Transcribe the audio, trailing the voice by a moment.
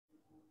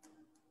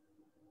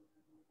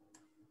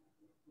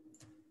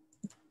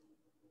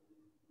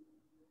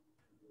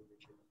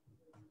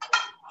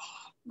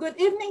Good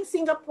evening,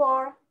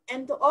 Singapore,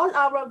 and to all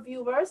our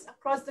viewers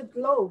across the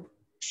globe.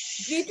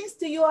 Greetings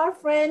to you, our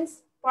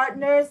friends,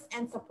 partners,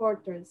 and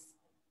supporters.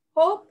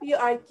 Hope you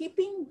are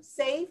keeping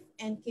safe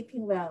and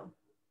keeping well.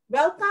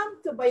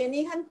 Welcome to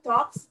Bayanihan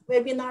Talks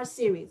webinar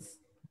series.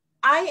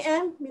 I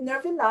am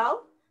Minerva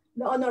Lau,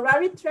 the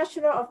Honorary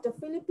Treasurer of the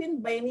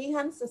Philippine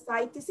Bayanihan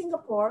Society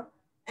Singapore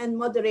and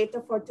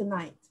moderator for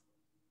tonight.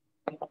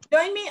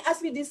 Join me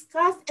as we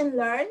discuss and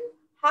learn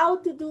how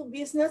to do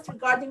business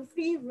regarding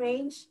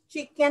free-range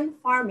chicken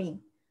farming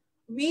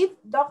with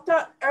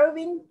Dr.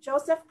 Erwin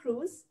Joseph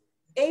Cruz,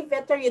 a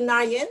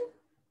veterinarian,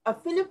 a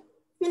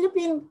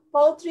Philippine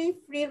poultry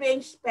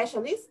free-range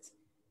specialist,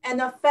 and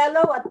a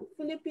fellow at the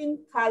Philippine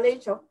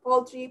College of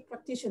Poultry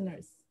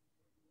Practitioners.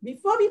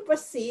 Before we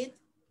proceed,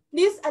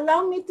 please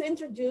allow me to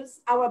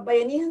introduce our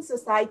Bayanihan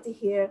Society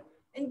here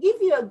and give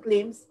you a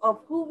glimpse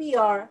of who we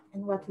are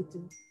and what we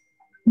do.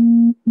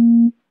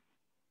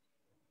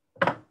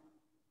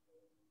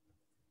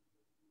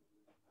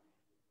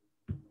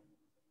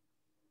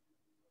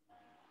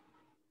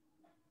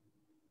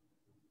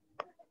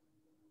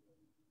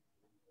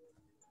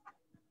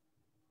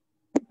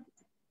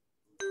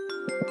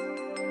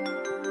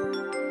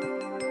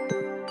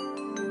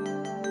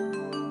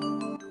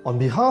 On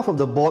behalf of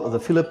the board of the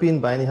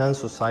Philippine Bayanihan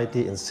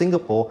Society in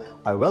Singapore,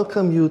 I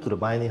welcome you to the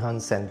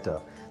Bayanihan Center.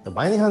 The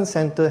Bayanihan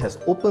Center has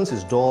opened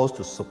its doors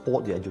to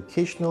support the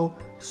educational,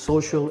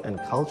 social and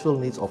cultural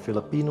needs of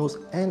Filipinos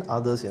and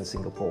others in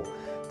Singapore,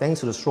 thanks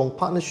to the strong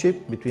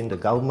partnership between the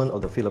government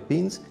of the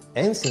Philippines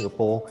and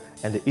Singapore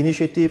and the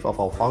initiative of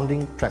our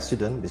founding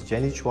president, Ms.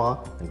 Jenny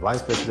Chua, and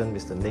vice president,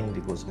 Mr. Ning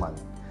de Guzman.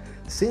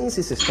 Since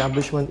its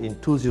establishment in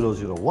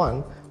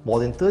 2001, more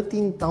than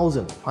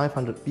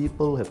 13,500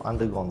 people have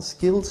undergone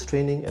skills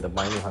training at the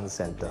Bayanihan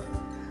Center.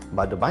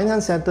 But the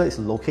Bayanihan Center is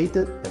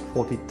located at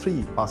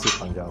 43 Pasir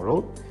Panjang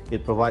Road.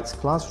 It provides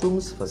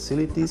classrooms,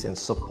 facilities and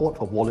support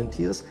for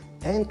volunteers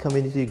and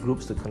community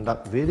groups to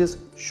conduct various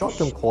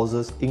short-term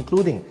courses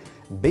including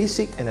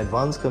basic and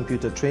advanced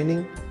computer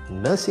training,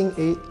 nursing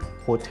aid,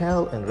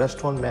 hotel and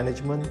restaurant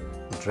management,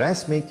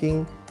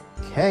 dressmaking,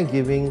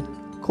 caregiving,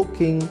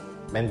 cooking,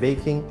 and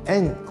baking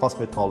and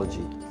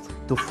cosmetology.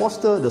 To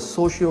foster the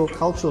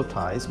socio-cultural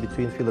ties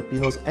between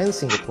Filipinos and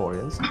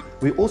Singaporeans,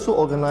 we also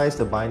organize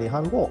the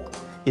Bayanihan Walk.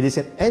 It is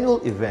an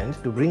annual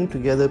event to bring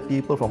together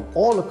people from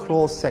all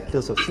across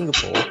sectors of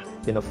Singapore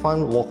in a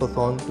fun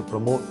walkathon to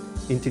promote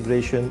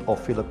integration of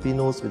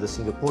Filipinos with the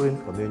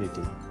Singaporean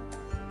community.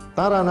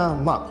 Tara na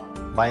mak,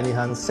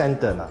 Bayanihan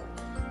Center na.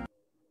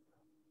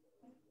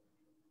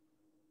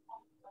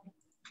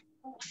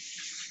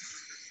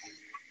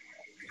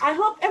 I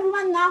hope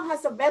everyone now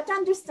has a better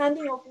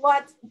understanding of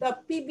what the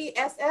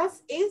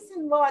PBSS is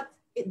and what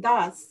it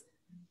does.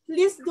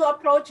 Please do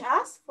approach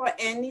us for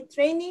any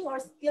training or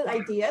skill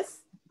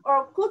ideas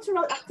or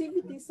cultural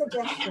activity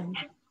suggestions.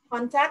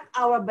 Contact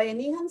our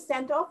Bayanihan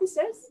Center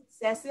officers,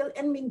 Cecil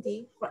and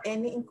Mindy, for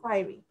any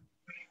inquiry.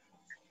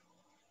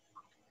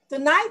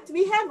 Tonight,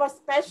 we have a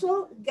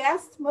special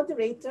guest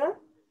moderator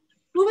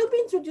who will be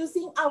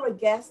introducing our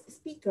guest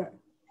speaker.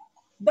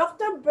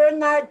 Dr.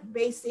 Bernard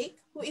Basic,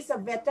 who is a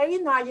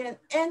veterinarian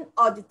and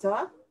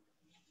auditor,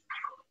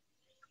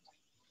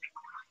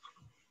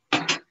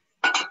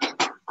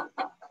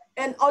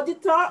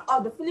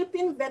 of the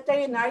Philippine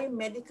Veterinary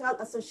Medical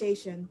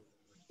Association.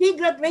 He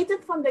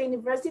graduated from the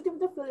University of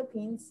the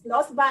Philippines,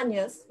 Los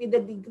Baños, with the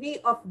degree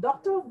of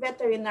Doctor of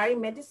Veterinary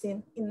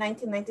Medicine in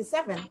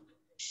 1997.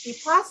 He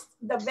passed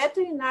the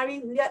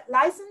veterinary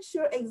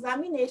licensure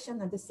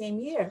examination at the same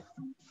year.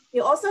 He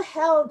also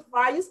held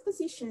various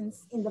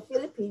positions in the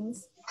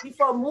Philippines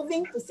before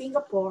moving to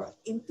Singapore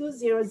in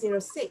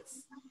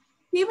 2006.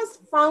 He was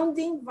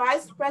founding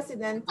vice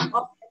president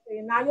of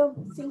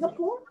Veterinarian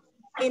Singapore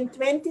in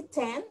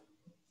 2010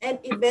 and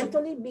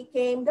eventually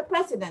became the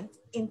president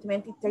in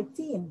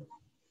 2013.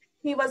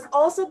 He was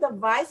also the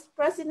vice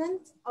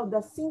president of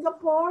the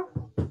Singapore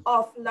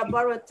of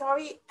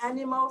Laboratory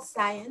Animal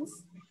Science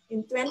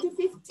in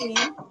 2015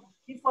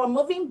 before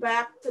moving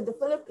back to the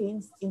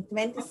Philippines in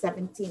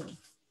 2017.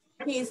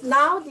 He is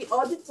now the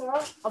auditor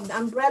of the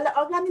umbrella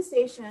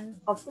organization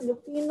of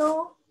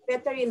Filipino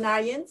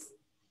veterinarians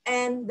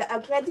and the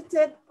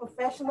accredited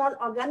professional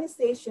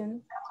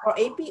organization or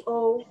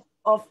APO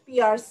of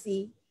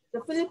PRC, the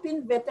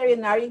Philippine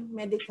Veterinary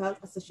Medical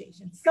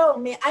Association. So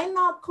may I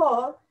now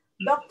call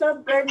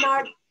Dr.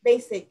 Bernard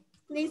Basic.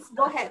 Please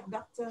go ahead,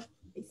 Dr.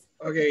 Basic.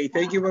 Okay,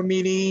 thank you,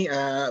 Mamini.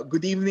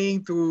 Good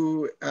evening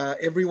to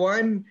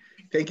everyone.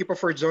 Thank you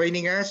for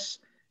joining us.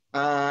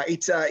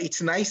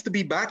 It's nice to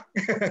be back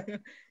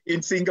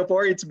in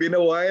Singapore. It's been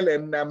a while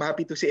and I'm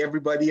happy to see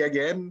everybody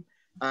again,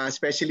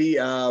 especially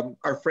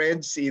our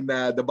friends in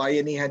the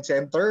Bayanihan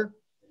Center.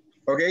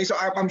 Okay, so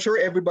I'm sure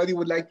everybody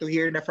would like to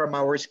hear from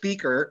our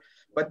speaker,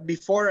 but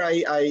before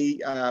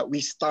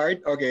we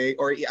start, okay,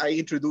 or I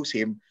introduce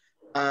him,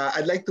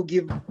 I'd like to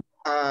give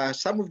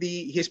some of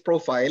his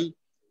profile.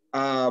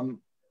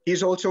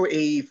 He's also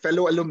a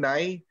fellow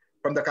alumni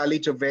from the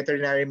College of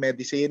Veterinary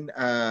Medicine,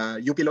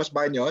 UP Los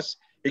Baños.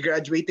 He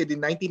graduated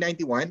in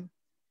 1991.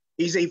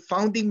 He's a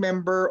founding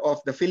member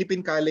of the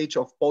Philippine College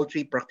of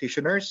Poultry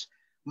Practitioners.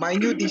 Mind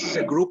you, this is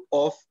a group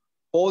of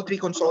poultry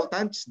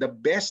consultants, the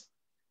best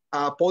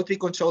poultry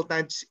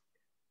consultants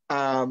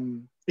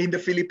in the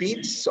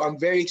Philippines. So I'm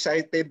very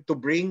excited to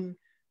bring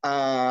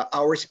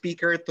our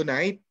speaker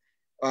tonight.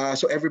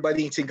 So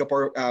everybody in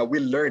Singapore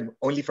will learn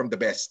only from the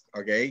best,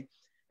 okay?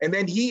 And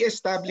then he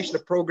established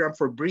the program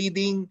for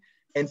breeding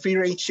and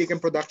free-range chicken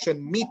production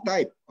meat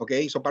type,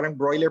 okay? So parang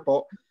broiler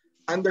po,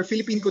 under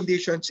Philippine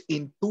conditions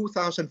in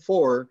 2004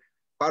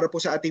 para po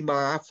sa ating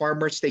mga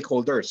farmer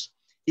stakeholders.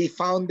 He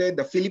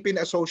founded the Philippine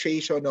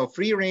Association of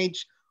Free-Range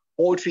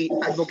Poultry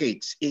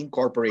Advocates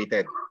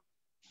Incorporated.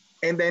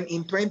 And then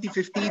in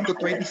 2015 to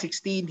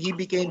 2016, he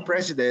became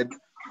president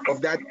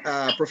of that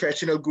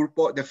professional group,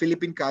 the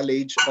Philippine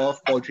College of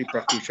Poultry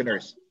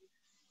Practitioners.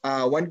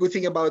 One good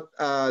thing about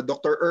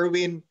Dr.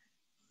 Erwin,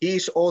 he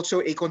is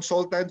also a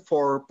consultant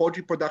for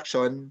poultry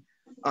production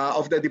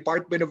of the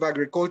Department of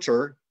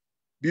Agriculture,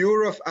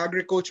 Bureau of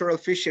Agricultural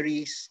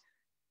Fisheries,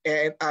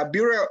 and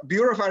Bureau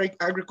of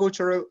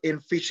Agricultural and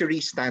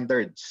Fisheries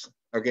Standards.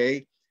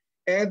 Okay,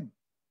 and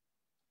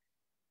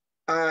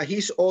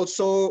he's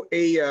also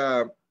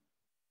a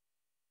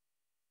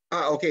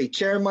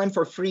chairman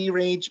for Free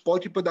Range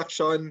Poultry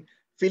Production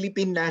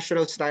Philippine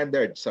National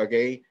Standards.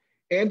 Okay,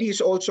 and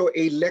he's also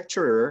a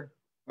lecturer.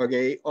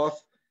 Okay, of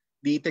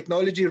the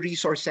Technology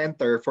Resource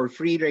Center for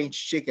Free Range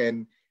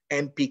Chicken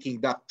and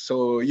Peking Duck.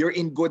 So you're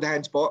in good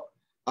hands, po.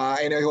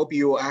 And I hope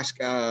you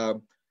ask a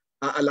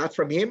lot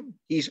from him.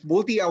 He's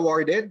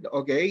multi-awarded,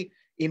 okay?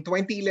 In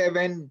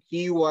 2011,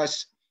 he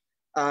was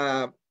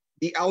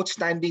the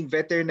Outstanding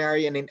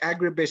Veterinarian in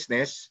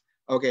Agribusiness,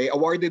 okay,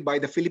 awarded by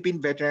the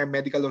Philippine Veterinary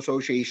Medical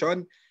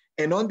Association.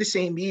 And on the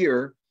same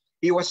year,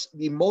 he was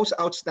the Most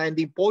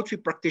Outstanding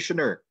Poultry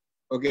Practitioner,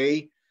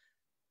 okay,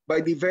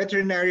 by the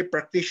Veterinary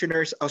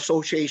Practitioners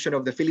Association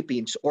of the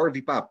Philippines, or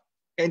VPAP.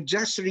 And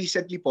just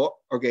recently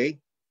po, okay,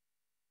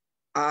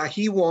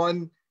 he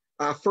won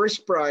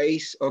first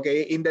prize,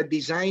 okay, in the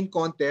design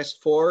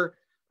contest for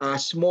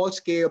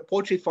small-scale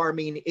poultry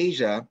farming in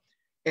Asia.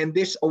 And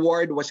this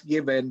award was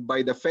given by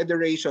the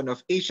Federation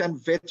of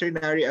Asian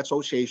Veterinary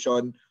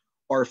Association,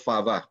 or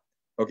FAVA.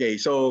 Okay,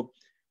 so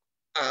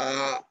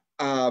to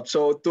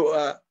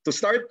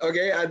start,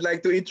 okay, I'd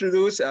like to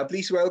introduce,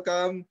 please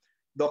welcome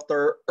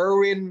Dr.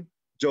 Erwin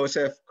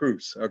Joseph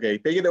Cruz. Okay,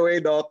 take it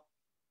away, Doc.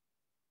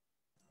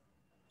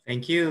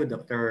 Thank you,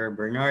 Dr.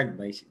 Bernard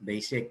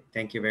Basic.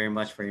 Thank you very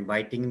much for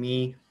inviting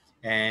me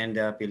and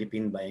the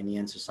Philippine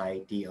Bayanihan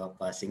Society of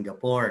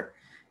Singapore.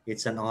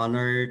 It's an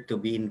honor to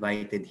be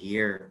invited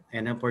here,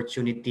 an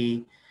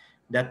opportunity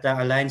that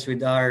aligns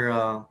with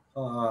our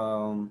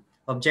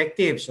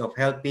objectives of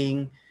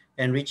helping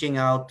and reaching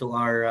out to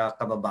our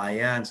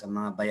kababayan, sa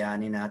mga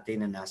bayani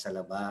natin na nasa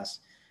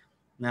labas.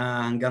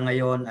 Na hanggang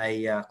ngayon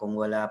ay kung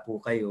wala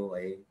po kayo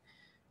ay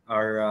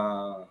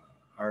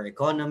our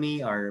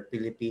economy, our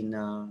Philippine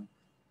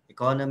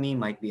economy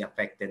might be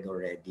affected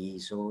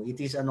already. So it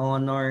is an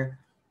honor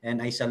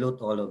and I salute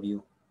all of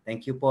you.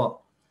 Thank you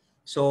po.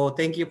 So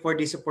thank you for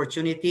this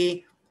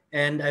opportunity,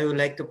 and I would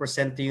like to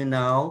present to you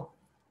now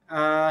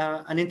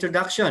an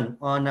introduction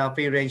on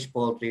free-range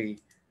poultry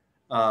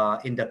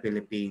in the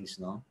Philippines.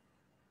 No,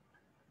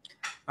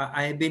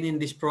 I've been in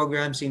this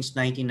program since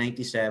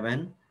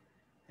 1997,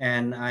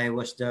 and I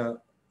was the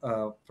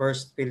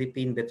first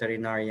Philippine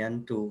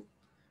veterinarian to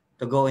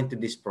go into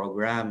this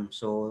program.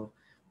 So,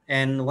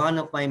 and one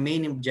of my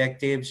main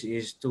objectives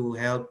is to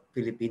help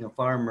Filipino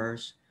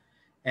farmers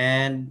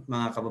and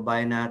mga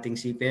kababayan nating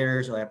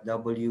seafarers o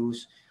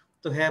FWs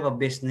to have a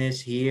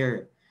business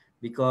here,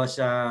 because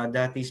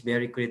that is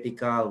very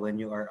critical when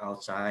you are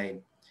outside.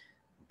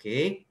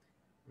 Okay,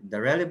 the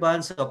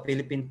relevance of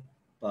Philippine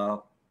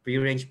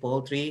free-range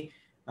poultry,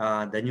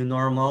 the new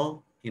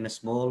normal in a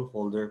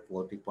smallholder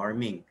poultry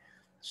farming.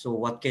 So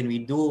what can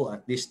we do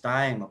at this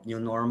time of new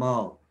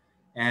normal?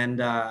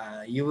 And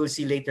you will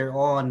see later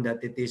on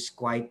that it is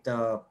quite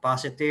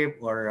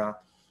positive or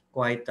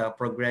quite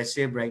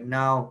progressive right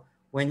now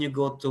when you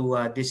go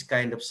to this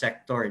kind of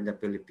sector in the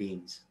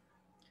Philippines.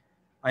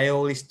 I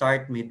always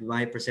start with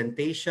my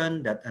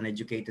presentation that an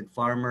educated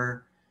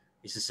farmer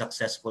is a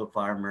successful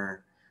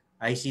farmer.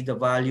 I see the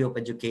value of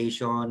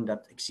education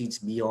that exceeds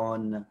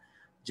beyond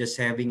just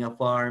having a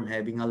farm,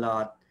 having a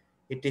lot.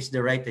 It is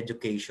the right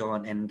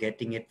education and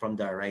getting it from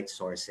the right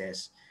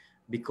sources.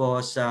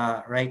 Because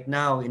right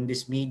now in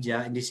this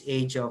media, in this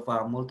age of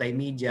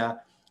multimedia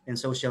and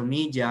social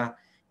media,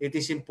 it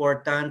is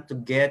important to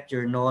get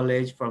your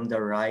knowledge from the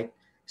right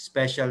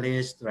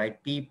specialists, right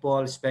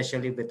people,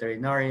 especially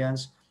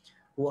veterinarians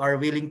who are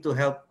willing to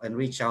help and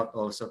reach out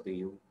also to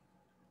you.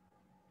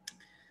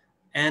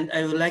 And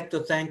I would like to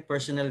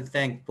personally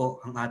thank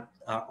po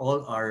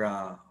all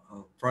our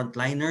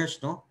frontliners,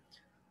 no?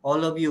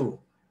 All of you,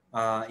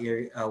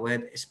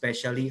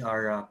 especially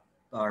our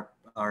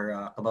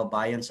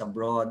kababayans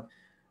abroad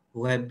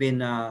who have been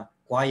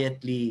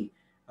quietly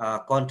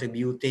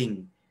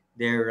contributing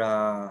their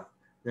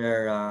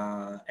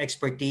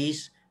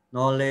expertise,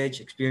 knowledge,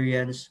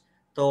 experience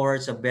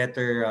towards a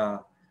better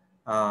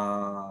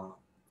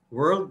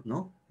world,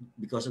 no,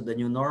 because of the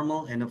new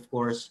normal, and of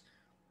course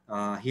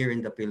here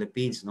in the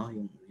Philippines, no,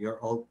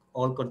 your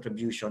all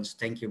contributions.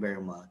 Thank you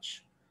very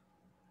much.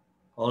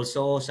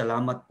 Also,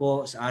 salamat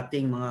po sa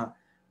ating mga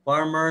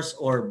farmers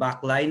or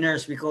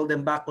backliners. We call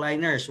them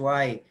backliners.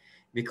 Why?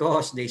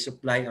 Because they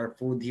supply our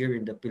food here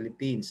in the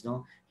Philippines,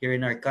 no? Here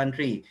in our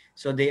country.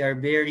 So they are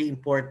very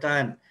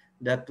important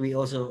that we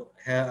also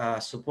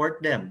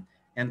support them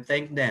and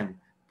thank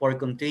them for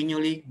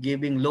continually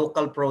giving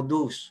local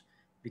produce,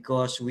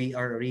 because we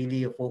are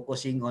really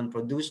focusing on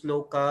produce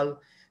local,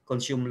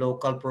 consume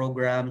local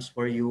programs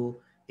for you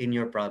in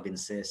your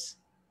provinces.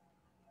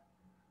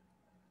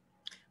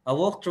 A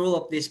walkthrough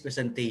of this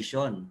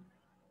presentation.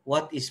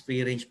 What is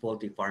free-range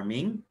poultry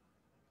farming?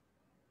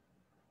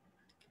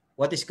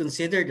 What is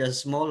considered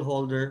as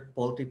smallholder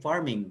poultry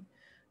farming?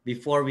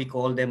 Before we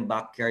call them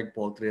backyard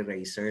poultry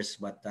raisers,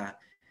 but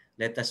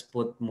let us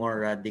put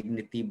more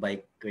dignity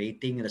by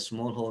creating the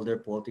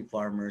smallholder poultry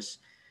farmers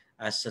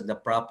as the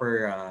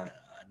proper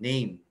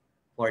name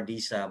for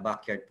these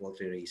backyard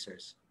poultry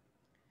raisers.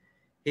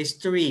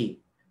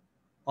 History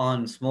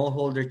on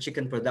smallholder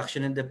chicken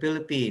production in the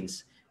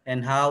Philippines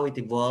and how it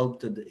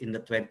evolved in the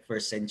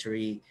 21st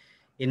century.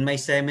 In my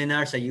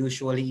seminars, I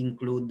usually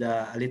include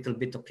a little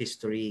bit of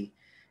history,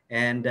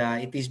 and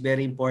it is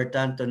very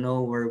important to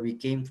know where we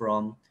came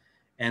from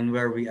and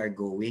where we are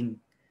going.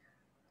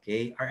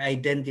 Okay, our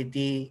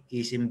identity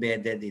is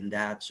embedded in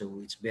that, so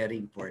it's very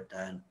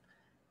important.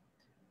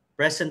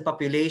 Present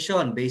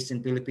population based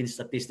in Philippine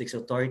Statistics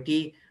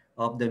Authority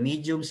of the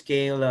medium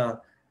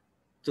scale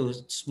to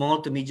small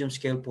to medium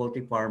scale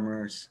poultry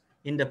farmers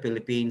in the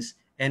Philippines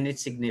and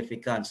its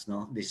significance,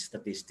 no, these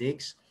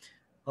statistics.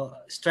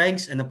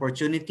 Strengths and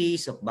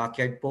opportunities of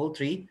backyard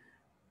poultry,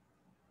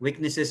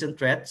 weaknesses and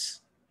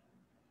threats,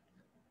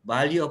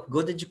 value of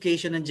good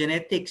education and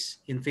genetics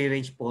in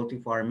free-range poultry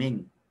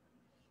farming.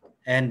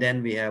 And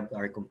then we have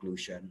our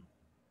conclusion.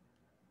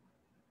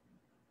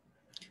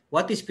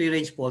 What is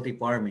free-range poultry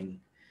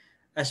farming?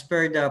 As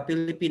per the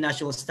Philippine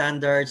National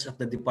Standards of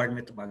the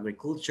Department of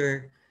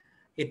Agriculture,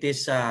 it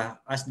is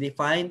as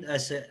defined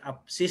as a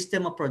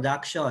system of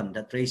production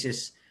that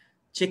raises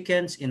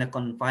chickens in a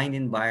confined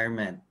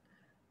environment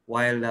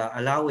while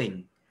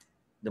allowing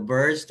the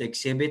birds to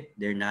exhibit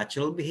their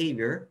natural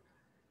behavior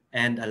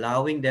and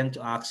allowing them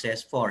to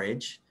access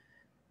forage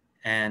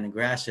and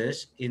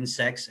grasses,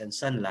 insects, and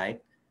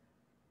sunlight.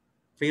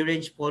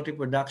 Free-range poultry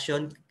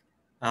production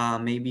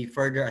may be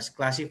further as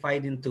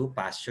classified into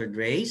pastured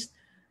raised.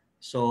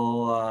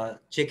 So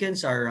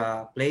chickens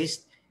are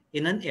placed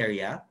in an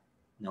area,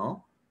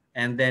 no,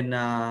 and then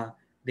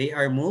they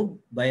are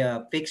moved by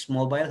a fixed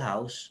mobile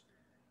house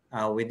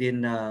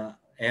within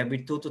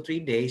every 2 to 3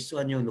 days to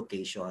a new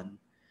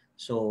location.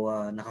 So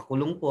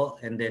nakakulong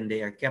po, and then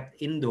they are kept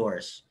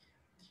indoors.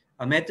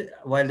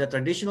 While the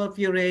traditional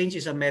free range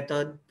is a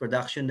method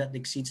production that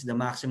exceeds the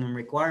maximum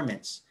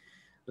requirements,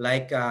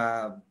 like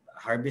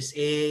harvest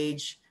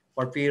age,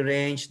 for free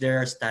range,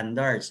 there are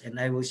standards, and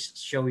I will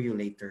show you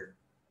later.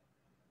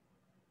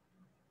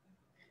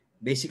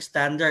 Basic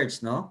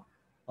standards, no,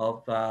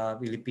 of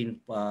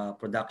Philippine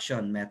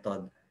production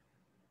method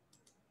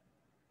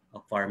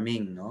of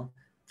farming, no.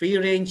 Free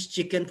range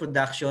chicken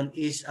production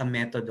is a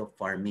method of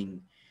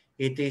farming.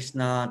 It is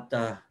not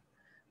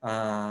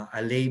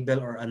a label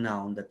or a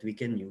noun that we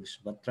can use,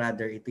 but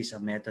rather it is a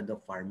method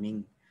of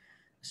farming.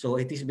 So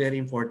it is very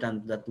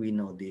important that we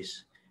know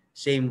this.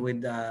 Same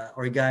with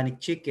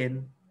organic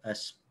chicken,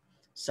 as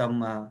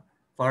some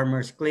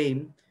farmers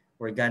claim,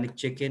 organic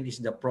chicken is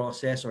the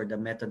process or the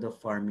method of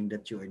farming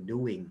that you are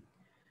doing.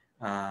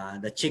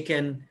 The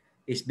chicken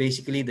is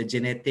basically the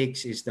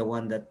genetics is the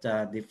one that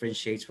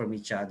differentiates from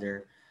each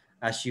other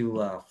as you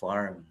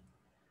farm.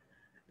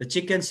 The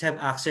chickens have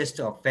access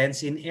to a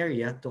fenced-in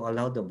area to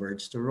allow the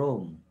birds to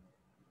roam.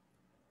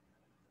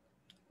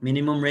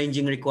 Minimum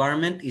ranging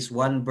requirement is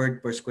 1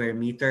 bird per square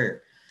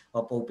meter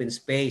of open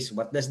space.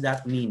 What does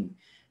that mean?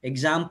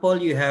 Example,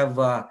 you have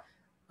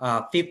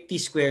 50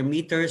 square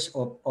meters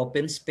of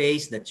open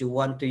space that you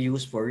want to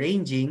use for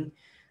ranging.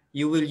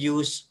 You will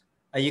use,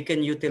 you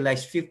can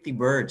utilize 50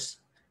 birds.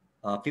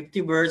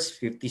 50 birds,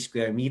 50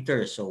 square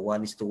meters. So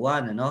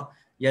 1:1, ano?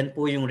 Yan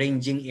po yung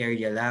ranging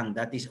area lang.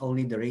 That is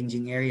only the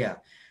ranging area.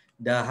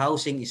 The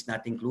housing is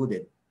not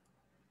included.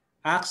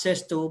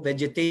 Access to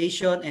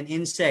vegetation and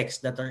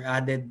insects that are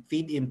added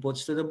feed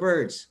inputs to the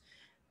birds.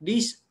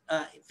 These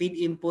feed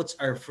inputs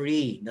are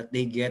free that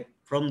they get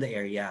from the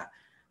area,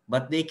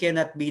 but they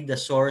cannot be the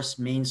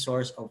main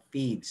source of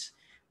feeds,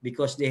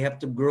 because they have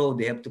to grow,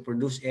 they have to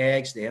produce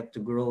eggs, they have to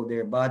grow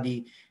their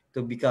body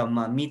to become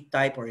meat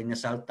type or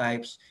inasal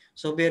types.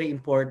 So very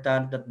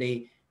important that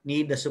they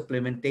need the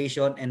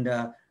supplementation and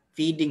the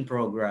feeding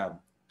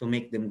program to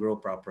make them grow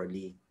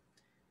properly.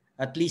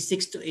 At least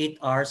 6 to 8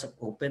 hours of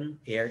open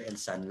air and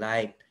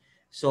sunlight.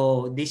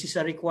 So this is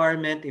a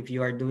requirement if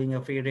you are doing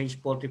a free-range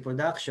poultry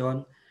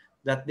production,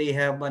 that they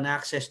have an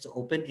access to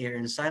open air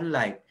and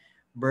sunlight,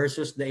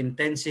 versus the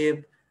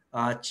intensive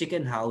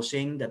chicken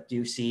housing that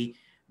you see,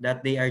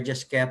 that they are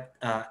just kept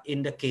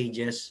in the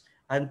cages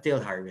until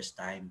harvest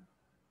time.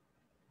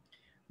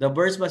 The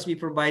birds must be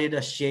provided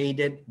a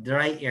shaded,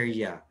 dry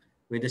area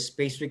with a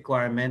space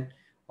requirement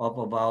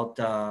of about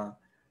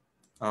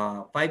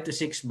 5 to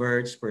 6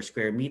 birds per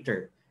square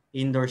meter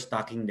indoor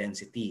stocking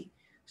density.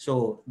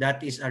 So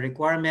that is a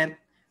requirement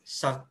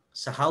sa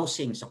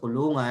housing, sa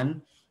kulungan,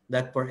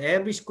 that for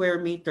every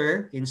square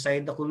meter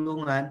inside the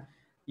kulungan,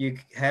 you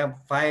have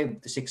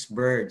 5 to 6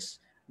 birds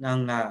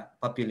ng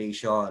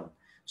population.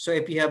 So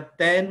if you have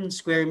 10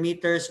 square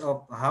meters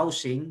of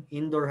housing,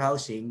 indoor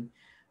housing,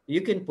 you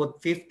can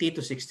put 50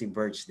 to 60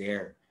 birds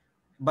there.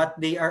 But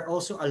they are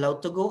also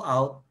allowed to go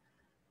out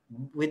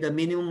with a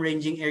minimum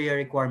ranging area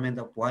requirement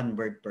of 1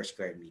 bird per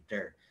square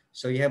meter.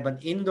 So you have an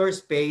indoor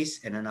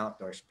space and an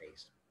outdoor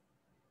space.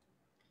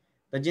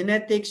 The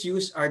genetics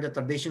used are the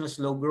traditional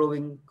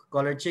slow-growing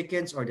colored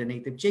chickens or the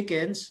native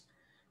chickens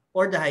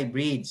or the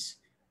hybrids,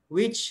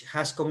 which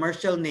has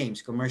commercial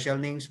names. Commercial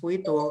names po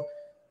ito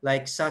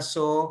like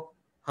Sasso,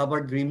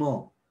 Hubbard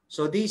Grimo.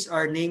 So these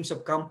are names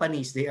of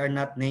companies. They are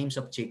not names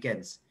of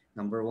chickens,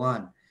 number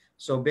one.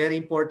 So very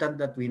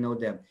important that we know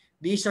them.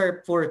 These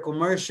are for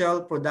commercial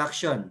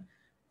production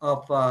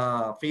of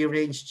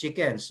free-range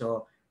chickens.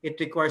 So it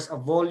requires a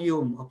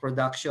volume of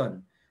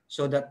production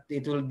so that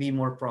it will be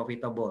more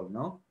profitable,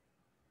 no?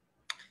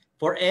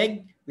 For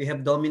egg, we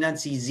have dominant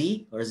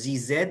CZ or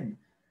ZZ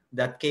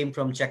that came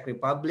from Czech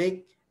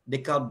Republic,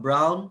 DeKalb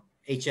Brown,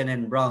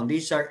 H&N Brown.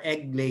 These are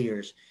egg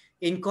layers.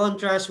 In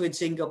contrast with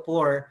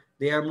Singapore,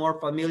 they are more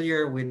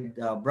familiar with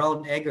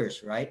brown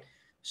eggers, right?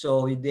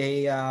 So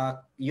they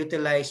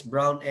utilize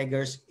brown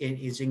eggers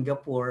in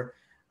Singapore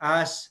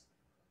as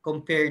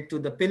compared to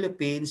the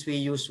Philippines, we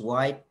use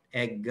white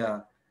egg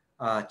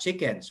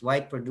chickens,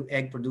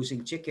 egg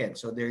producing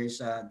chickens. So there is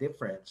a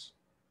difference.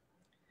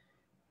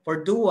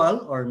 For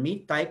dual or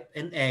meat type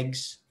and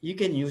eggs, you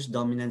can use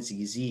dominant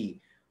CZ,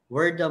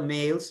 where the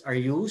males are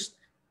used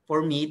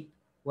for meat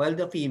while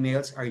the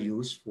females are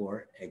used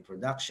for egg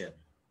production.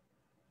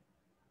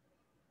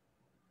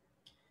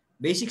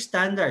 Basic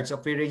standards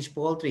of free-range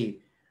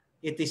poultry.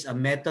 It is a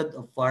method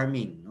of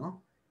farming. No?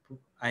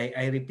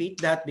 I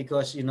repeat that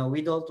because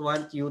we don't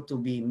want you to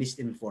be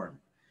misinformed.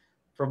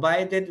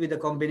 Provided with a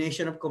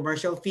combination of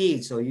commercial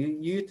feeds. So you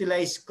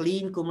utilize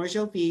clean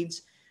commercial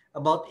feeds.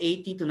 About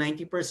 80 to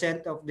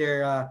 90% of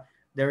their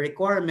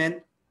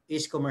requirement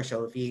is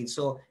commercial feeds.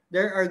 So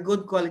there are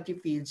good quality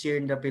feeds here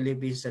in the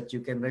Philippines that you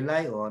can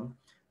rely on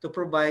to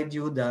provide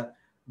you the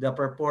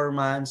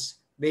performance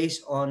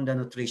based on the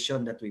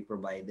nutrition that we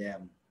provide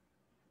them.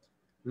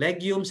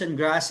 Legumes and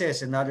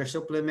grasses and other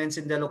supplements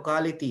in the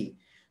locality.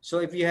 So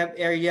if you have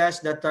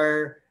areas that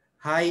are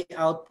high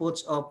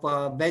outputs of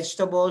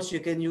vegetables, you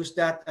can use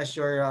that as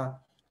your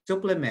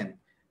supplement.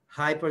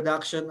 High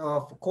production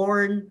of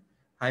corn,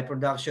 high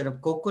production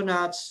of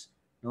coconuts.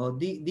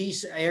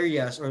 These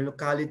areas or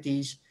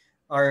localities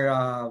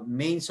are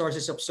main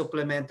sources of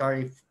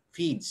supplementary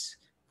feeds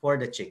for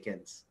the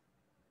chickens.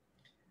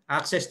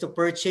 Access to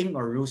perching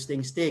or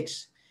roosting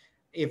sticks.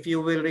 If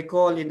you will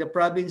recall, in the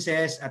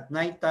provinces at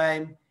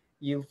nighttime,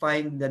 you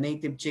find the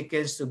native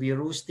chickens to be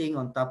roosting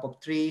on top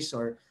of trees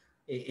or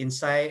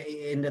inside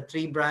in the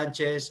tree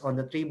branches, on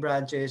the tree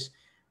branches,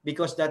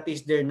 because that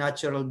is their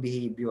natural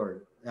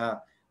behavior.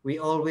 We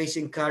always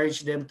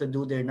encourage them to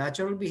do their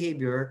natural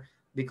behavior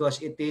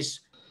because it is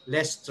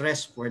less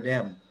stress for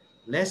them.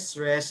 Less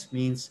stress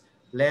means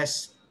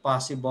less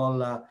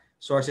possible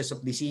sources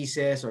of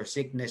diseases or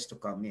sickness to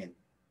come in.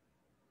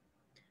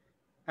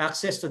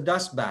 Access to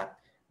dust bath.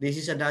 This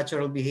is a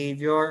natural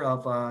behavior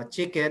of a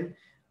chicken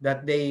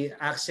that they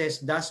access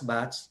dust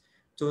baths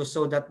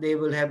so that they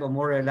will have a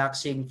more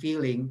relaxing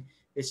feeling.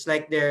 It's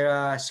like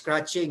they're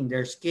scratching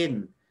their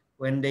skin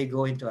when they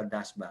go into a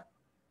dust bath.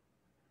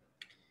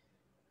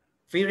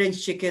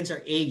 Free-range chickens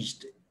are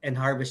aged and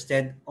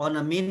harvested on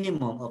a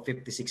minimum of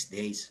 56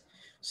 days.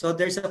 So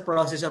there's a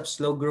process of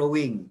slow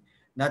growing,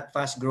 not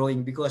fast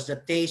growing, because the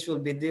taste will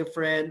be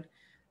different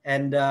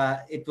and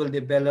it will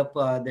develop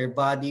their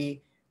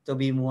body to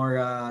be more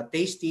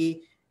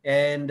tasty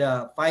and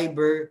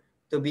fiber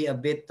to be a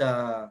bit,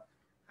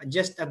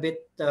 just a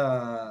bit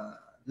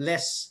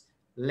less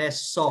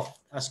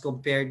soft as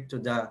compared to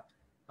the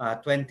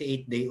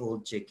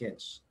 28-day-old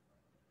chickens.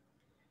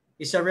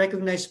 It's a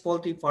recognized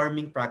poultry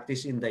farming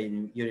practice in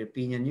the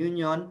European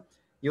Union,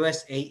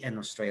 USA, and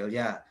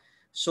Australia.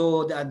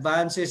 So the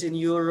advances in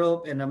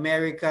Europe and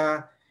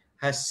America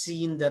has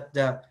seen that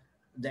the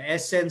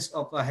essence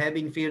of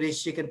having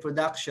free-range chicken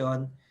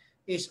production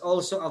is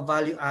also a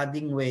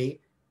value-adding way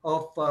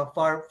of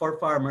for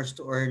farmers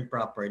to earn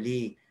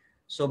properly.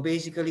 So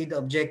basically, the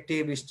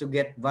objective is to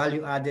get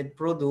value-added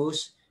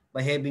produce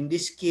by having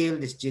this skill,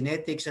 this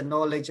genetics and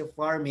knowledge of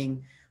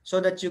farming so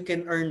that you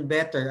can earn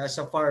better as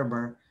a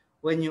farmer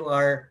when you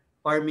are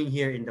farming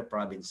here in the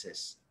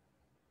provinces.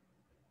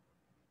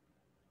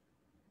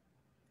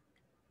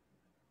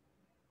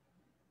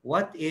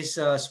 What is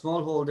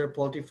smallholder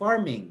poultry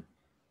farming?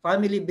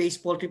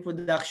 Family-based poultry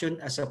production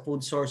as a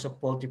food source of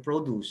poultry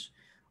produce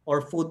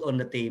or food on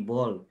the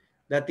table.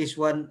 That is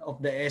one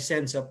of the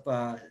essence of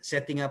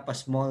setting up a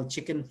small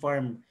chicken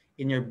farm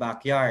in your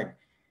backyard.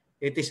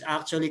 It is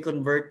actually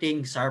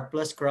converting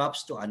surplus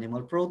crops to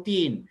animal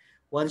protein.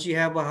 Once you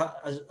have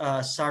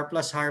a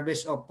surplus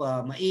harvest of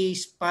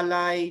mais,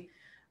 palay,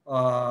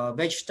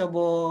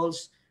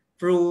 vegetables,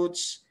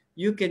 fruits,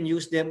 you can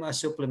use them as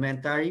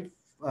supplementary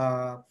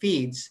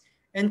feeds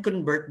and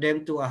convert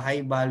them to a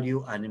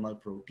high-value animal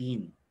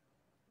protein.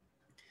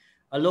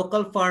 A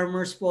local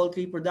farmer's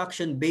poultry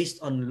production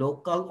based on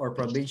local or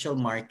provincial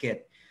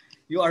market.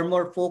 You are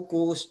more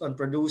focused on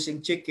producing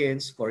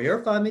chickens for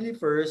your family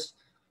first,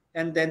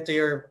 and then to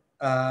your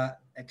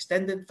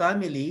extended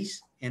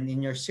families and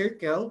in your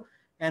circle,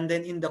 and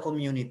then in the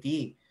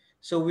community.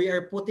 So we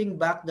are putting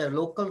back the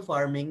local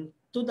farming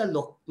to the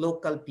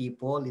local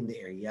people in the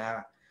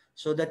area,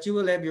 so that you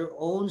will have your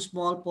own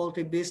small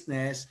poultry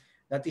business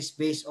that is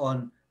based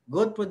on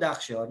good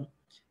production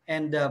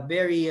and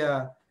very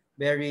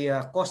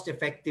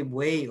cost-effective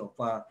way of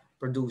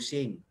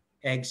producing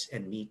eggs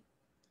and meat.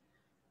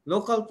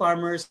 Local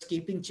farmers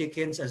keeping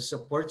chickens as a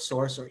support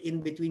source or in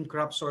between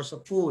crop source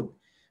of food.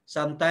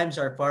 Sometimes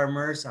our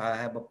farmers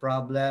have a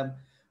problem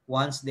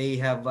once they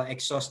have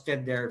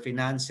exhausted their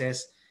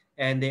finances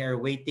and they are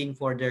waiting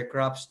for their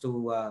crops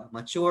to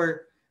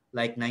mature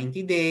like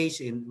 90 days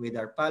in with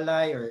our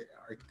palay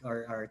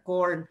or our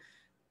corn.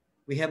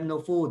 We have no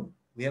food.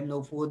 We have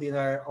no food in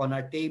our on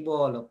our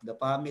table of the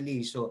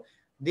family. So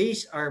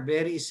these are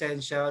very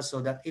essential so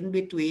that in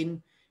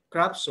between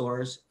crop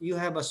source, you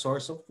have a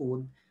source of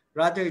food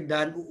rather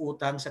than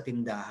uutang sa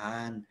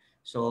tindahan.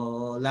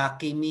 So,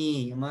 lucky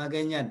me, yung mga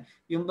ganyan.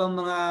 Yung bang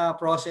mga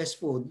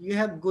processed food, you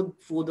have good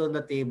food on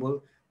the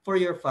table for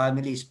your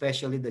family,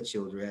 especially the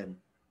children.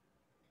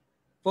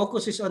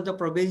 Focus is on the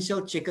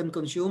provincial chicken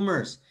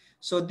consumers.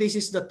 So this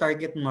is the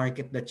target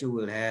market that you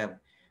will have.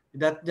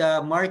 That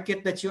the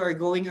market that you are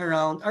going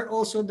around are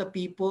also the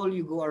people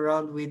you go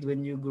around with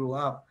when you grew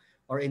up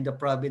or in the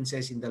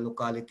provinces, in the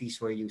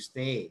localities where you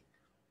stay.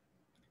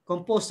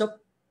 Composed of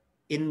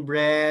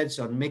inbreds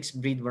or mixed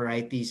breed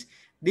varieties.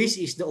 This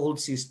is the old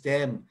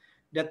system.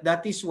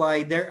 That is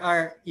why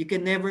you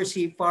can never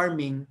see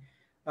farming,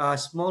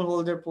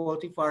 smallholder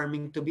poultry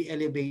farming to be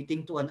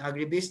elevating to an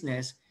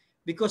agribusiness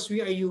because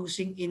we are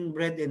using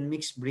inbred and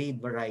mixed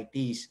breed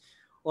varieties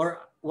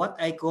or what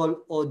I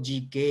call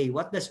OGK.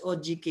 What does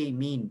OGK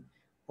mean?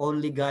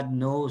 Only God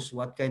knows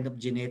what kind of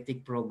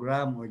genetic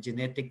program or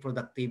genetic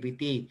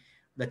productivity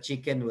the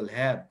chicken will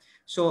have.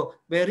 So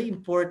very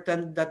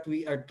important that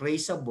we are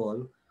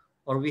traceable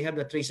or we have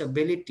the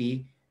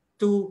traceability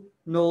to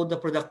know the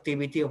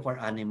productivity of our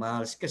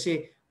animals.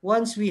 Kasi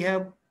once we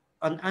have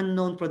an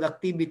unknown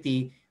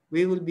productivity,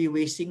 we will be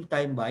wasting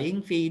time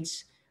buying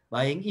feeds,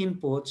 buying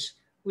inputs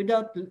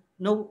without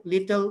no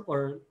little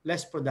or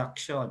less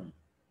production.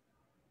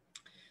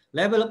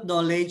 Level of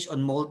knowledge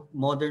on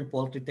modern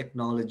poultry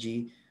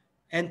technology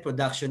and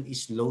production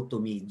is low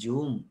to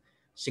medium.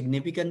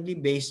 Significantly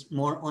based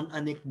more on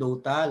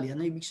anecdotal.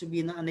 Ano ibig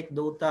sabihin ng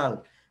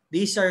anecdotal?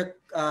 These are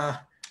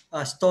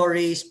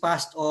stories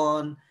passed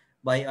on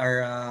by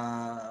our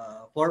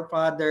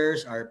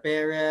forefathers, our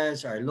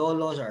parents, our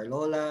lolos, our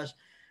lolas,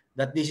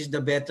 that this is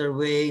the better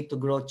way to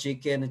grow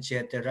chicken,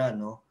 etc.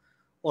 No?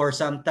 Or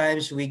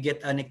sometimes we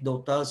get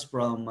anecdotals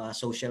from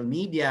social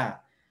media,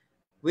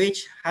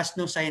 which has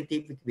no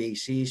scientific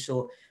basis.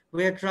 So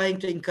we're trying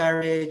to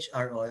encourage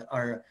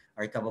our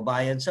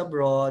kababayans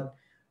abroad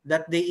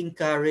that they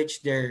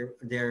encourage their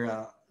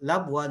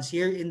loved ones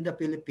here in the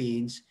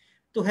Philippines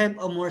to have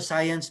a more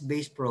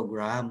science-based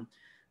program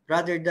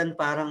rather than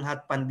parang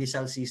hot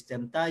pandesal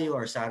system tayo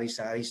or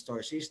sari-sari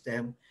store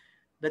system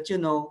that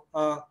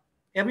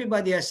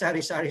everybody has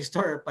sari-sari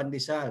store or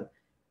pandesal.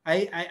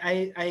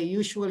 I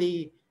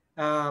usually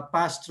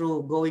pass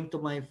through going to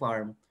my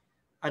farm,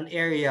 an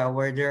area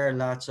where there are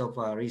lots of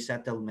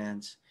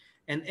resettlements,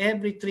 and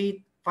every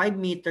 5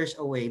 meters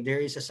away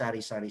there is a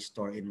sari-sari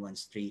store in one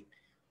street.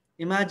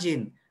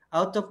 Imagine,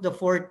 out of the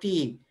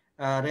 40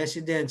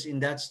 residents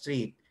in that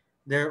street,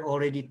 there are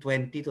already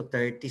 20 to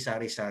 30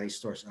 sari-sari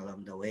stores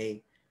along the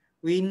way.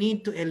 We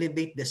need to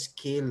elevate the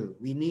skill.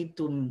 We need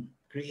to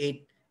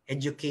create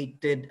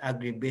educated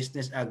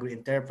agribusiness,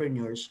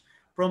 agri-entrepreneurs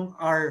from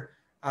our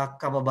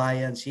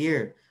kababayans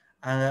here.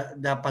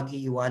 Na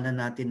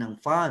pag-iiwanan natin ng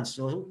funds.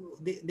 So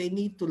they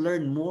need to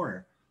learn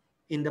more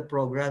in the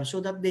program so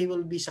that they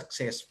will be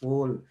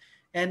successful.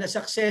 And a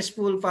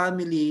successful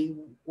family,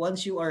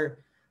 once you are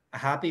a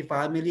happy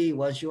family,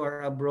 once you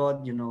are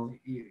abroad,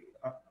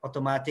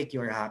 automatic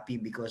you're happy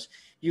because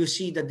you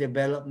see the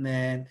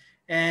development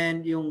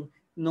and yung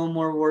no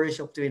more worries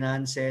of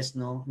finances,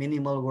 no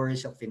minimal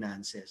worries of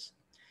finances.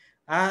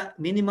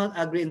 Minimal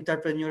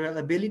agri-entrepreneurial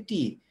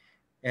ability.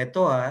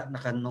 Ito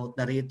naka-note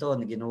na rito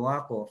na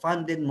ginawa ko,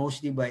 funded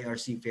mostly by our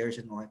seafarers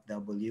and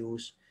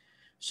OFWs.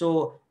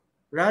 So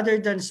rather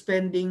than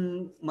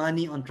spending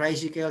money on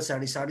tricycles,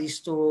 sari-sari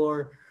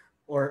store,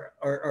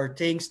 or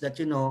things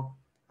that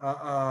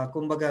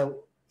kumbaga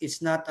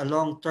it's not a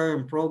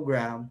long-term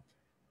program,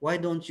 why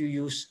don't you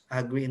use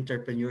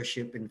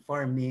agri-entrepreneurship in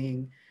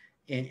farming,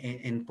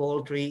 in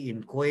poultry,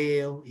 in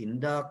quail, in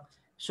duck,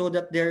 so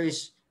that there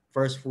is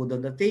first food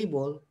on the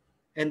table,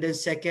 and then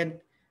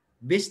second,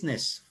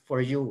 business for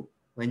you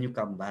when you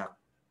come back.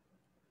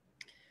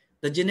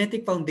 The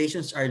genetic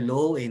foundations are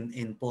low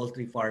in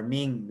poultry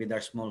farming with our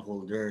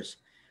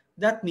smallholders.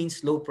 That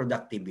means low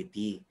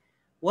productivity.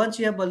 Once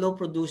you have a low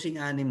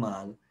producing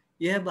animal,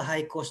 you have a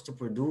high cost to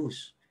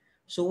produce.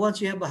 So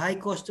once you have a high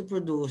cost to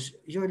produce,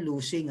 you're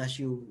losing as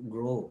you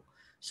grow.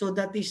 So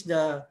that is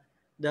the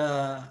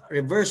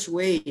reverse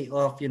way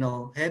of,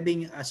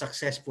 having a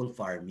successful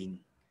farming.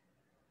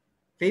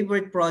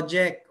 Favorite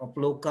project of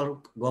local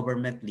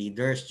government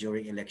leaders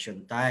during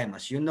election time.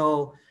 As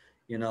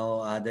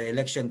the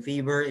election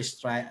fever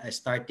is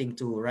starting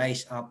to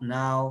rise up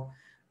now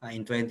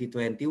in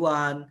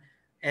 2021.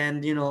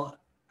 And,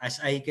 as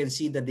I can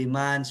see the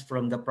demands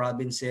from the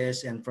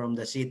provinces and from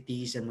the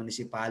cities and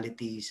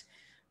municipalities,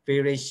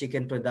 free-range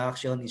chicken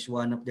production is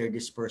one of their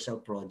dispersal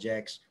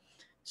projects.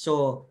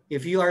 So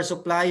if you are a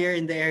supplier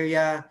in the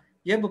area,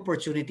 you have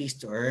opportunities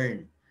to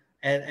earn.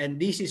 And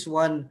this is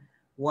one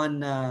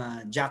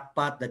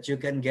jackpot that you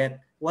can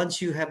get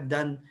once you have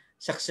done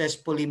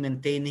successfully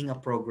maintaining a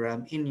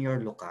program in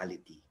your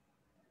locality.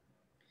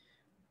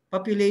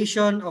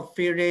 Population of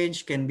free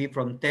range can be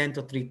from 10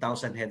 to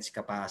 3,000 heads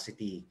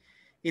capacity.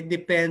 It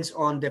depends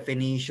on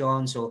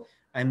definition. So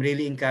I'm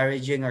really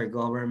encouraging our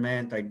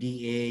government, our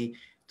DA,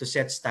 to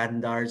set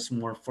standards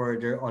more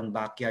further on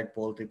backyard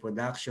poultry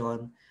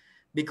production,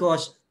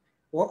 because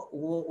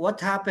what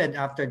happened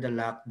after the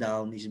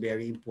lockdown is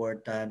very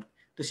important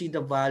to see the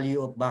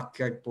value of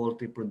backyard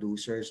poultry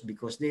producers,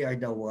 because they are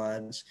the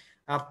ones,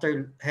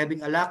 after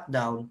having a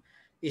lockdown,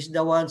 is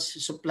the ones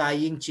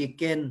supplying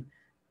chicken,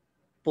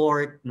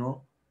 pork,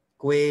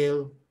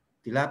 quail,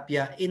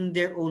 tilapia in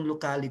their own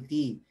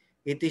locality.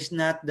 It is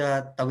not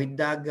the tawid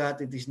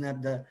dagat, it is not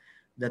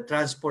the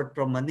transport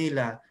from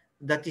Manila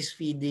that is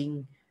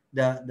feeding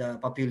the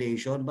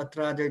population, but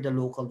rather the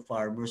local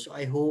farmers. So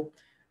I hope,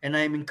 and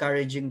I'm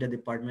encouraging the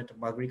Department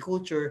of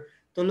Agriculture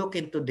to look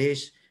into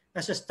this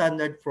as a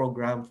standard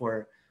program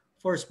for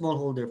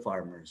smallholder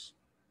farmers.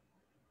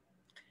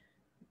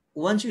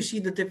 Once you see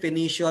the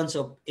definitions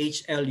of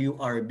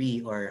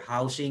HLURB, or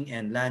Housing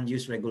and Land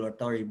Use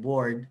Regulatory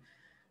Board,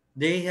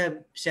 they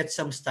have set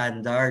some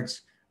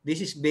standards. This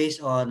is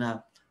based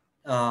on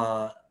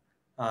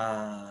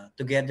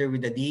together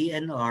with the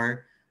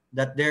DNR,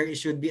 that there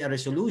should be a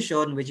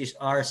resolution, which is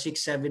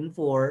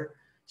R674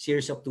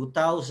 series of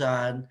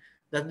 2000,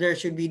 that there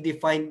should be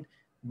defined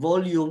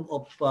volume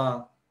of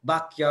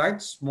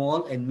backyard,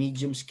 small and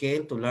medium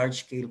scale to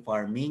large scale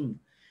farming.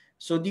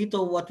 So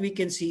dito, what we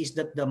can see is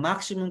that the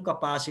maximum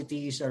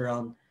capacity is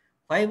around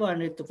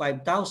 500 to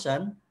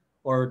 5,000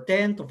 or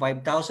 10 to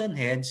 5,000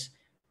 heads.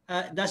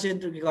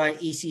 Doesn't require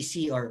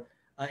ECC or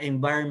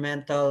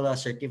environmental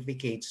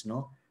certificates,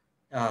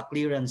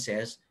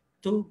 clearances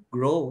to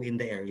grow in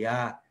the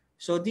area.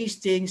 So these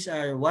things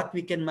are what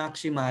we can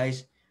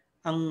maximize.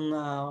 Ang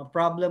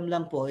problem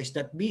lang po is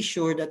that be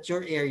sure that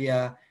your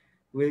area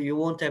where you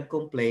won't have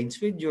complaints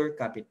with your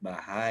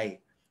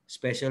kapitbahay,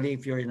 especially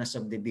if you're in a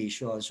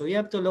subdivision. So you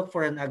have to look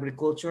for an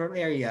agricultural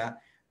area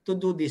to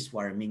do these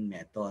farming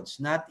methods,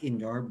 not in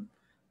your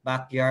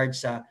backyard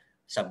sa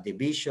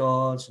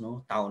subdivisions,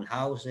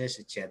 townhouses,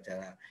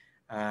 etc.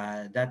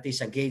 That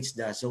is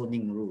against the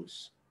zoning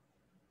rules.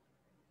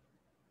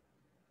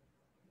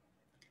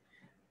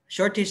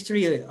 Short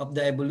history of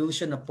the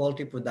evolution of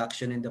poultry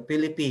production in the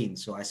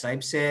Philippines. So as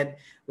I've said,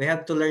 we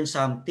have to learn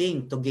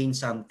something to gain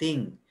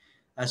something.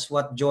 As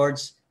what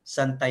George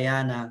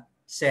Santayana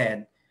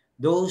said,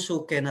 those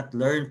who cannot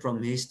learn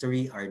from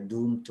history are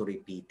doomed to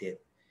repeat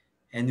it.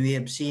 And we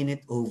have seen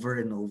it over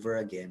and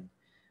over again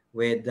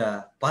with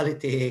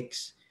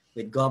politics,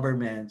 with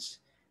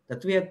governments,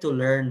 that we have to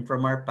learn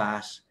from our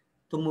past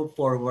to move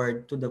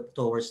forward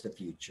towards the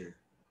future.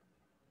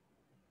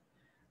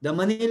 The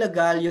Manila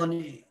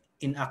Galleon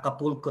in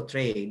Acapulco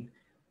trade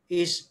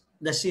is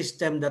the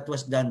system that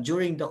was done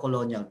during the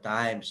colonial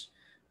times.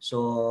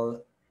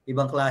 So,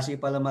 ibang klase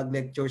pala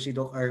mag-lecture si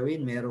Doc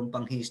Erwin, meron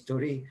pang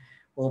history.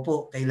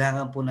 Opo,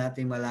 kailangan po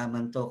natin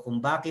malaman to kung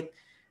bakit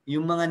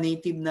yung mga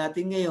native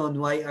natin ngayon,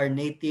 why our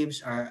natives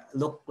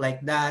look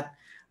like that,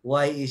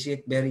 why is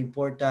it very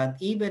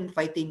important, even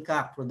fighting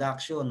cock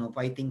production,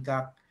 fighting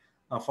cock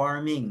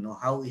farming,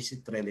 how is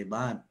it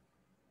relevant?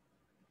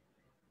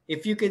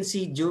 If you can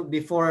see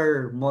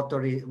before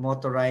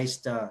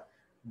motorized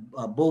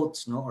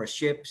boats or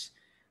ships,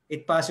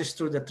 it passes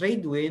through the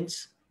trade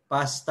winds,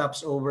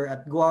 stops over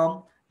at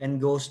Guam and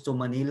goes to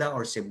Manila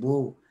or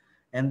Cebu,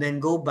 and then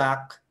go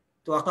back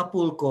to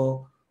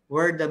Acapulco,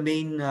 where the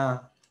main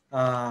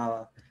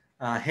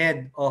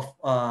head of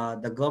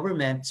the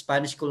government,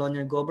 Spanish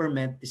colonial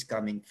government, is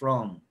coming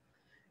from.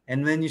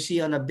 And when you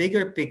see on a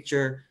bigger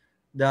picture,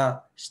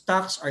 the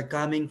stocks are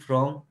coming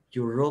from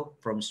Europe,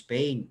 from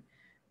Spain.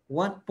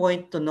 One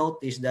point to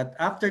note is that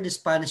after the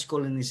Spanish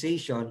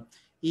colonization,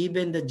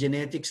 even the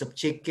genetics of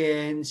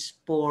chickens,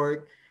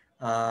 pork,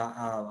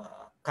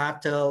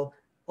 cattle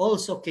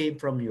also came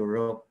from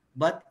Europe.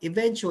 But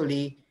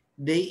eventually,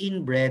 they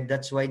inbred.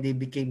 That's why they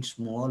became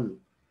small.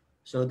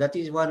 So that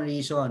is one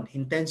reason.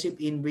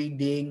 Intensive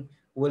inbreeding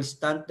will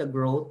stunt the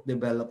growth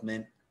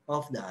development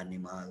of the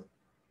animal.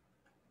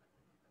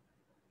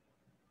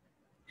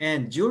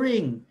 And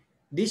during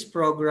this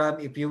program,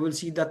 if you will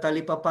see the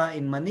talipapa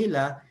in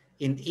Manila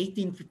in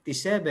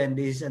 1857,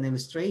 this is an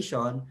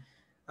illustration,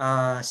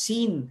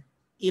 seen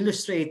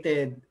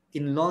illustrated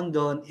in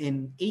London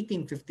in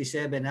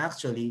 1857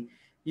 actually,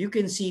 you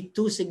can see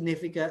two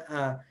significant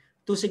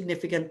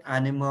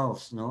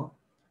animals, no?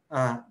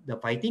 The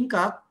fighting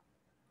cock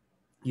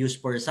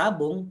used for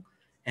sabong,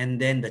 and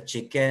then the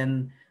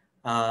chicken,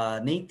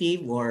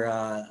 native or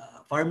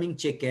farming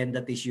chicken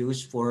that is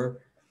used for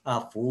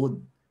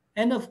food.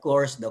 And of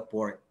course, the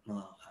pork.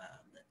 No?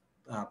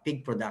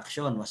 Pig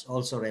production was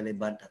also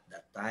relevant at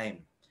that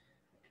time.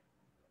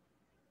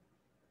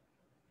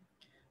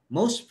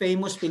 Most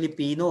famous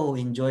Filipino who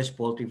enjoys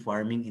poultry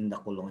farming in the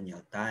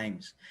colonial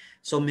times.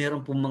 So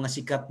meron pong mga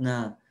sikat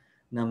na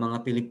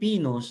mga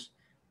Pilipinos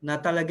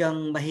na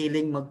talagang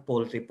mahiling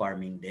mag-poultry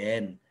farming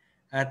din.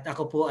 At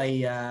ako po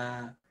ay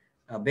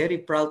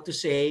very proud to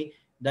say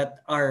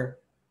that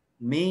our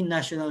main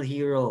national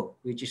hero,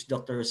 which is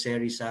Dr. Jose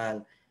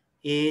Rizal,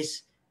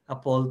 is a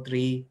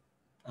poultry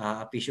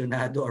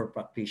aficionado or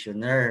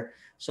practitioner.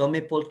 So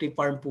may poultry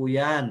farm po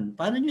yan.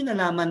 Paano nyo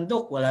nalaman,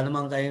 Doc? Wala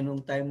naman kayo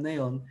nung time na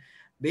yon.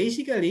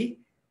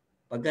 Basically,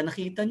 pagka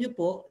nakita nyo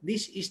po,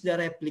 this is the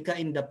replica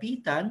in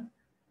Dapitan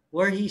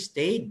where he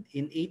stayed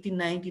in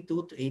 1892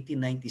 to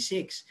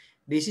 1896.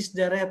 This is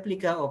the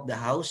replica of the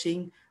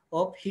housing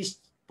of his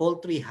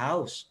poultry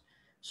house.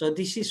 So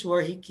this is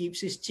where he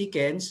keeps his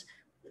chickens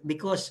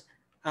because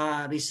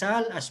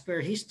Rizal, as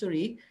per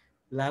history,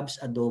 loves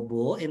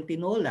adobo and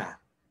tinola.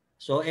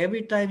 So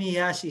every time he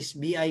has his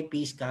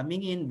VIPs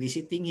coming in,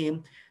 visiting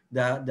him,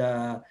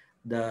 the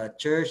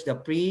church, the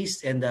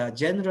priests, and the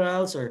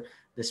generals or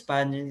the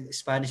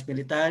Spanish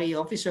military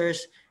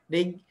officers,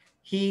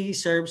 he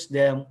serves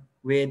them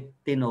with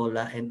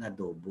tinola and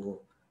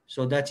adobo.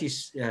 So that's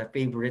his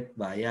favorite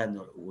bayan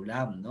or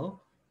ulam,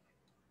 no?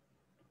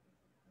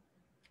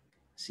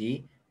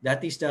 See,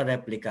 that is the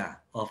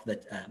replica of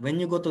the.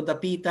 When you go to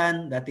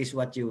Dapitan, that is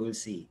what you will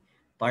see.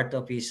 Part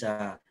of his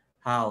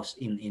house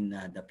in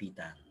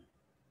Dapitan.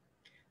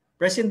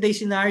 Present day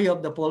scenario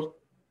of the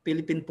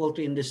Philippine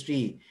poultry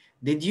industry.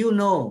 Did you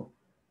know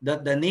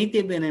that the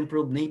native and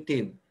improved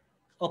native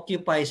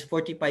occupies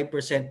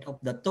 45% of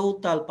the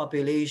total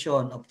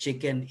population of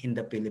chicken in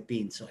the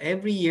Philippines? So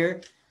every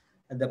year,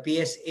 the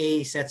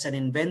PSA sets an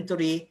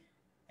inventory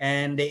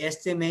and they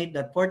estimate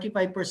that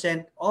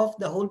 45% of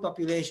the whole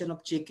population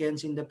of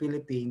chickens in the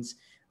Philippines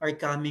are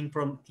coming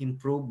from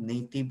improved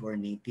native or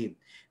native.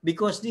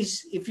 Because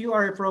this, if you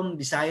are from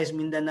Visayas,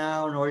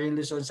 Mindanao, Northern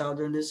Luzon,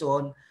 Southern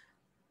Luzon,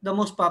 the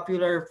most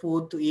popular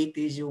food to eat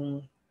is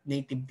yung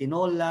native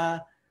tinola,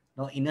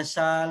 no,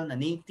 inasal, na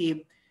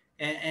native,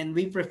 and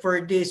we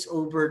prefer this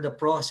over the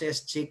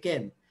processed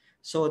chicken.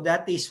 So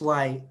that is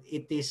why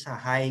it is a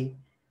high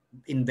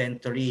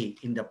inventory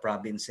in the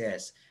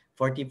provinces,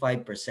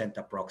 45%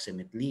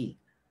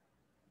 approximately.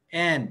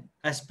 And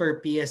as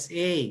per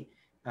PSA,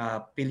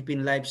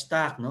 Philippine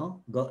Livestock,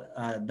 no,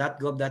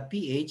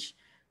 .gov.ph,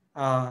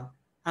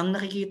 ang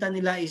nakikita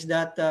nila is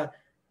that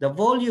the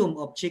volume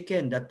of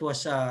chicken that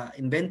was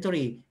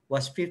inventory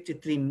was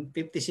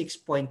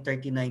 56.39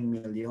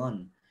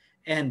 million.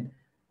 And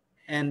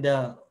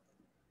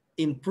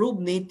improved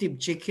native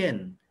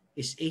chicken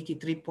is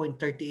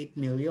 83.38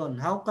 million.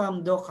 How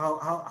come, Doc?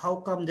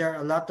 How come there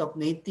are a lot of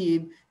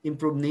native,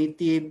 improved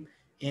native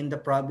in the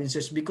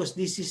provinces? Because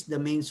this is the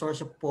main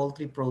source of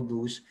poultry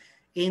produce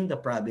in the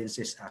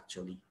provinces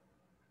actually.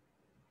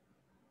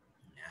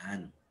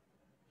 Yan.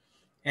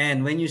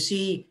 And when you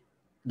see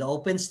the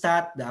open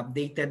stat, the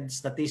updated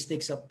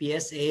statistics of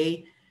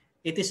PSA,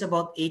 it is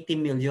about 80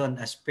 million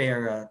as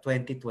per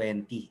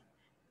 2020,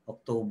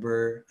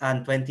 October,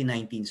 and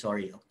 2019,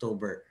 sorry,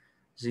 October.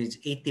 So it's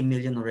 80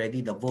 million already.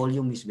 The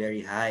volume is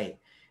very high.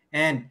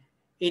 And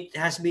it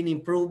has been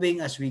improving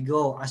as we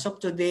go. As of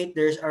to date,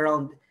 there's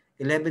around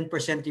 11%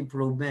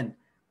 improvement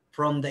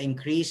from the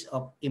increase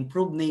of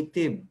improved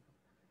native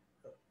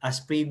as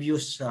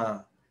previous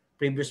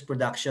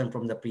production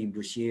from the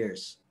previous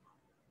years.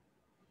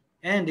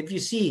 And if you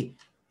see,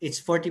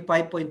 it's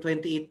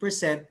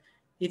 45.28%.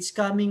 It's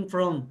coming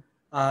from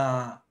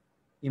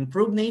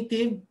improved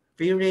native,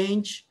 free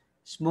range,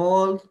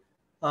 small,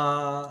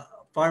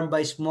 farm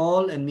by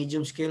small and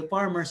medium scale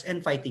farmers,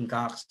 and fighting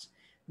cocks.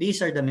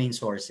 These are the main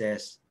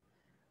sources.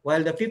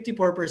 While the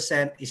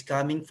 54% is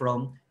coming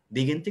from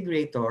big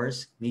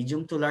integrators,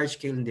 medium to large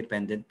scale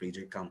independent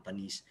breeder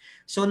companies.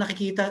 So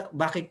nakikita,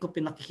 bakit ko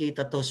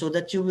pinakikita to? So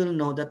that you will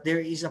know that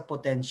there is a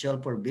potential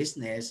for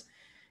business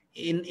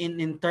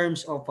in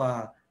terms of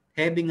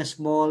having a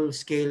small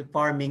scale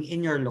farming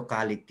in your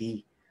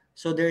locality.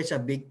 So there is a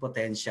big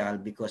potential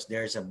because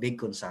there's a big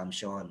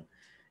consumption.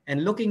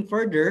 And looking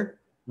further,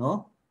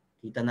 no,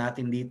 kita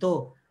natin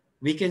dito,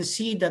 we can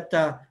see that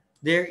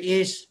there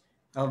is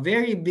a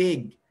very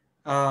big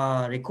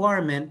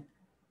requirement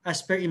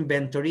as per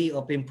inventory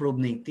of improved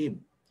native.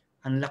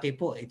 Ang laki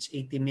po, it's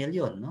 80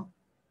 million, no?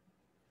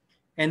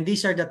 And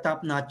these are the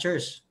top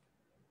notchers.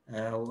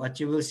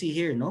 What you will see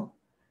here, no?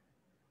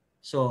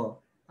 So,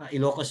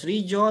 Ilocos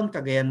Region,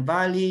 Cagayan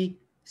Valley,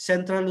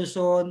 Central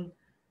Luzon,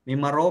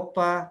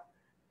 Mimaropa,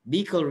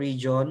 Bicol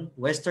Region,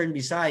 Western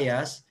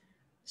Visayas,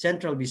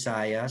 Central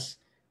Visayas,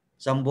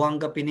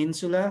 Zamboanga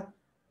Peninsula,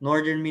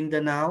 Northern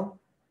Mindanao,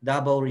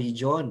 Davao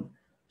Region.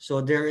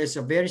 So there is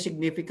a very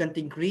significant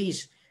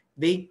increase.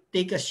 They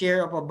take a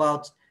share of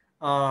about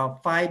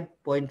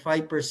 5.5%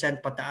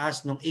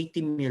 pataas ng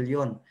 80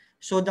 million.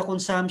 So the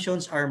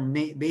consumptions are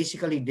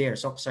basically there.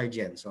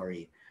 Sergeant,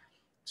 sorry.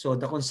 So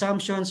the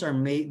consumptions are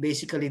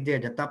basically there.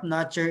 The top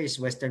notcher is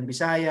Western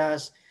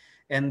Visayas,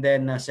 and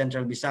then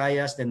Central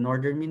Visayas, then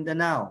Northern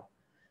Mindanao.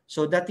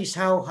 So that is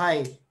how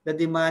high the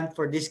demand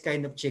for this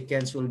kind of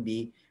chickens will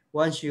be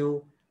once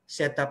you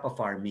set up a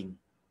farming.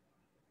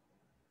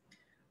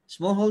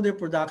 Smallholder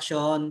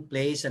production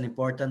plays an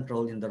important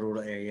role in the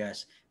rural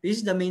areas. This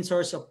is the main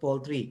source of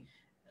poultry.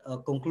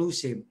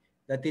 Conclusive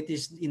that it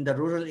is in the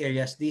rural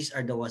areas, these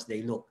are the ones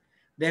they look.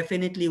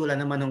 Definitely, wala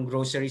naman ng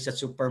groceries at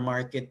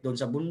supermarket doon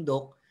sa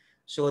bundok.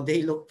 So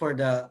they look for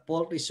the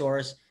poultry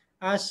source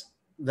as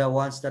the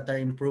ones that are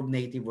improved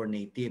native or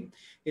native.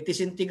 It is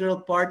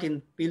integral part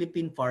in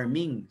Philippine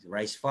farming.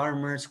 Rice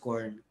farmers,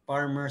 corn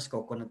farmers,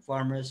 coconut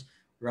farmers,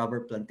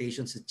 rubber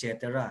plantations,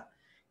 etc.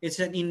 It's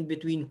an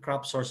in-between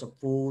crop source of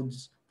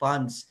foods,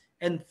 funds,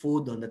 and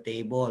food on the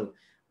table.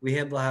 We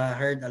have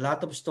heard a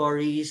lot of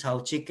stories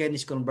how chicken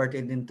is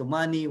converted into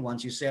money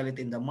once you sell it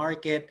in the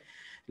market,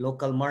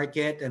 local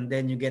market, and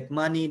then you get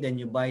money, then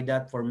you buy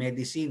that for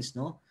medicines,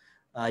 no?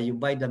 You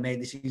buy the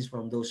medicines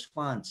from those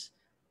funds.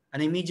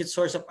 An immediate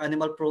source of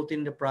animal protein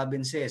in the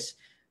provinces.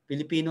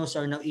 Filipinos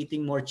are now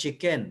eating more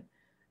chicken,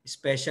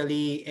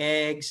 especially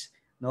eggs,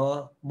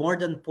 no? More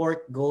than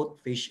pork,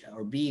 goat, fish,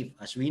 or beef.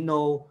 As we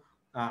know,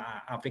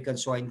 African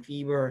swine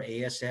fever,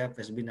 ASF,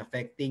 has been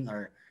affecting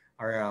our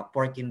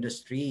pork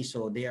industry.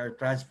 So they are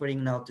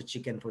transferring now to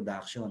chicken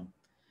production.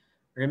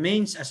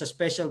 Remains as a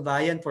special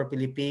viand for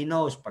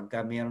Filipinos.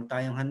 Pagka meron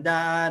tayong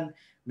handaan,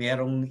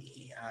 merong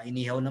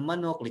inihaw na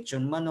manok,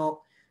 lechon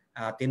manok,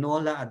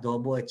 tinola,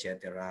 adobo,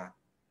 etc.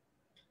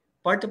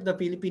 Part of the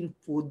Philippine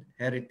food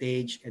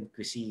heritage and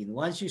cuisine.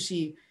 Once you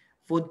see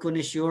food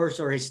connoisseurs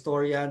or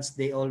historians,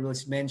 they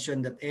always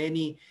mention that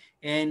any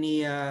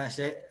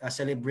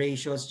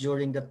celebrations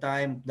during the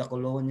time, the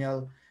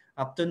colonial,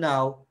 up to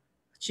now,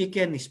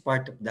 chicken is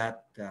part of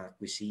that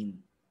cuisine.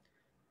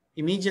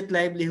 Immediate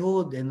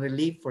livelihood and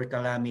relief for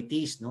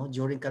calamities, no?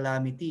 During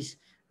calamities,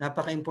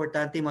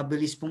 napaka-importante,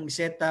 mabilis pong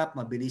i-set up,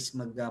 mabilis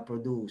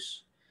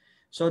mag-produce.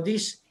 So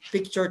this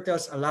picture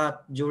tells a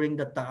lot during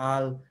the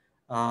Taal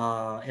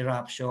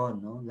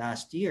eruption, no?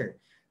 Last year.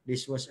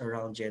 This was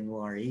around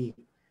January.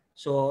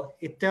 So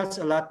it tells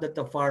a lot that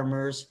the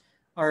farmers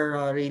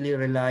are really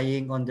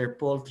relying on their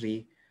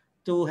poultry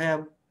to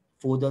have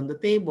food on the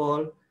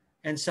table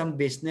and some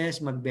business,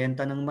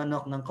 magbenta ng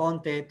manok ng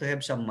konti to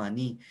have some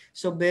money.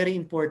 So very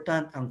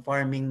important ang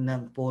farming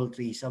ng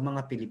poultry sa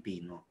mga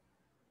Pilipino.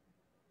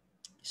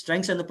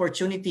 Strengths and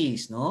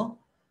opportunities, no?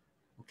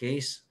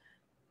 Okay.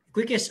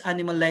 Quickest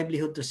animal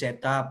livelihood to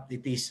set up.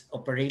 It is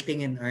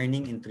operating and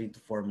earning in 3 to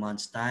 4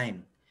 months'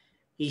 time.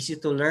 Easy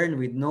to learn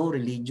with no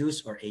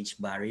religious or age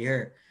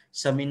barrier.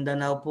 Sa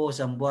Mindanao po,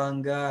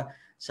 Zamboanga,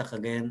 sa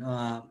Cagayan,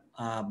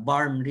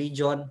 Barm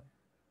region,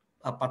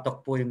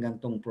 patok po yung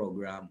gantong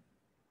program.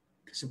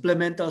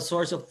 Supplemental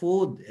source of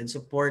food and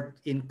support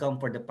income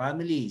for the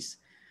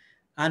families.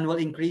 Annual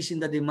increase in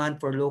the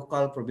demand for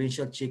local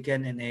provincial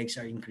chicken and eggs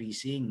are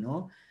increasing,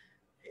 no?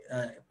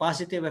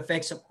 Positive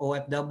effects of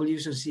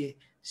OFWs and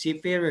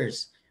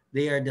seafarers.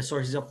 They are the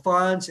sources of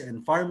funds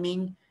and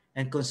farming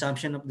and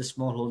consumption of the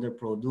smallholder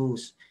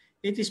produce.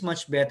 It is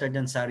much better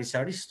than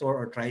sari-sari store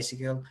or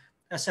tricycle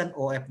as an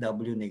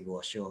OFW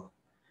negosyo.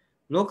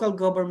 Local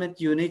government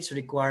units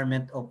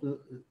requirement of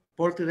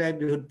poultry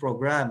livelihood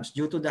programs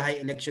due to the high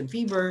election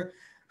fever,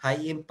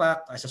 high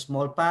impact as a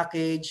small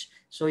package.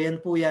 So yan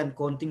po yan,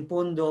 konting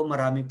pondo,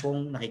 marami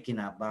pong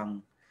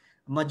nakikinabang.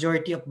 A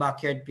majority of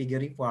backyard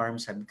piggery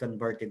farms have been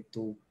converted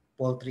to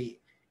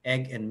poultry,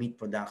 egg, and meat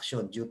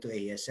production due to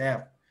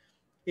ASF.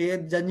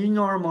 The new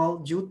normal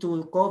due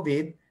to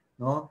COVID,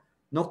 no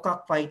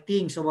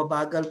cockfighting. So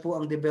mabagal po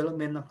ang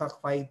development ng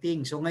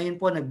cockfighting. So ngayon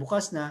po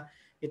nagbukas na,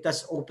 it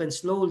has opened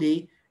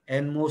slowly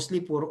and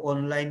mostly puro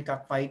online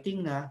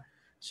cockfighting na.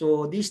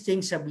 So these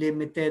things have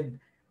limited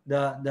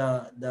the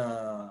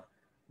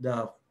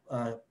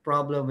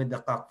problem with the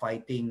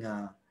cockfighting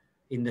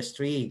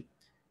industry.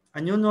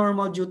 A new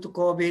normal due to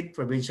COVID,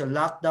 provincial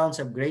lockdowns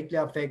have greatly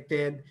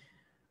affected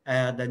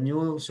the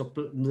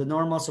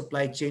normal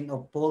supply chain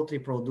of poultry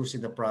produce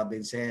in the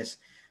provinces.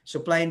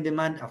 Supply and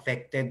demand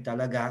affected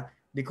talaga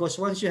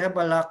because once you have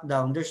a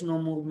lockdown, there's no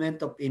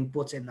movement of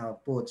inputs and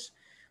outputs.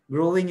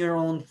 Growing your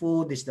own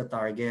food is the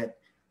target.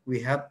 We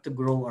have to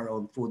grow our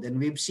own food. And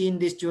we've seen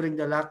this during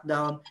the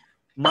lockdown.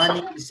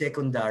 Money is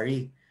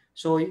secondary.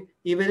 So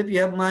even if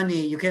you have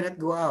money, you cannot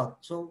go out.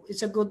 So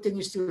it's a good thing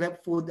you still have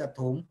food at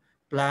home,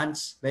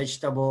 plants,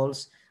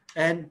 vegetables,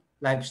 and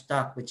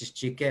livestock, which is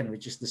chicken,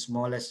 which is the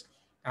smallest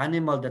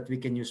animal that we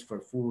can use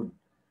for food.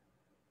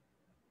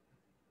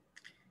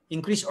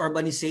 Increase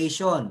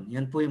urbanization.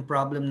 Yan po yung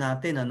problem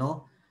natin,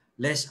 ano?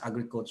 less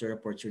agriculture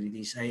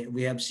opportunities.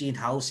 We have seen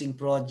housing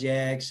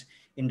projects,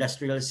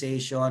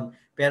 industrialization,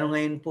 pero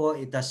ngayon po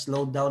it has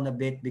slowed down a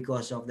bit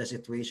because of the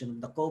situation of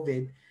the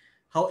COVID.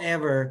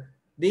 However,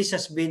 this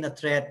has been a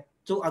threat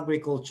to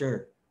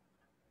agriculture.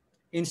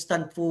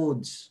 Instant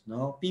foods,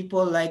 no?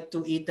 People like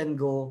to eat and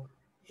go.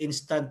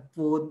 Instant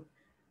food,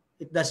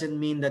 it doesn't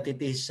mean that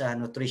it is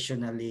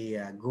nutritionally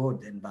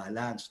good and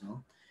balanced,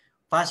 no?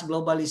 Fast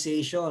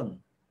globalization,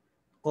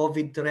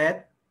 COVID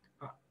threat,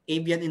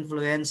 avian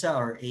influenza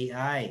or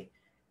AI,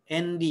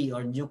 ND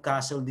or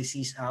Newcastle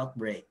disease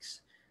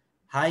outbreaks,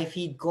 high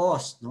feed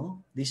cost, no?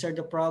 These are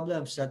the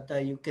problems that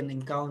you can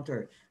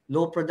encounter.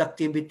 Low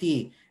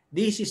productivity.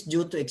 This is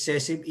due to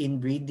excessive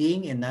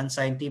inbreeding and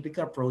non-scientific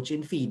approach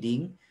in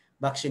feeding,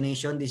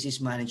 vaccination,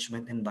 disease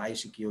management, and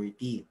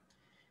biosecurity.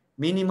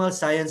 Minimal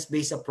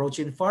science-based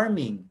approach in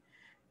farming.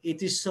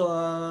 It is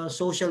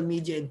social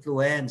media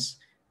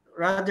influence.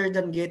 Rather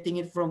than getting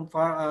it from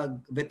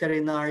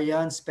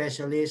veterinarian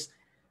specialists,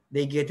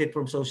 they get it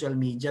from social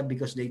media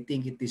because they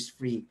think it is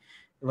free.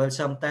 Well,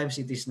 sometimes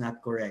it is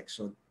not correct.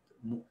 So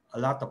a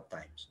lot of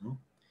times,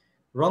 no?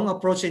 Wrong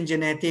approach in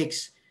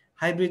genetics.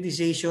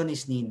 Hybridization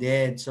is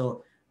needed.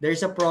 So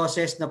there's a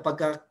process na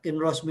pagka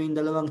kinross mo yung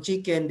dalawang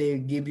chicken, they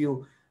give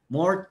you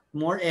more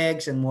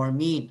eggs and more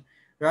meat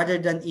rather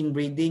than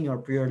inbreeding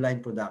or pure line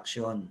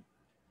production.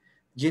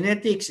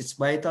 Genetics, its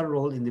vital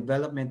role in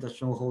development of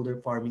smallholder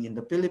farming in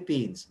the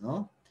Philippines,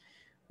 no?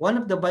 One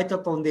of the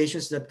vital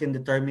foundations that can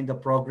determine the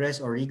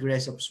progress or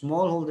regress of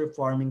smallholder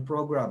farming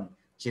program,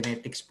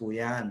 genetics po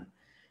yan.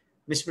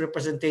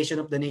 Misrepresentation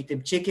of the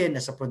native chicken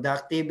as a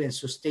productive and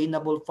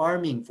sustainable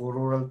farming for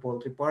rural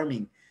poultry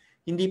farming.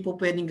 Hindi po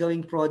pwedeng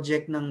gawing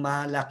project ng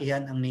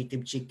malakihan ang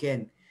native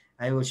chicken.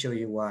 I will show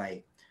you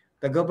why.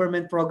 The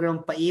government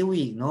program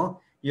PAIWI,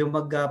 no? Yung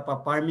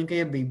magpa-farming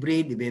kayo,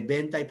 be-breed,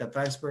 ibebenta,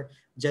 ita-transfer,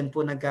 dyan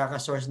po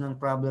nagkaka-source ng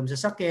problem sa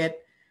sakit,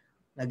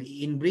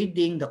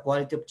 nag-inbreeding, the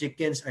quality of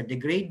chickens are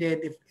degraded,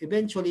 if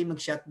eventually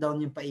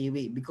mag-shutdown yung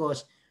PAIWI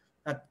because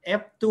at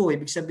F2,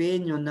 ibig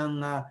sabihin yun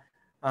ng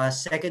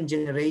second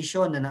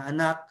generation na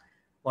anak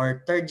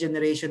or third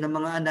generation ng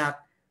mga anak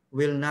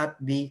will not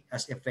be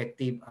as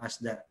effective as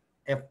the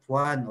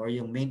F1 or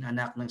yung main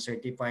anak ng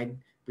certified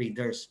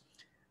breeders.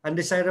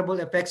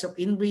 Undesirable effects of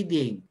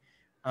inbreeding,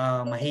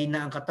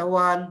 mahina ang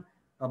katawan,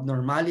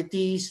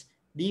 abnormalities,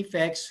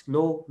 defects,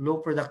 low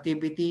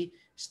productivity,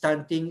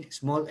 stunting,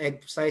 small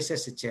egg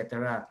sizes,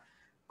 etc.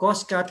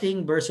 Cost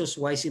cutting versus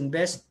wise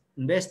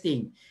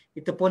investing.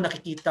 Ito po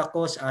nakikita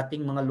ko sa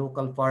ating mga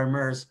local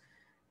farmers.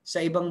 Sa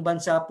ibang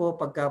bansa po,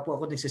 pagka po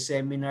ako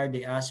nagsiseminar,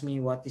 they ask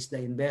me what is the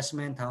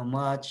investment, how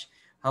much,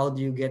 how do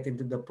you get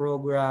into the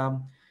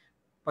program.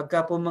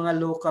 Pagka po mga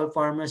local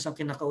farmers ang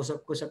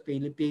kinakausap ko sa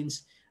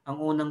Philippines, ang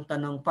unang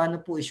tanong,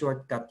 paano po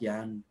i-shortcut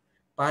yan?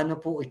 Paano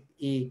po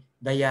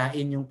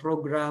i-dayain yung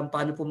program?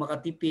 Paano po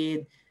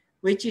makatipid?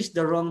 Which is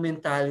the wrong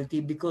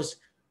mentality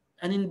because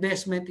an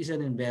investment is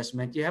an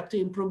investment. You have to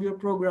improve your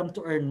program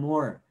to earn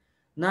more.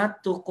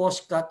 Not to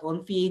cost cut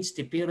on feeds,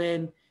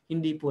 tipirin,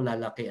 hindi po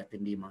lalaki at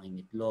hindi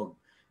mangingitlog.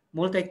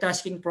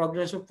 Multitasking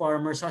programs of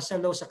farmers has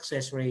a low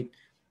success rate.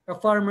 A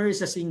farmer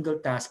is a single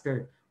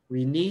tasker.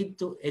 We need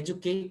to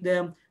educate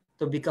them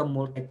to become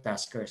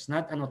multitaskers,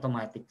 not an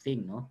automatic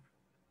thing, no?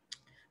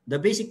 The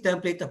basic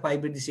template of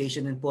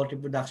hybridization and poultry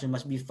production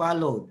must be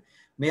followed.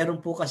 Meron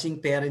po kasing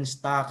parent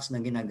stocks na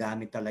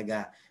ginagamit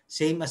talaga.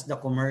 Same as the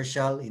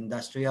commercial,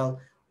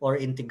 industrial, or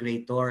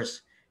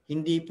integrators.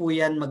 Hindi po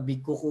yan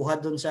kukuha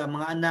doon sa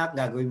mga anak,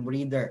 gagawing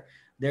breeder.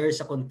 There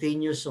is a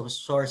continuous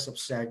source of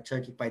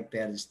certified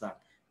parent stock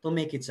to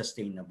make it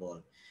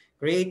sustainable.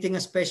 Creating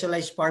a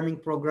specialized farming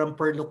program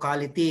per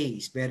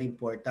locality is very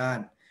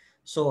important.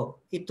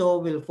 So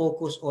ito will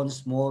focus on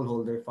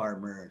smallholder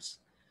farmers.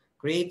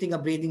 Creating a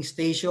breeding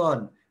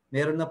station,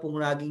 meron na pong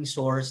laging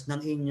source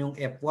ng inyong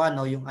F1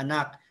 o yung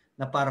anak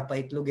na para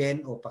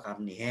paitlogin o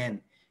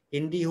pakarnihin.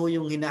 Hindi ho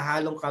yung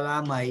hinahalong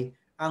kalamay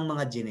ang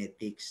mga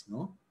genetics,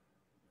 no?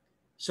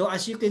 So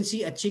as you can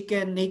see, a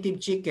native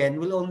chicken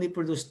will only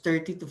produce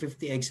 30 to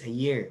 50 eggs a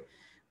year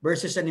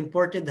versus an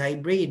imported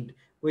hybrid,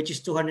 which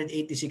is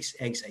 286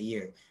 eggs a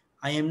year.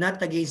 I am not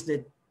against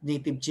the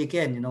native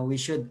chicken. We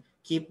should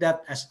keep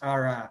that as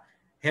our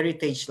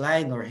heritage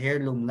line or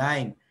heirloom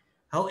line.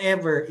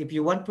 However, if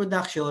you want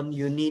production,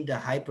 you need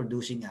a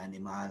high-producing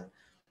animal.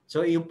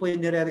 So yun po yung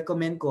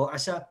nire-recommend ko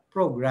as a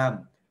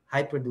program,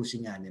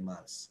 high-producing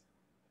animals.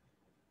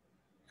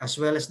 As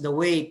well as the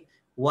weight,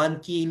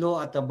 1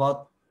 kilo at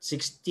about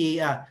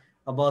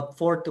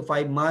 4 to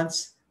 5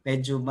 months,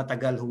 medyo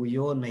matagal ho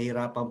yun,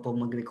 mahirapan po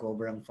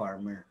mag-recover ang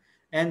farmer.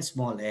 And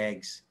small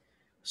eggs.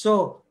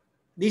 So,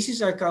 this is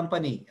our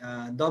company,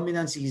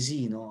 Dominance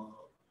Easy,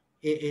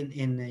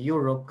 in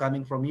Europe,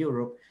 coming from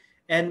Europe.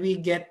 And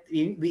we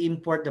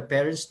import the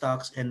parent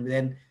stocks and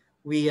then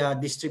we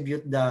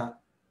distribute the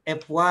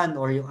F1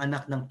 or yung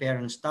anak ng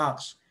parent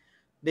stocks.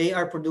 They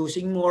are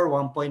producing more,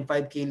 1.5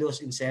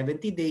 kilos in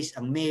 70 days,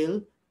 ang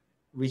male,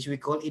 which we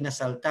call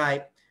inasal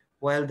type,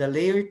 while the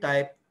layer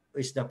type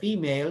is the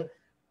female,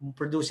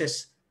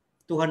 produces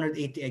 280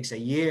 eggs a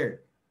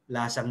year.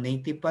 lasang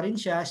native pa rin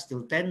siya,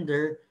 still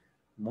tender,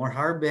 more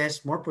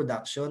harvest, more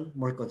production,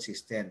 more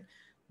consistent.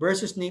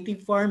 Versus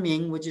native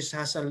farming, which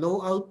has a low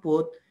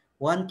output,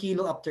 1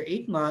 kilo after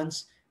 8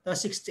 months,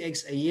 60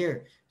 eggs a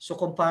year. So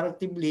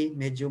comparatively,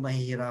 medyo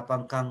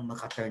mahihirapan kang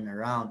maka-turn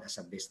around as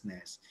a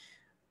business.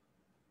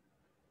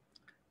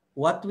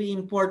 What we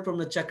import from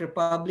the Czech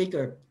Republic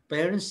are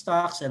parent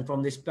stocks, and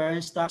from these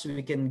parent stocks,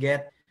 we can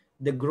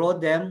grow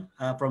them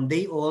from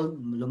day old,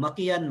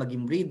 lumaki yan,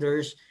 maging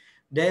breeders.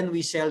 Then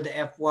we sell the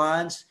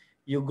F1s,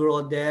 you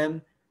grow them,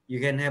 you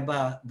can have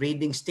a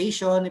breeding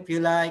station if you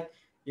like,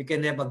 you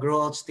can have a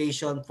grow out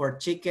station for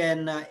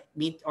chicken,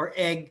 meat or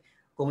egg,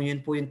 kung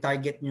yun po yung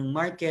target nyong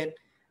market,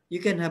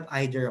 you can have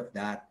either of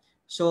that.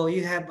 So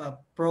you have a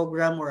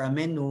program or a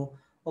menu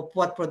of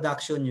what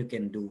production you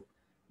can do,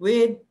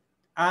 with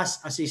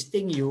us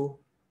assisting you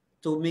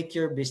to make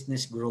your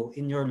business grow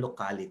in your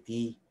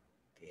locality.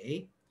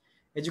 Okay?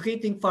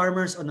 Educating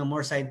farmers on a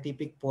more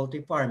scientific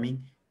poultry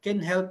farming can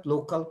help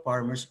local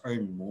farmers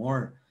earn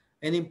more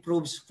and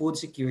improves food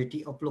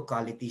security of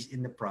localities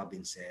in the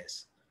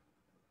provinces.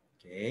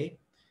 Okay?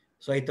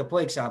 So ito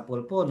po,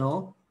 example po,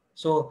 no?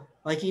 So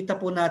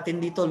makikita po natin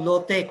dito,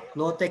 low-tech.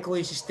 Low-tech ko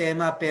yung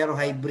sistema pero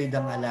hybrid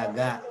ang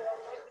alaga.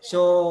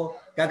 So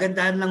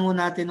gagandahan lang mo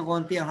natin ng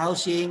konti ang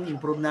housing,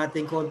 improve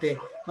natin konti,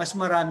 mas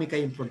marami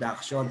kayong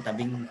production.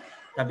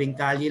 Tabing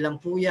kalye lang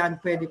po yan,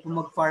 pwede po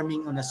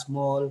mag-farming on a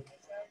small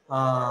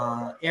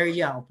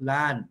area of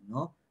land,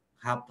 no?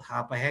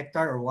 Half a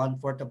hectare or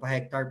 1/4 of a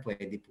hectare,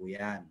 pwede po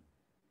yan.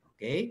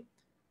 Okay?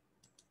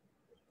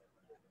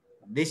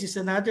 This is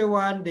another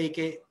one.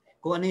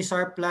 Kung ano yung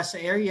surplus sa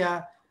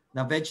area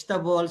na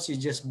vegetables, you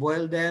just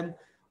boil them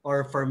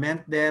or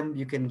ferment them.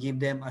 You can give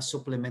them as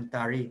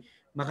supplementary.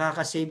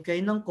 Makakasave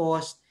kayo ng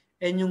cost,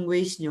 and yung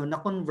waste nyo,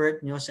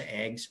 na-convert nyo sa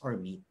eggs or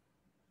meat.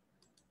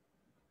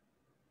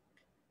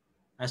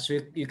 As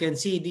you can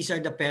see, these are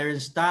the parent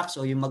stocks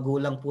o yung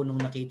magulang po nung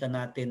nakita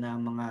natin na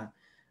mga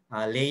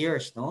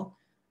layers, no?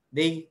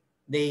 They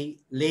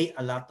lay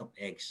a lot of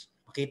eggs.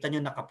 Makita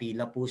nyo,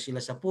 nakapila po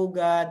sila sa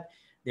pugad.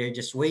 They're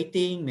just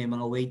waiting. May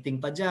mga waiting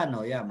pa dyan.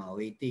 Oh, yeah, mga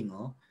waiting.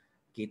 Oh.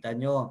 Kita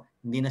nyo,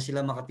 hindi na sila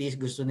makatiis.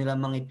 Gusto nila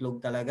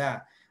mangitlog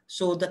talaga.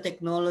 So the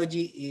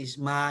technology is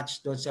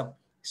matched doon sa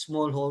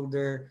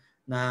smallholder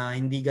na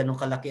hindi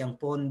ganun kalaki ang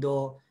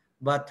pondo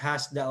but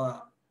has the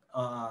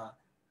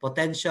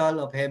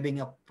potential of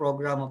having a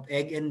program of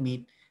egg and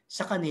meat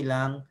sa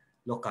kanilang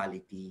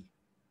locality.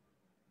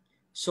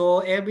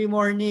 So every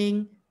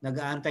morning,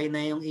 nag-aantay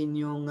na yung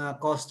inyong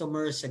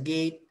customers sa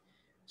gate.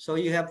 So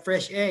you have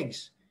fresh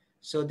eggs.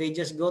 So they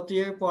just go to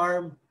your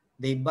farm,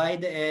 they buy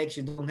the eggs,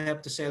 you don't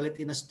have to sell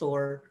it in a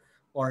store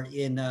or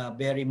in a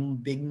very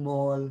big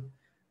mall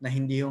na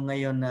hindi yung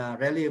ngayon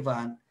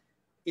relevant.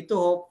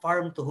 Ito,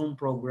 farm-to-home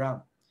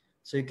program.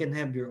 So you can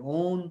have your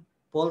own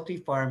poultry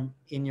farm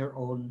in your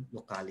own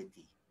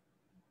locality.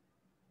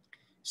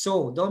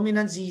 So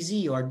dominant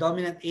ZZ or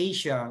dominant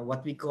Asia,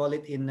 what we call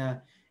it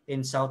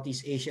in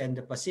Southeast Asia and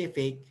the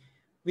Pacific,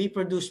 we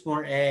produce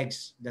more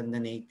eggs than the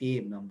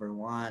native, number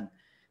one.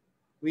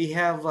 We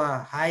have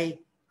a high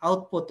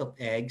output of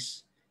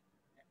eggs,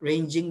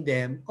 ranging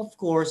them, of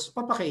course,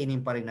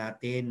 papakainin pa rin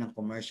natin ng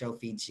commercial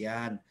feeds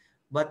yan,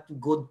 but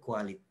good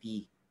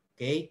quality.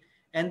 Okay?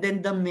 And then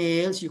the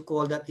males, you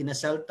call that in a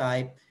cell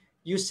type,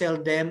 you sell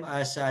them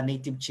as a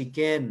native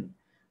chicken.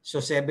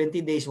 So 70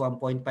 days,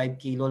 1.5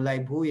 kilo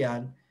live ho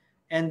yan.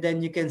 And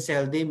then you can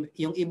sell them.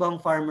 Yung ibang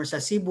farmer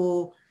sa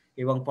Cebu,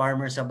 ibang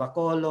farmer sa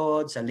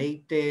Bacolod, sa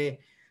Leyte,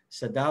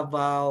 sa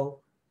Davao,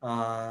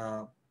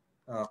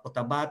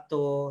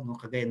 Cotabato, no,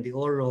 Cagayan de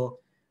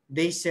Oro,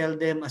 they sell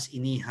them as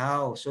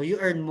inihaw. So you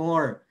earn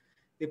more.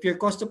 If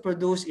your cost to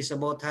produce is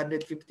about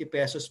 150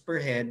 pesos per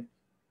head,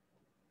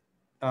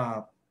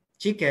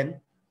 chicken,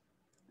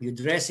 you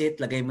dress it,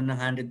 lagay mo ng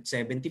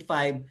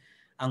 175,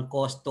 ang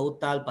cost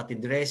total, pati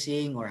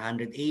dressing, or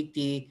 180,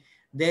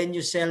 then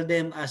you sell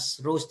them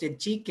as roasted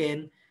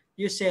chicken,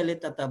 you sell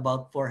it at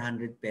about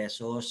 400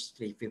 pesos,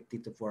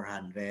 350 to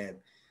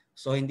 400.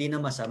 So hindi na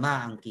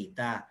masama ang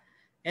kita.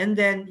 And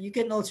then you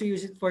can also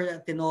use it for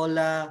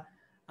tinola,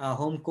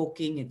 home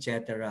cooking,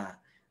 etc.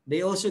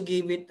 They also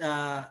give it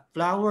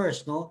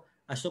flowers, no?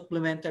 A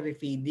supplementary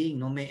feeding,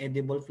 no? May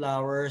edible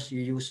flowers,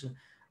 you use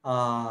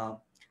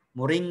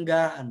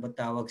moringa, ano ba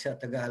tawag sa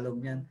Tagalog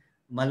niyan?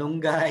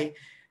 Malunggay.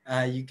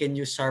 You can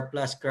use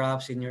surplus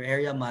crops in your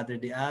area, Madre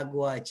de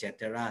Agua,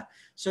 etc.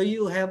 So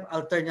you have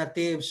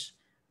alternatives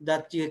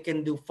that you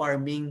can do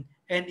farming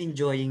and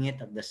enjoying it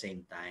at the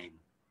same time.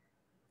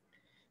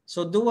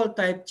 So dual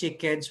type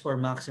chickens for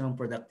maximum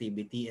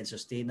productivity and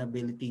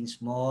sustainability in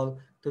small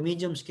to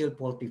medium scale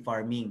poultry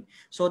farming.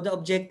 So the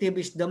objective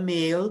is the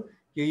male,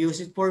 you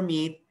use it for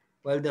meat,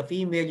 while the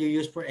female you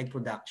use for egg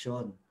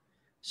production.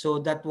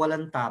 So that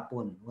walang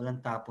tapon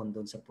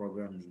doon sa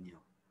program ninyo.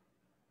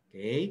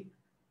 Okay?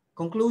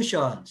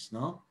 Conclusions,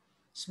 no?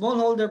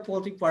 Smallholder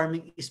poultry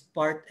farming is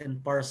part and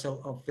parcel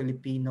of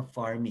Filipino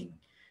farming,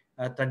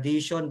 a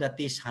tradition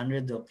that is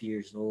hundreds of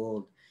years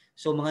old.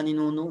 So mga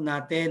ninuno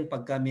natin,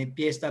 pagka may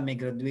piyesta, may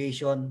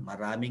graduation,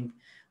 maraming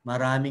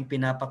Maraming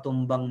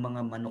pinapatumbang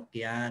mga manok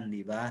yan,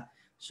 di ba?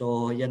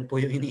 So, yan po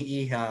yung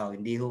iniihaw.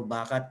 Hindi ho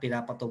bakat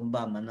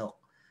pinapatumba manok.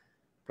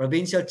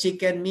 Provincial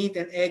chicken, meat,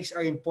 and eggs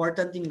are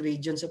important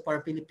ingredients of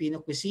our Filipino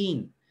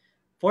cuisine.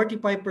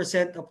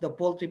 45% of the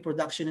poultry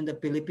production in the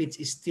Philippines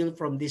is still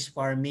from this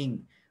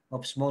farming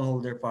of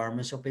smallholder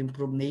farmers of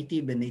improved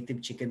native and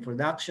native chicken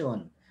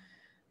production.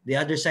 The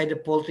other side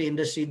of poultry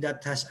industry that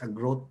has a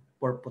growth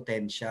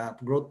potential,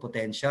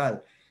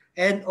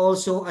 and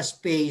also a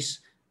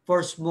space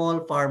for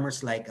small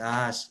farmers like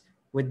us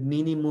with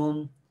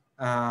minimum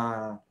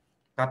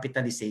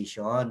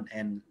capitalization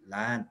and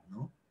land.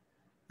 No?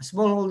 A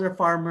smallholder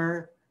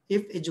farmer,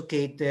 if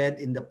educated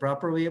in the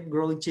proper way of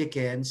growing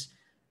chickens,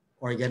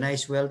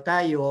 organized well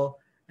tayo,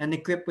 and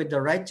equipped with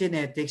the right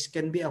genetics,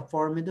 can be a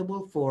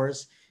formidable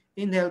force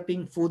in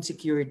helping food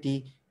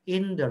security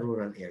in the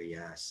rural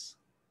areas.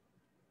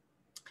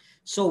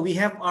 So we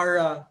have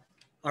our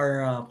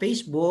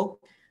Facebook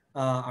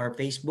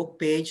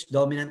page,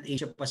 Dominant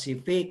Asia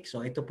Pacific.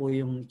 So ito po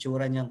yung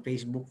itsura niyang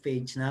Facebook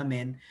page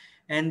namin.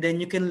 And then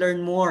you can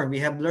learn more. We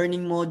have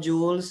learning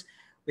modules,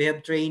 we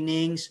have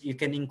trainings, you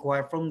can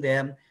inquire from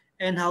them,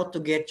 and how to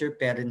get your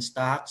parent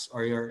stocks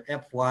or your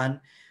F1.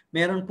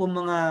 Meron po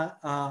mga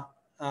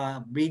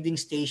breeding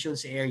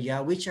stations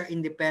area which are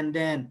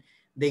independent.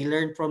 They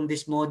learn from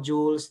these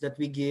modules that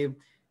we give,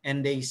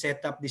 and they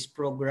set up this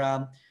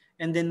program,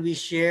 and then we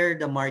share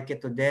the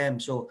market to them.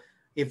 So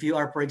if you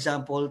are, for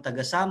example,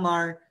 taga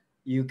Samar,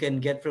 you can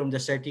get from the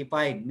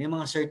certified. May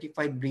mga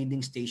certified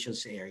breeding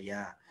stations sa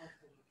area.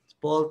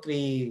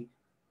 Poultry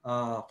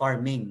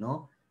farming,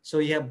 no? So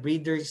you have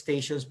breeder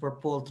stations for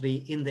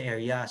poultry in the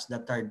areas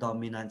that are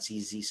dominant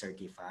CZ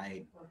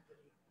certified.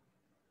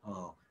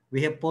 Oh,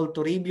 we have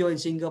Poultribio in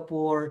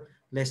Singapore,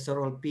 Lester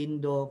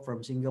Olpindo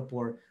from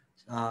Singapore,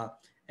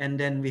 and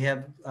then we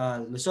have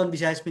Luzon,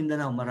 Visayas,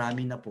 Mindanao,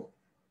 marami na po.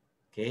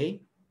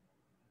 Okay?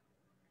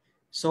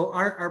 So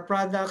our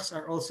products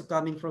are also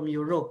coming from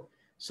Europe.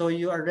 So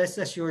you are rest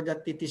assured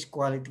that it is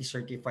quality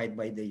certified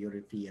by the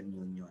European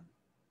Union.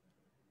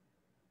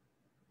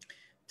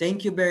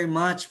 Thank you very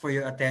much for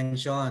your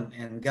attention,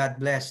 and God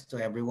bless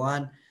to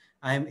everyone.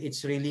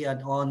 It's really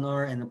an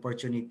honor and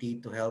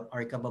opportunity to help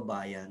our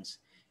kababayans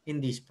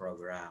in this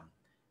program.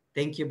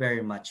 Thank you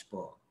very much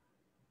po.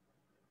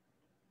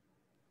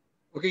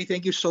 Okay,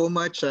 thank you so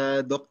much,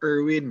 Doc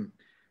Erwin.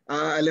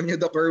 Alam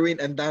niyo, Doc Erwin,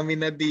 ang dami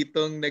na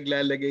ditong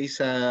naglalagay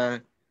sa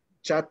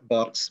chat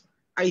box.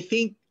 I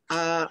think,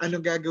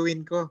 ano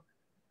gagawin ko?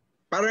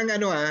 Parang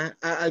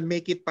I'll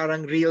make it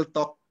parang real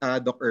talk,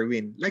 Doc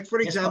Erwin. Like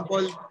for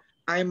example,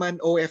 I'm an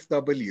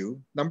OFW.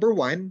 Number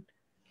one,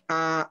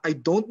 I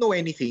don't know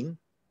anything.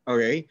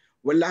 Okay?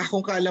 Wala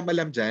akong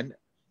kaalam-alam dyan.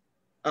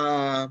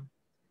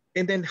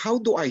 And then how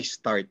do I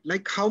start?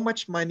 Like how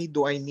much money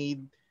do I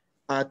need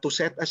to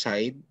set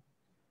aside?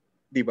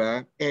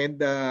 Diba? And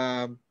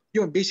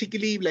yun,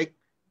 basically like,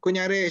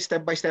 kunyari,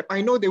 step by step, I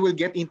know they will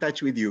get in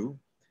touch with you.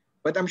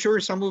 But I'm sure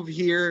some of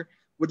here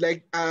would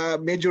like,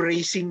 medyo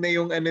racing na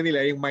yung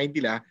nila, yung mind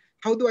nila.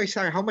 How do I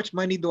start? How much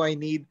money do I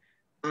need?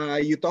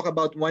 You talk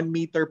about 1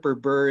 meter per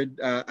bird,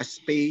 a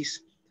space.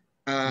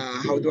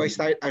 How do I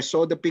start? I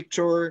saw the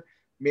picture.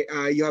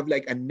 You have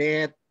like a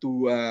net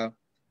to,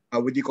 how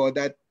would you call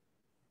that?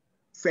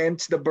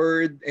 Fence the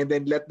bird and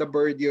then let the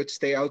bird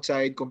stay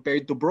outside,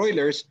 compared to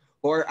broilers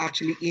who are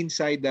actually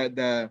inside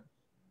the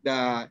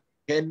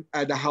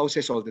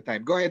houses all the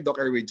time. Go ahead, Doc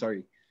Erwin.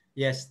 Sorry.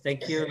 Yes,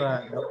 thank you,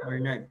 Dr.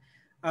 Bernard.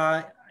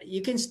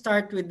 You can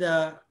start with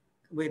the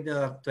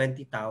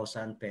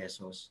 20,000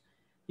 pesos.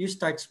 You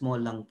start small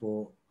lang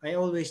po. I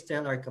always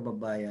tell our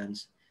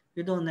kababayans,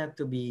 you don't have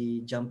to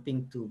be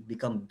jumping to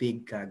become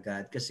big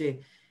kagad.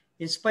 Kasi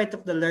in spite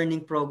of the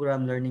learning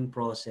program, learning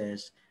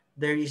process,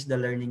 there is the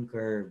learning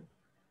curve.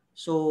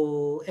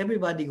 So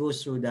everybody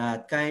goes through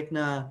that. Kahit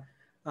na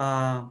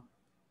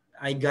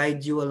I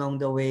guide you along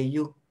the way,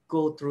 you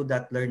go through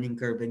that learning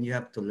curve and you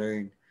have to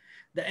learn.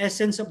 The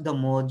essence of the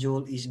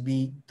module is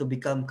to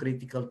become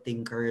critical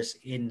thinkers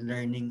in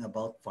learning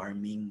about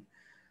farming.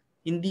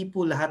 Hindi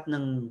po lahat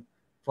ng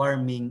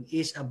farming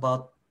is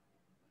about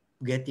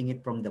getting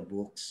it from the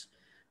books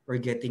or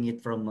getting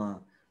it from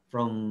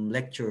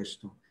lectures.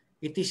 No?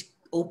 It is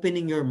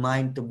opening your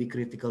mind to be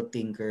critical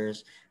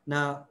thinkers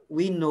na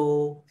we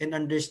know and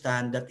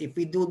understand that if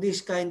we do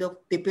this kind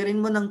of, tipirin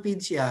mo ng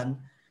feeds yan,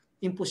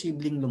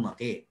 imposibleng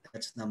lumaki.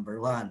 That's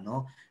number one.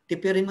 No?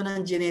 Tipirin mo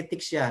ng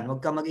genetics yan,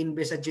 huwag ka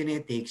mag-invest sa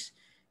genetics,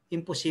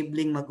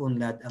 imposibleng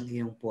mag-unlad ang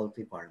iyong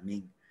poultry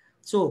farming.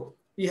 So,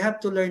 you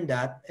have to learn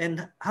that.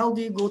 And how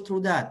do you go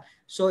through that?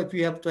 So, if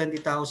you have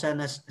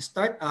 20,000 as a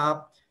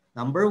startup,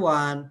 number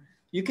one,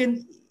 you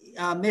can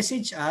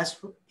message us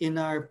in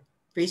our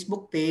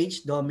Facebook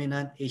page,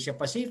 Dominant Asia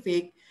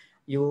Pacific.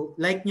 You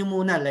like nyo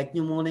muna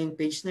yung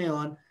page na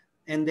yon,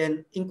 and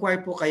then inquire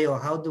po kayo,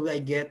 how do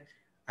I get,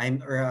 I'm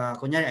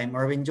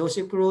Erwin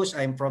Joseph Cruz,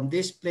 I'm from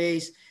this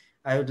place,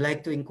 I would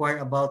like to inquire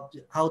about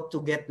how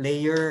to get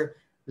layer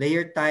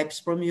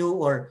types from you,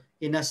 or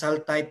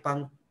inasal type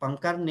pang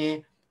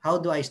karne, how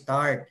do I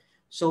start?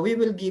 So we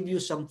will give you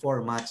some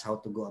formats how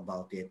to go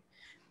about it.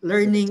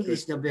 learning good.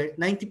 is the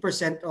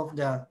 90% of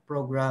the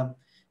program.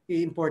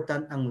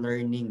 Important ang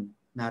learning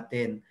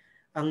natin.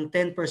 Ang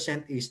 10%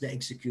 is the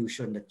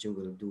execution that you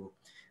will do.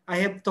 I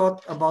have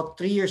taught about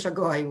 3 years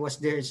ago, I was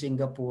there in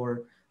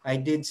Singapore. I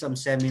did some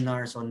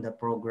seminars on the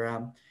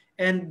program.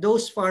 And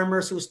those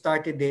farmers who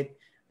started it,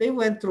 they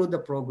went through the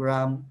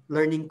program,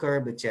 learning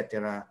curve,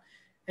 etc.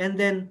 And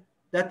then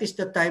that is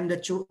the time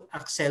that you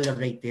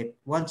accelerate it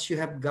once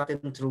you have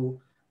gotten through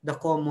the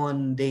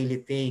common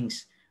daily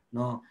things.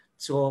 No?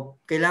 So,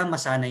 kailangan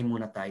masanay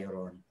muna tayo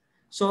ron.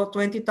 So,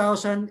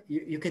 20,000,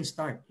 you can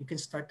start. You can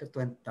start at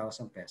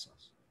 20,000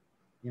 pesos.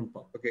 Yun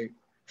po. Okay.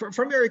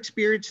 From your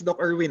experience, Doc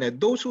Erwin,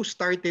 those who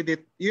started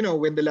it,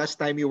 when the last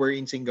time you were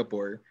in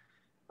Singapore,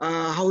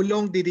 how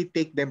long did it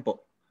take them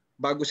po?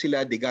 Bago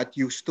sila, they got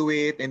used to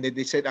it and then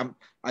they said,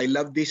 I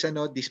love this,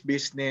 this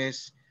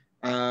business.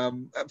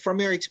 From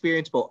your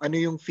experience po, ano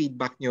yung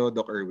feedback nyo,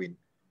 Doc Erwin?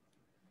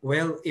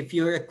 Well, if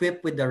you're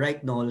equipped with the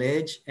right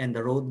knowledge and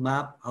the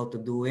roadmap, how to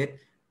do it,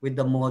 with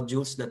the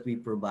modules that we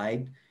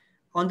provide,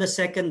 on the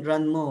second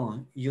run mo,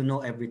 you know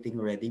everything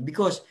already.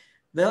 Because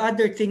the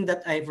other thing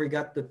that I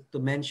forgot to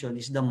mention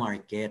is the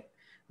market.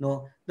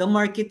 No, the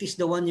market is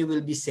the one you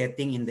will be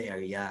setting in the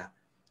area.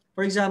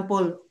 For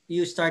example,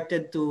 you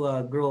started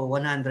to grow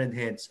 100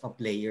 heads of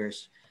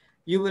layers.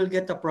 You will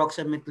get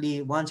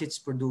approximately, once it's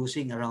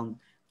producing, around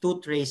 2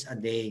 trays a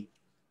day,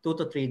 2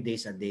 to 3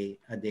 days a day.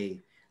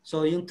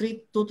 So yung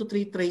 2 to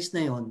 3 trays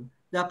na yon,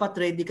 dapat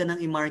ready ka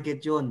nang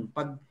i-market yon.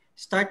 Pag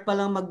start pa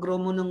lang mag-grow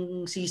mo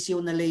ng sisiw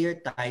na layer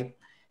type,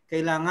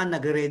 kailangan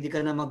nag-ready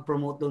ka na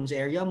mag-promote doon sa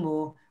area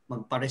mo,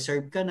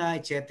 magpa-reserve ka na,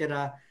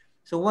 etc.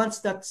 So once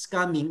that's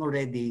coming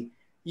already,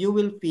 you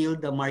will feel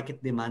the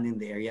market demand in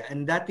the area.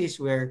 And that is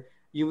where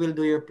you will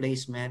do your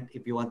placement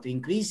if you want to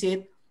increase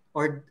it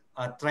or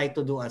try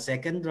to do a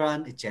second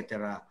run,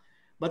 etc.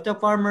 But the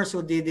farmers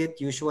who did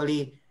it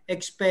usually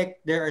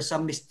expect there are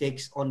some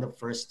mistakes on the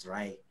first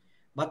try.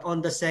 But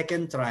on the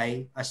second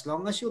try, as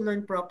long as you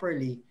learn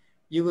properly,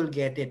 you will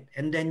get it.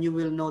 And then you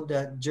will know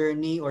the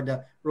journey or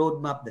the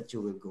roadmap that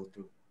you will go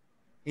through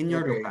in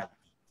your locality.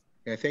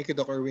 Yeah, thank you,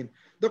 Doc Erwin.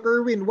 Doc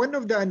Erwin, one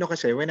of the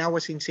kasi, when I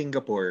was in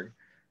Singapore,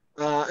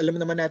 alam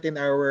naman natin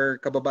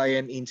our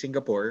kababayan in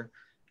Singapore,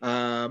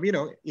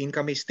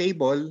 income is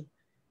stable.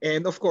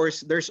 And of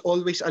course, there's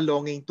always a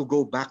longing to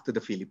go back to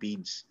the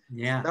Philippines.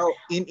 Yeah. Now,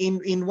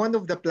 in one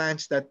of the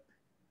plans that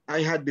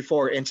I had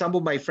before, and some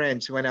of my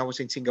friends when I was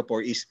in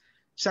Singapore is,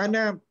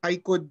 sana I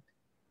could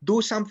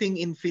do something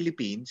in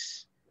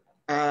Philippines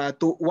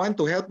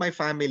to help my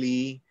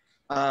family,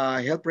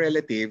 help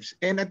relatives,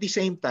 and at the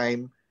same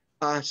time,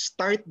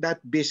 start that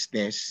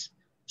business.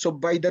 So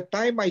by the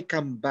time I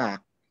come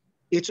back,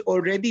 it's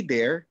already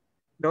there.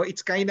 No,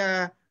 it's kind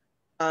of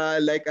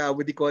like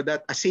what do you call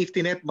that? A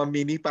safety net,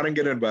 mamini, parang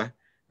ganun ba?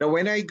 Now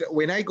when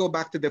I go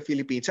back to the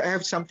Philippines, I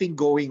have something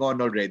going on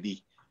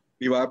already.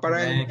 Di ba?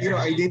 Parang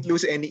I didn't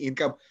lose any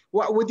income.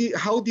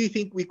 How do you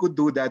think we could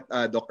do that,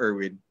 Doc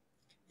Erwin?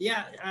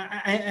 Yeah,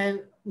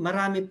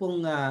 marami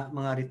pong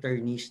mga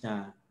returnees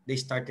na they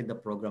started the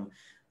program.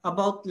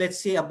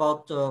 Let's say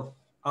out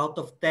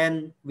of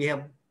 10, we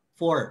have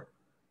 4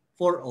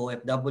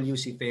 OFW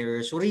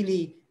seafarers who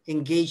really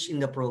engaged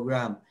in the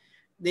program.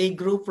 They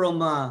grew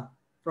from a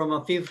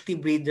 50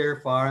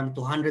 breeder farm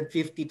to 150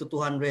 to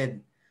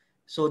 200.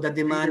 So the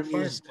demand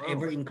is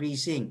ever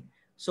increasing.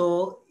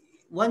 So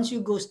once you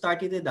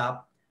started it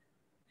up,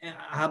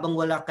 habang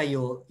wala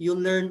kayo, you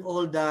learn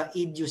all the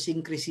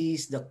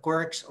idiosyncrasies, the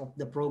quirks of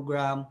the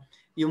program,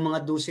 yung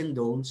mga do's and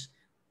don'ts.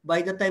 By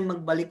the time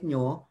magbalik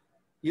nyo,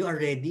 you are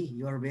ready.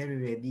 You are very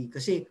ready.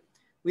 Kasi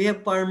we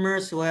have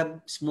farmers who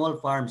have small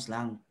farms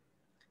lang,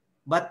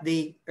 but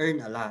they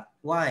earn a lot.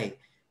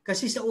 Why?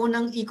 Kasi sa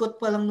unang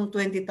ikot pa lang ng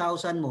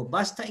 20,000 mo,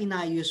 basta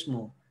inayos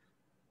mo,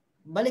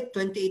 balik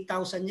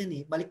 28,000 yan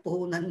eh. Balik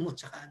puhunan mo.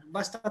 Tsaka,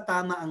 basta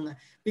tama ang...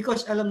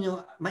 Because alam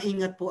nyo,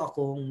 maingat po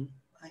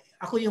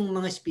ako yung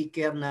mga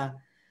speaker na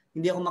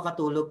hindi ako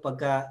makatulog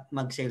pagka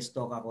mag-sales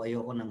talk ako.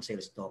 Ayoko ng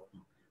sales talk.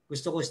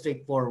 Gusto ko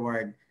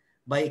straightforward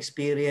by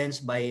experience,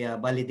 by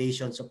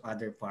validations of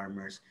other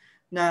farmers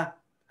na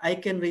I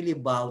can really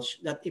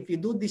vouch that if you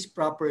do this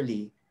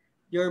properly,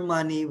 your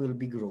money will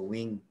be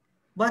growing.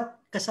 But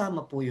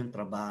kasama po yung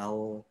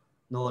trabaho,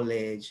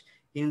 knowledge,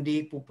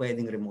 hindi po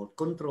pwedeng remote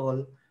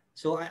control.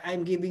 So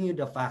I'm giving you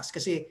the facts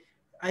kasi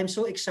I'm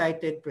so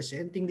excited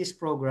presenting this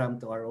program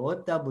to our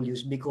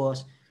OFWs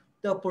because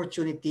the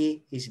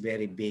opportunity is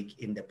very big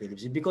in the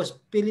Philippines. Because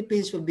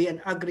Philippines will be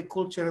an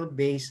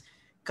agricultural-based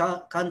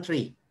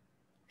country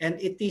and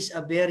it is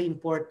a very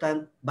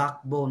important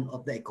backbone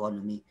of the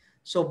economy.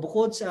 So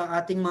bukod sa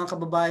ating mga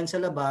kababayan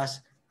sa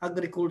labas,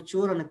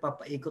 agriculture ang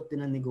nagpapaikot din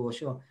ng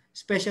negosyo,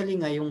 especially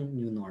ngayong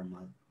new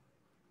normal.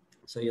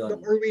 So yun.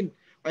 Dr. Erwin,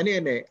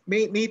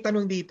 may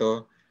tanong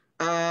dito.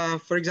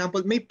 For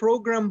example, may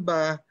program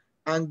ba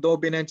ang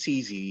Doben and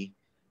CZ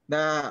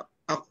na,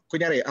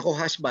 kunyari, ako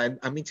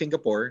husband, I'm in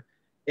Singapore,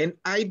 and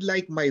I'd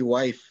like my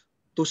wife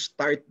to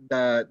start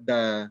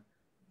the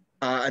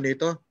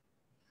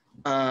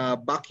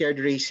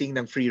backyard raising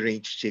ng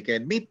free-range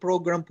chicken. May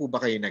program po ba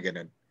kayo na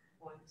ganun?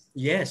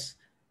 Yes,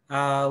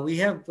 we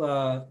have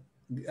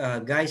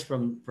guys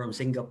from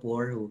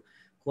Singapore who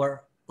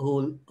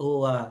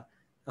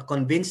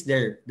convince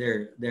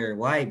their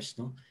wives,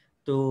 no,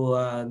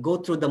 to go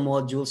through the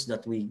modules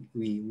that we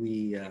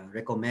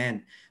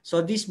recommend.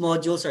 So these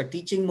modules are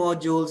teaching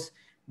modules.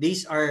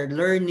 These are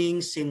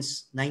learning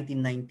since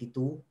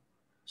 1992.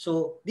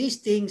 So these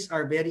things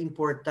are very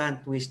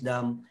important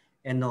wisdom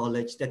and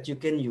knowledge that you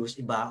can use.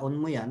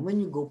 Ibaon mo yan when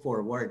you go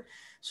forward.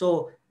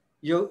 So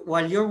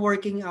while you're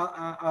working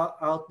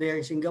out there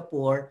in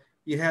Singapore,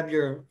 you have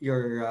your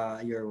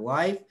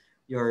wife,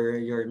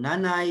 your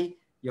nanay,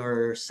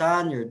 your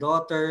son, your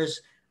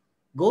daughters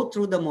go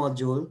through the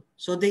module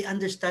so they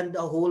understand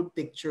the whole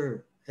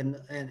picture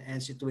and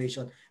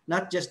situation,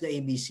 not just the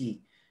ABC.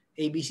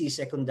 ABC is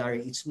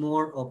secondary. It's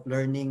more of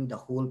learning the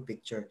whole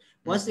picture.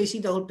 Once they see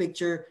the whole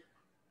picture,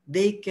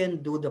 they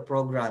can do the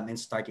program and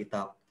start it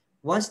up.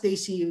 Once they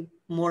see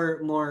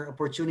more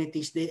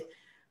opportunities,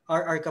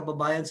 our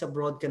kababayans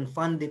abroad can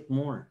fund it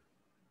more,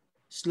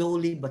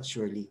 slowly but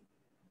surely.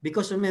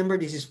 Because remember,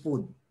 this is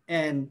food.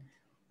 And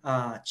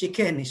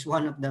chicken is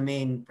one of the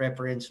main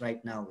preference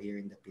right now here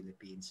in the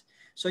Philippines.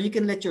 So you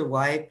can let your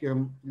wife,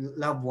 your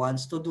loved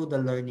ones to do the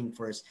learning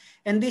first.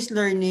 And this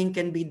learning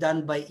can be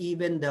done by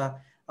even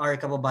our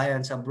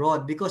kababayans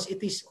abroad because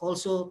it is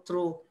also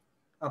through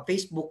a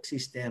Facebook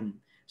system.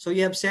 So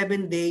you have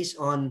 7 days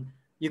on,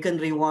 you can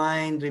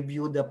rewind,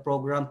 review the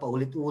program,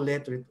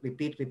 paulit-ulit,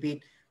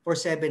 repeat. For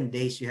 7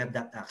 days, you have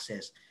that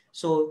access.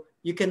 So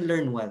you can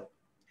learn well.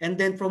 And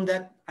then from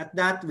that,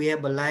 we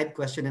have a live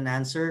question and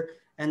answer,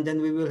 and then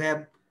we will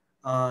have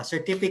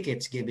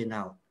certificates given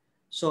out.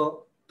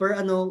 So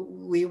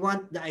we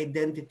want the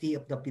identity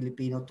of the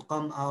Filipino to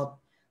come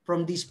out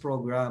from this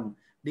program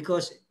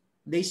because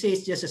they say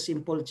it's just a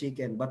simple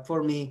chicken. But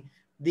for me,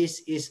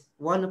 this is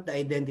one of the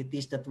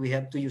identities that we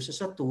have to use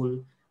as a tool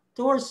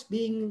towards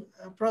being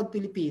proud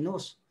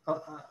Filipinos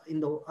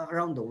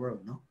around the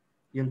world. No?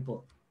 Yun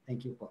po.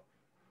 Thank you po.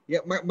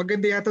 Yeah,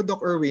 maganda yata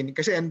Doc Erwin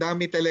kasi ang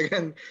dami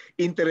talagang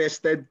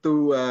interested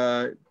to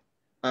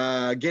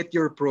get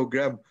your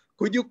program.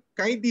 Could you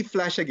kindly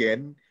flash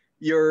again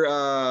your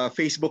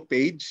Facebook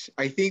page?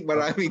 I think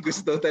maraming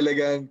gusto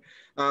talagang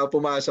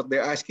pumasok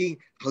there asking,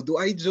 how do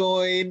I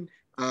join?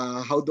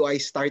 How do I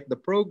start the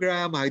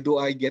program? How do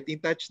I get in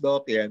touch,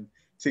 Doc? Yan.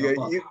 Sige,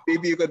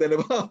 maybe ko na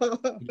ba?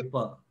 Sige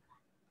po.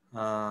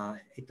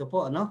 Ito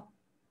po, ano?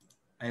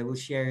 I will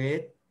share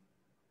it.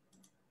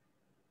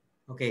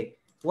 Okay.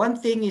 One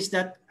thing is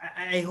that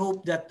I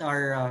hope that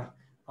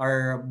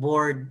our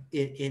board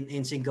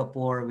in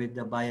Singapore with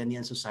the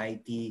Bayanihan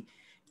Society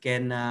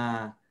can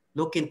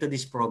look into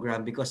this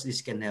program because this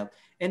can help.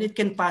 And it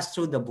can pass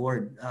through the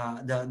board,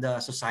 the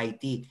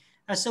society,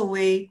 as a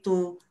way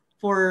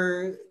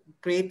for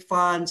create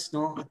funds,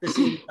 no? At the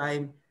same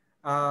time,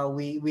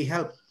 we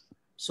help.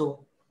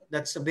 So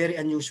that's very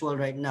unusual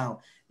right now.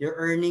 You're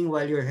earning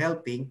while you're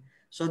helping.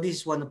 So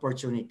this is one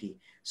opportunity.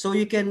 So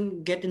you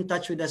can get in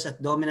touch with us at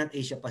Dominant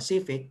Asia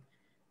Pacific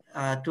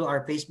to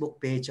our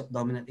Facebook page of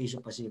Dominant Asia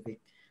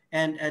Pacific.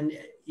 And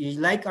you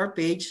like our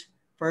page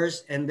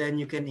first and then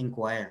you can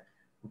inquire.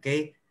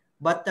 Okay?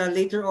 But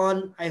later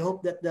on, I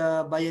hope that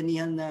the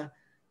Bayanihan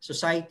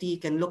Society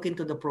can look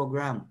into the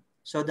program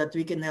so that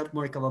we can help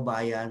more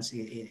kababayans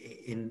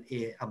in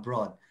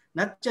abroad.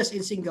 Not just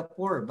in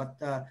Singapore,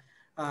 but the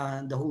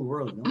whole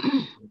world. No?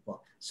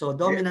 So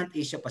Dominant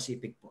Asia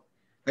Pacific po.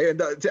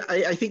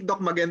 I think Doc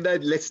maganda,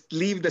 let's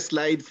leave the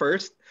slide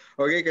first.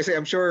 Okay, kasi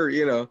I'm sure,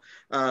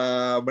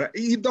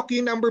 Doc,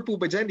 yung number po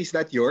ba dyan? Is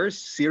that yours?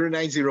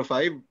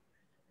 0905?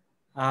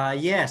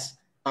 Yes.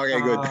 Okay,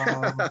 good.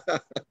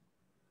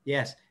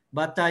 Yes.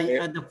 But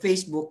the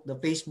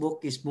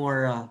Facebook is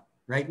more,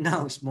 right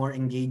now, is more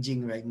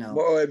engaging right now.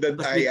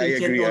 Because we can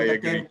send all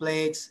the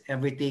templates,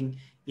 everything,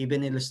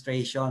 even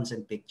illustrations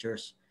and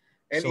pictures.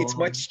 And it's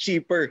much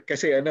cheaper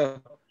kasi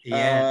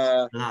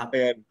yes,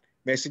 ayan.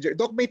 Messenger.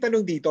 Doc, may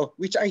tanong dito,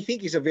 which I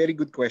think is a very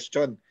good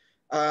question.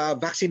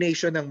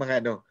 Vaccination ng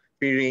mga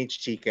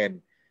free-range chicken.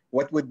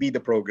 What would be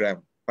the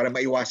program para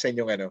maiwasan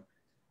yung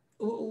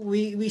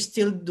We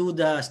still do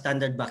the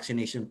standard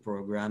vaccination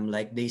program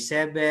like day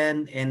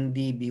 7,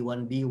 ND,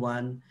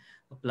 B1B1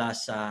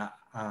 plus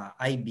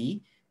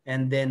IB.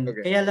 And then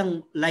kaya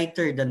lang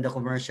lighter than the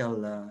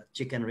commercial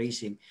chicken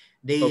raising.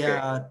 Day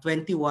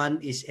 21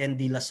 is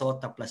ND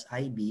Lasota plus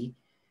IB.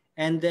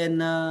 And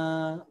then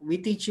we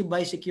teach you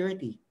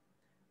biosecurity.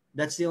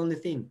 That's the only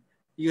thing.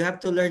 You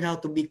have to learn how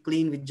to be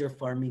clean with your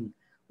farming.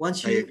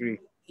 Once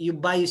you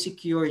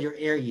biosecure your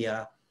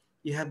area,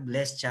 you have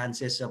less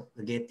chances of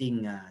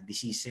getting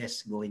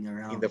diseases going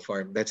around. In the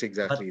farm. That's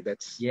exactly.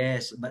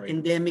 Yes, but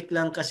endemic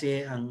lang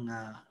kasi ang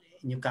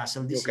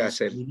Newcastle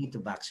disease. We need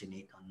to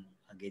vaccinate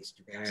against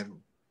Newcastle.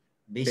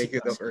 Thank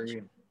you, Dr.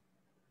 Erwin.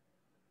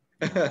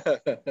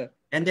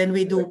 And then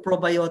we do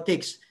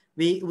probiotics.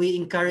 We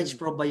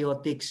encourage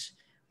probiotics.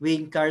 We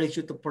encourage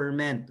you to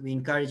ferment. We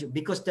encourage you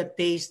because the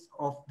taste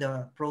of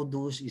the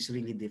produce is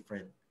really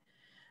different.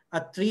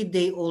 A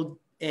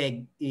 3-day-old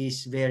egg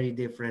is very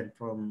different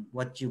from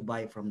what you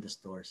buy from the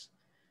stores.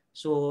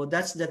 So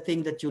that's the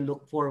thing that you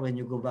look for when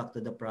you go back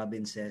to the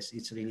provinces.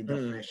 It's really the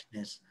Mm.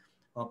 freshness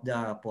of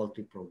the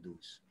poultry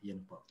produce.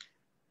 Yun po.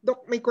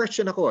 Doc, may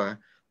question ako ah.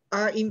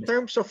 In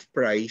terms of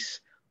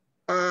price,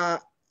 uh,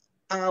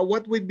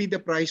 what would be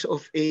the price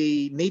of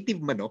a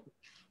native manok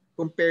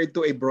compared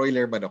to a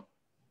broiler manok?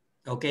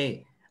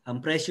 Okay. Ang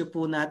presyo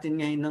po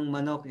natin ngayon ng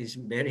manok is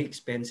very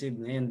expensive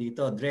ngayon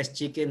dito. Dressed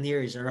chicken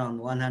here is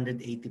around 180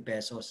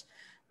 pesos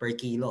per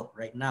kilo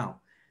right now.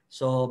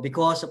 So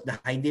because of the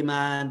high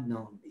demand,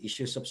 no,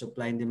 issues of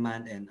supply and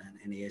demand and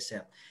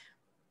ASF.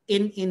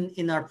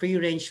 In our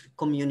free range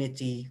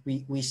community,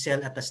 we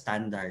sell at a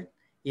standard,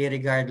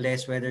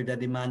 regardless whether the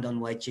demand on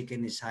white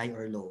chicken is high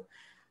or low.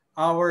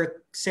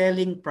 Our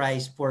selling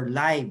price for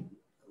live,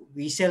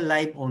 we sell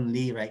live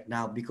only right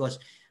now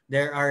because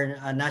there are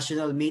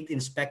national meat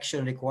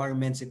inspection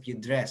requirements if you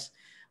dress.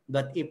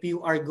 But if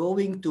you are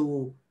going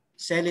to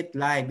sell it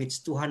live, it's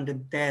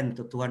 210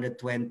 to 220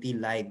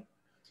 live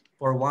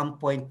for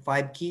 1.5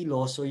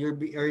 kilos. So you'll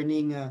be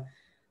earning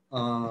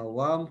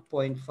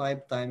 1.5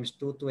 times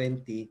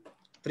 220,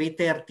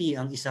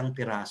 330 ang isang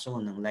piraso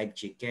ng live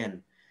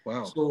chicken.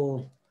 Wow.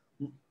 So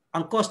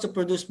ang cost to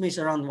produce mo is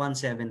around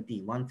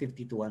 170,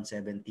 150 to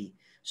 170.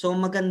 So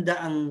maganda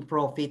ang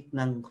profit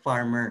ng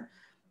farmer.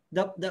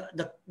 The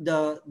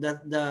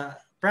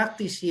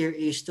practice here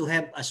is to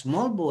have a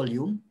small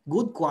volume,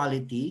 good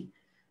quality,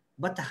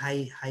 but a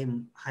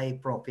high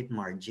profit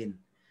margin.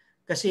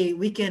 Kasi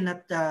we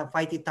cannot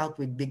fight it out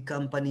with big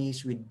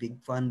companies, with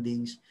big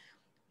fundings.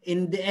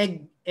 In the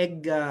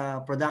egg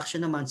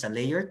production naman sa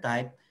layer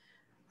type,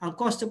 ang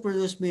cost to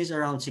produce mo is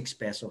around 6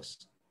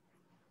 pesos.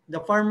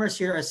 The farmers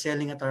here are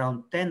selling at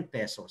around 10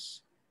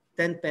 pesos.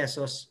 10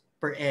 pesos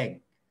per egg.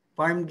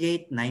 Farm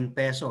gate, 9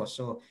 pesos.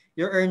 So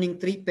you're earning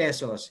 3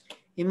 pesos.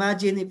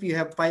 Imagine if you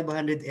have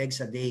 500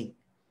 eggs a day.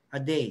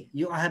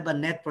 You have a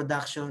net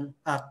production,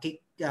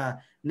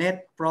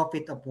 net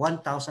profit of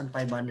 1,500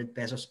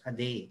 pesos a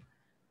day.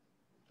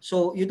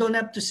 So you don't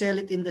have to sell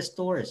it in the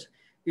stores.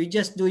 You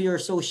just do your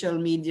social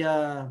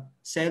media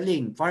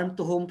selling, farm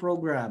to home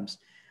programs.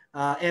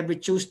 Every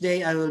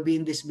Tuesday, I will be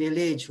in this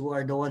village who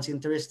are the ones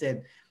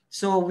interested.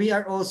 So we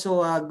are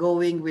also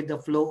going with the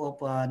flow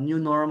of new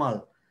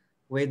normal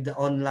with the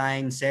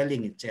online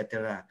selling,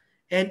 etc.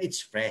 And it's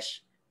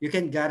fresh. You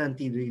can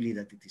guarantee really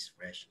that it is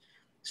fresh.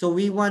 So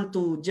we want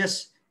to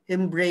just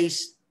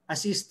embrace a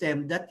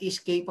system that is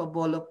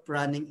capable of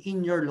running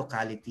in your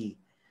locality.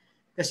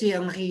 Kasi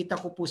ang nakikita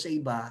ko po sa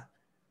iba,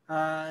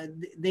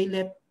 they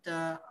let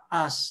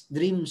us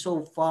dream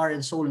so far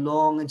and so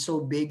long and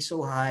so big,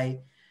 so high,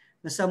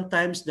 na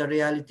sometimes the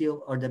reality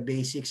or the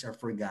basics are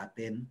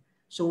forgotten.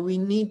 So we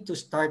need to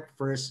start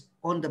first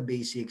on the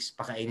basics.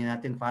 Pakainin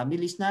natin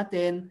families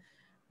natin.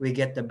 We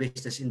get the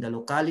business in the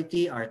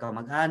locality, our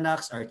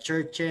kamag-anaks, our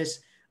churches,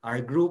 our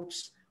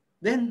groups.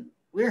 Then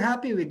we're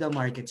happy with the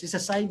markets. It's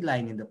a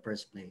sideline in the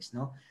first place,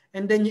 no?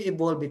 And then you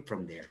evolve it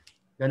from there.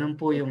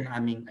 Ganun po yung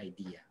aming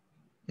idea.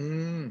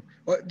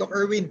 Doc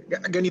Erwin,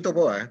 ganito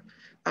po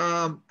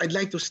I'd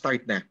like to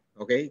start na,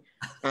 okay?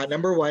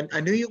 Number one,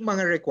 ano yung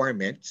mga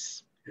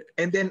requirements?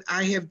 And then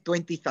I have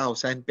 20,000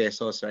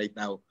 pesos right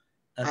now.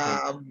 Okay.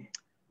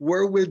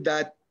 Where will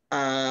that,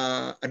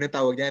 ano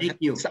tawag yan?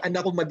 Thank you. Saan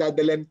ako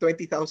madadalan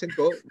 20,000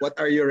 ko? What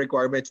are your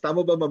requirements?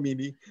 Tama ba,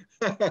 Mamini?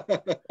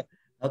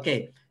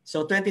 Okay.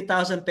 So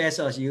 20,000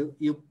 pesos, you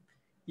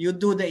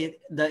do the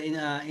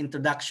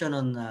introduction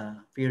on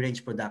free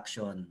range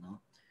production, no?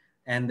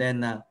 And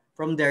then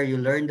from there you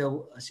learn the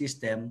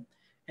system,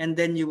 and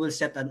then you will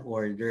set an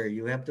order.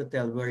 You have to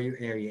tell where your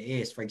area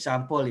is. For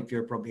example, if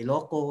you're from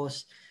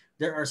Ilocos,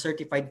 there are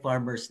certified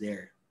farmers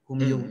there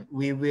whom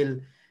we will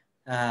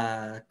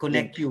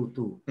connect you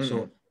to.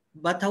 So,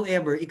 but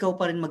however, ikaw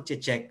pa rin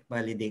magche-check,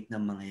 validate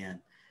ng mga yan.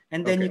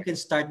 And then you can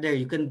start there.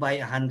 You can buy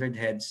 100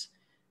 heads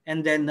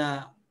and then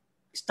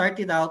start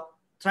it out.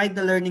 Try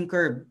the learning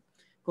curve.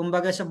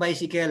 Kumbaga sa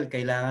bicycle,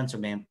 kailangan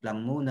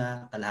sumemplang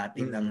muna,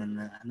 kalahati lang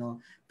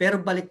pero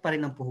balik pa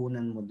rin ang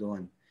puhunan mo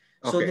doon.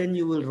 So then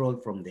you will roll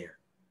from there.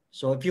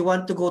 So if you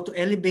want to go to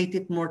elevate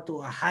it more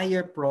to a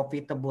higher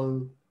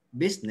profitable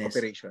business,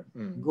 operation,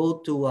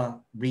 go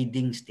to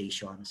breeding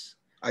stations.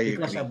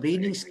 Because a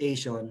breeding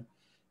station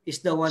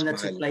is the one that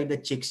supply the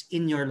chicks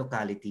in your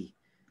locality.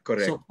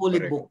 Correct. So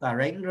fully booked ka.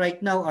 Right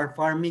now, our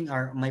farming,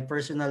 our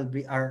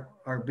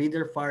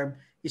breeder farm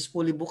is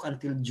fully booked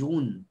until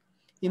June.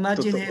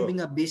 Imagine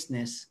having a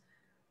business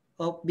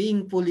of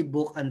being fully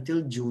booked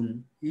until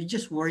June. You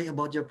just worry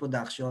about your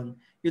production.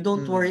 You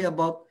don't worry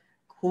about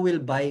who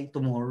will buy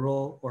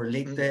tomorrow or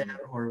later,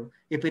 or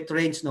if it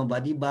rains,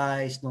 nobody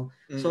buys. No.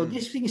 So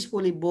this thing is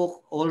fully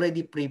booked,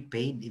 already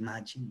prepaid,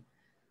 imagine.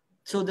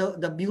 So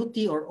the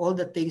beauty or all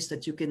the things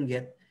that you can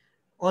get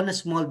on a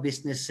small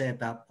business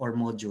setup or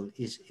module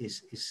is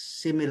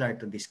similar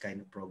to this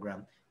kind of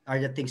program, are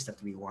the things that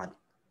we want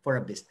for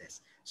a business.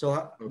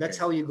 So that's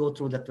how you go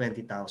through the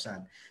 20,000.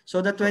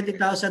 So the 20,000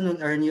 will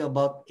earn you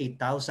about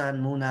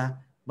 8,000 muna.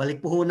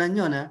 Balik puhunan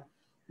yun, ha?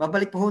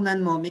 Babalik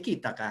puhunan mo, may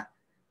kita ka.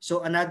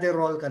 So another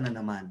roll ka na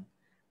naman.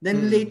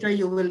 Then later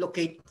you will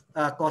locate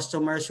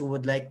customers who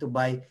would like to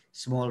buy,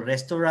 small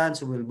restaurants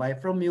who will buy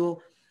from you,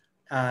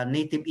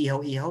 native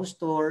ihaw-ihaw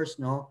stores,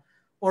 no,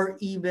 or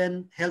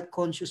even health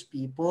conscious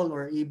people,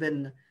 or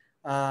even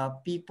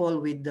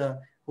people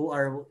who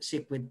are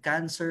sick with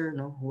cancer,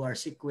 no, who are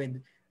sick with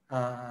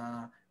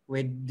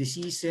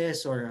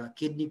diseases or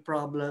kidney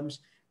problems.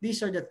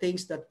 These are the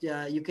things that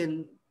you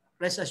can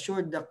rest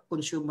assured the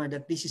consumer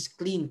that this is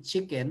clean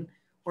chicken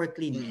or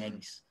clean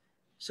eggs.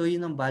 So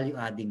yun ang value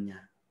adding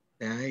niya.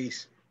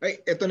 Nice.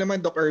 Ay, ito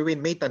naman, Doc Erwin,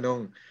 may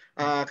tanong.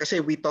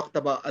 Kasi we talked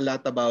about a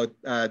lot about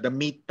the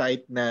meat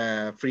type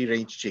na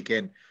free-range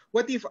chicken.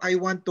 What if I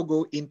want to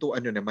go into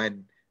ano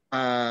naman,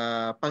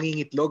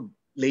 pangingitlog,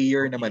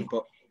 layer naman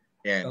po?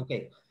 Yan.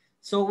 Okay.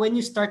 So when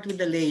you start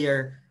with the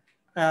layer,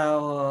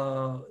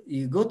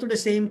 you go to the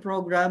same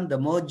program,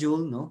 the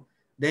module, no?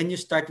 Then you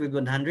start with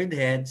 100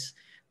 heads.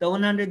 The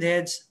 100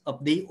 heads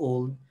of day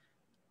old,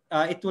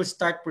 it will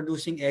start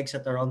producing eggs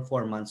at around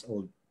 4 months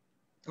old.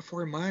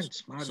 4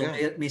 months. So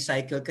may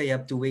cycle ka, you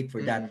have to wait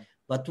for that.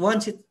 But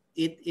once it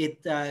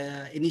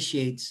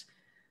initiates,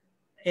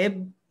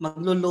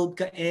 maglo-load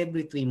ka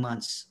every 3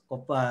 months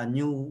of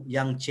new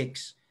young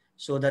chicks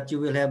so that you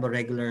will have a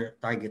regular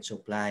target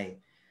supply.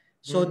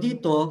 So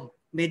dito,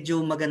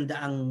 medyo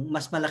maganda ang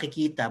mas malaki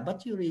kita,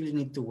 but you really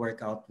need to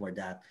work out for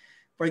that.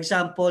 For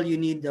example,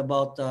 you need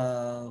about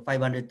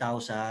 500,000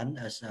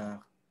 as a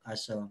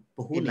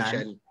puhunan.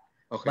 Initial.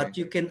 Okay. But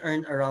you can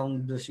earn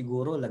around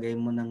siguro, lagay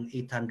mo ng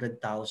 800,000,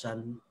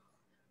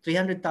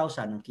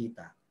 300,000 ang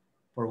kita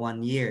for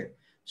 1 year.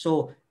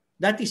 So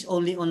that is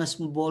only on a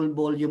small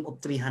volume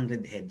of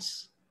 300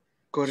 heads.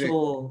 Correct.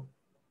 So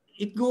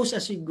it goes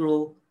as you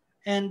grow,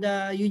 and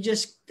you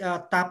just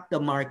tap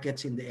the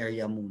markets in the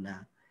area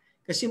muna.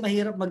 Kasi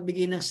mahirap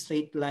magbigay ng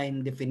straight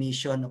line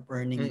definition of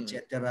earning,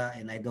 etc.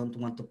 And I don't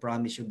want to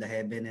promise you the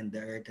heaven and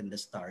the earth and the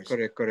stars.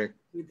 Correct.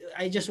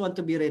 I just want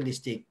to be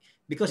realistic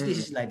because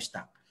this is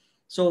livestock.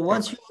 So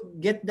once you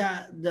get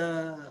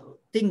the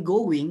thing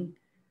going,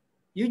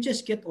 you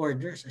just get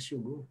orders as you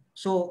go.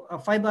 So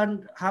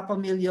half a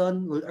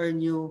million will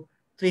earn you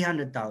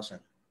 300,000.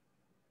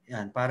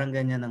 Yan, parang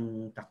ganyan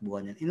ang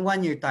takbuhan yan in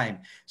 1 year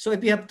time. So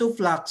if you have 2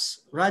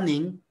 flocks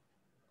running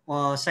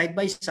side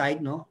by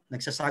side, no,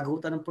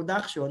 nagsasagutan ng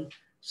production,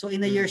 so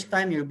in a year's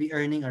time you'll be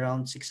earning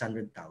around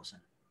 600,000.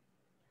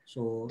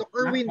 So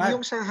Erwin,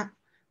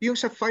 yung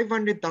sa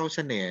 500,000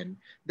 na yan,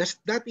 does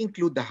that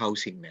include the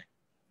housing na?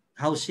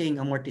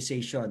 Housing,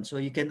 amortization. So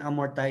you can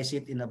amortize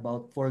it in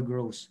about 4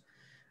 grows.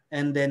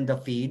 And then the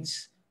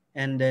feeds,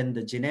 and then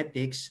the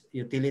genetics,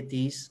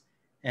 utilities,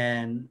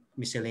 and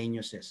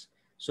miscellaneouses.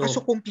 So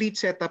complete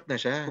setup na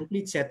siya?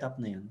 Complete setup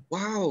na yun.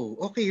 Wow,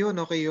 okay yun.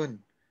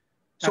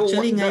 So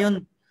actually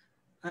ngayon,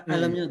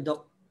 alam nyo,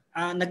 Doc,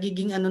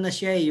 nagiging ano na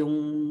siya, yung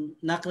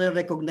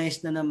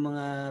nakre-recognize na ng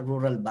mga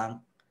rural bank.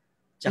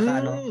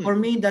 Tsaka for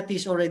me, that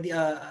is already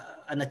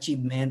an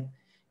achievement.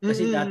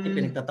 Kasi dati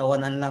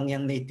pinagtatawanan lang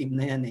yung native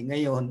na yan.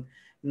 Ngayon,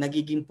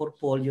 nagiging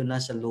portfolio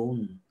na sa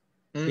loan.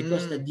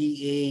 Because the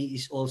DA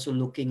is also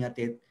looking at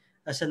it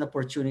as an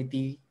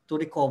opportunity to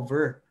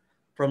recover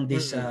from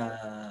this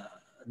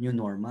new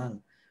normal.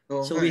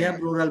 So we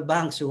have rural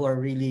banks who are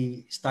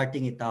really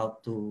starting it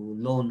out to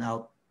loan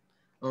out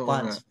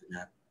funds for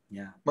that.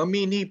 Yeah.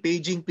 Mamini,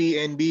 paging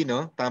PNB,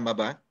 no? Tama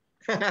ba?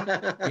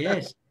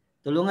 Yes.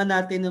 Tulungan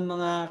natin ng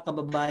mga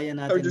kababayan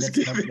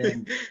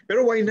natin.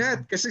 Pero why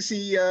not? Kasi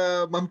si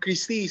Ma'am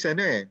Christy is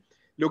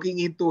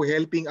looking into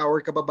helping our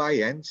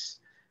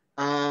kababayans.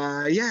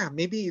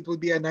 Maybe it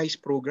would be a nice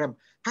program.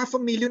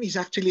 500,000 is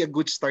actually a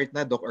good start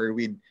na, Doc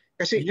Erwin.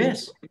 Kasi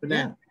yes.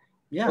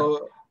 Yeah.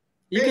 So,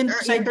 you can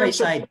side by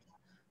side.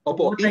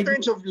 In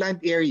terms of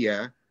land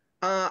area,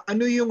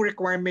 ano yung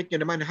requirement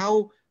nyo naman?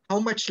 How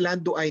much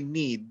land do I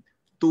need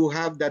to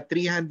have that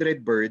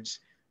 300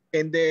 birds?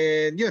 And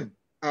then, yun,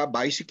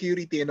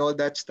 biosecurity and all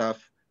that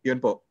stuff,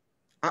 yun po.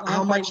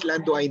 How much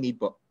land do I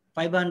need po?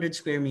 500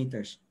 square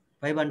meters.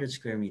 500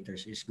 square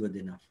meters is good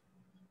enough.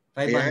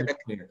 500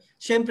 square.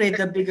 Siyempre,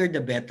 the bigger the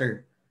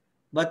better.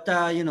 But,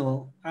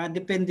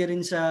 depende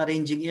rin sa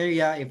ranging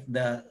area. If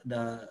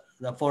the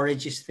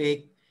forage is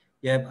fake,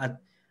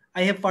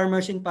 I have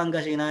farmers in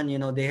Pangasinan,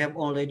 they have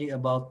already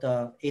about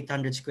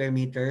 800 square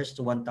meters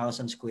to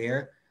 1,000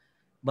 square.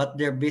 But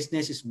their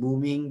business is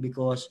booming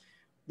because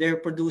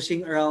they're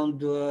producing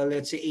around,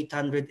 let's say,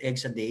 800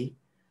 eggs a day.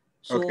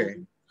 So,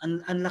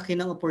 ang laki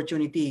ng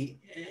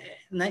opportunity.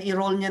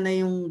 Na-enroll niya na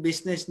yung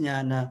business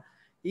niya na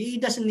he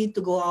doesn't need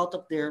to go out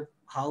of their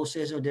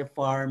houses or their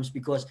farms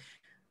because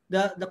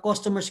the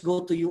customers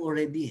go to you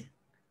already.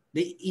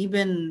 They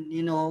even,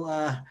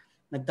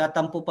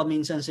 nagtatampo pa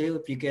minsan sa'yo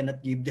if you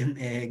cannot give them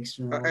eggs.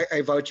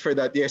 I vouch for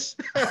that, yes.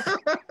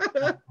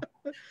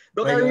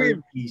 Doc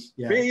Erwin,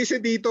 may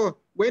isa dito.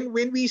 When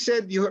we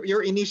said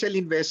your initial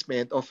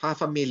investment of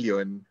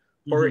 500,000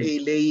 for a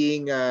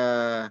laying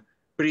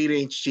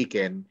free-range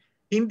chicken,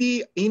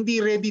 hindi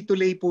ready to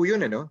lay po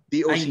yun,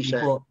 DOC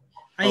siya. Po.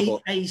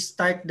 I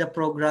start the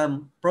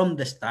program from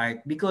the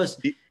start because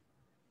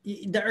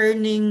the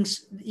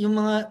earnings, yung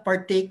mga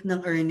partake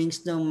ng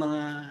earnings ng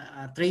mga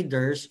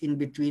traders in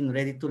between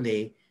ready to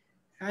lay,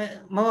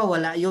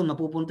 mawawala yun,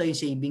 mapupunta yung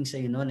savings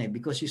sa'yo noon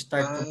because you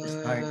start from the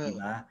start, di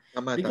ba?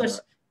 Tama, Because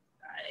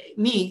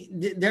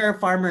there are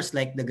farmers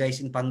like the guys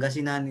in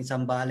Pangasinan, in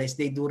Zambales,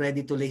 they do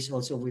ready to lace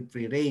also with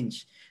free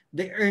range.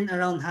 They earn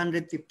around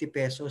 150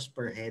 pesos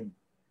per head,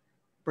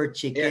 per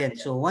chicken.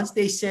 So once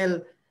they sell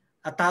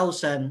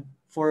 1,000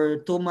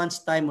 for 2 months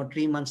time or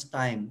 3 months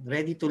time,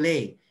 ready to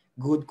lay,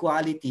 good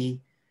quality,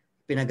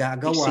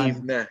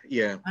 pinag-aagawan,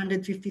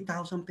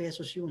 150,000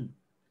 pesos yun.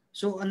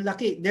 So ang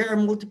laki. There are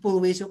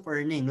multiple ways of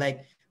earning.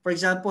 Like, for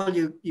example,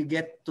 you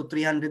get to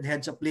 300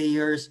 heads of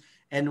layers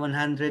and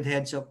 100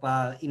 heads of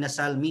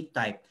inasal meat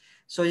type.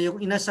 So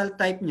yung inasal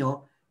type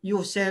nyo,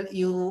 you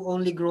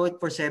only grow it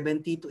for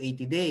 70 to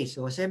 80 days.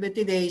 So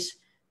 70 days,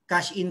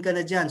 cash in ka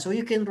na dyan. So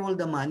you can roll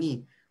the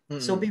money.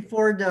 So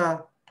before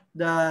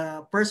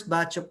the first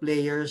batch of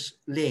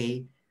layers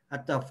lay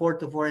at 4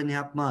 to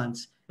 4.5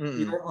 months,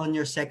 you're on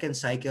your second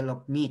cycle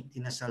of meat,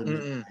 inasal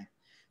meat type.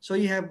 So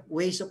you have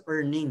ways of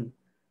earning,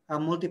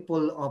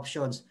 multiple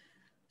options,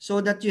 so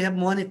that you have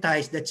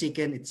monetized the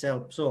chicken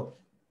itself. So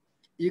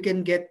you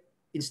can get,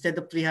 instead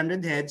of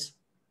 300 heads,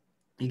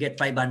 you get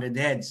 500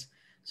 heads.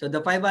 So the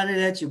 500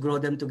 heads, you grow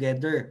them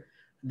together.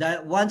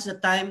 That once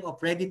the time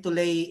of ready to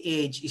lay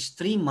age is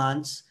 3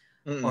 months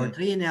or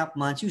 3.5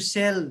 months, you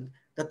sell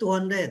the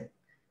 200.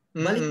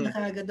 Balik na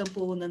kaagad ang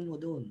puhunan mo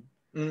doon.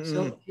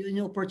 So yun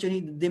yung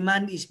opportunity. The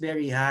demand is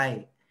very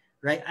high,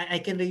 right?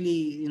 I can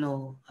really,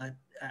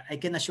 I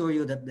can assure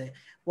you that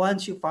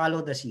once you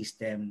follow the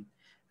system,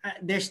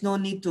 there's no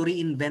need to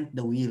reinvent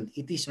the wheel.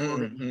 It is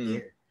already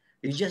there.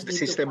 You just the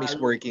need system to is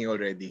working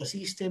already. The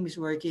system is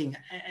working,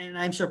 and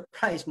I'm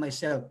surprised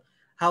myself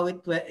how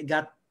it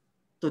got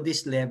to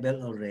this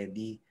level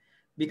already.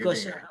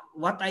 Because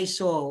what I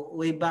saw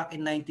way back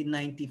in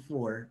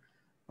 1994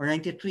 or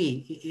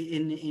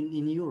 93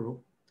 in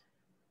Europe,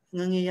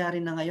 nangyayari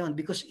na ngayon.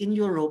 Because in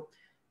Europe,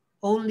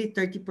 only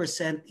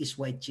 30% is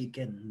white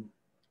chicken.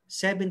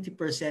 70%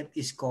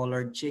 is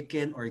colored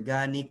chicken,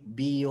 organic,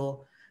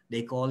 bio.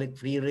 They call it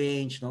free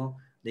range, no?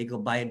 They go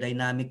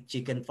biodynamic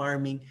chicken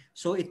farming.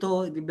 So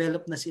ito,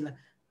 develop na sila.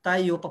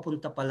 Tayo,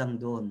 papunta pa lang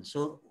doon.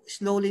 So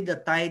slowly the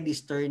tide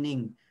is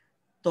turning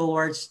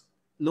towards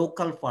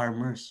local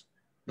farmers,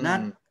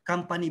 not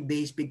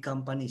company-based big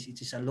companies. It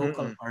is a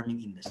local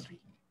farming industry.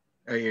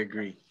 I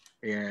agree.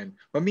 Ayan.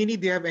 Mamini,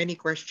 do you have any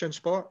questions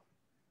po?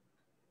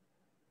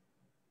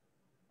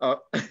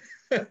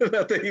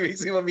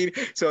 Si Mamini.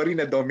 Sorry,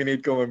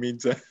 na-dominate ko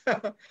maminsan.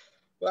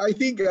 I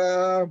think,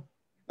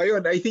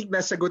 I think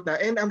nasagot na.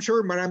 And I'm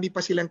sure marami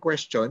pa silang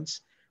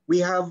questions. We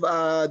have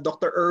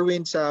Dr.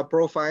 Erwin's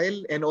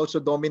profile and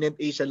also Dominant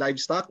Asia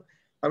Livestock.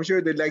 I'm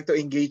sure they'd like to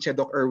engage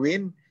Dr.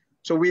 Erwin.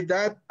 So with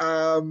that,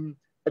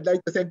 I'd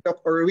like to thank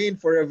Dr. Erwin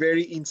for a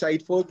very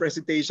insightful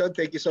presentation.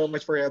 Thank you so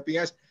much for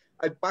helping us.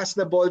 I'd pass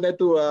the ball na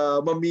to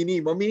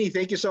Mamini. Mamini,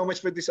 thank you so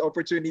much for this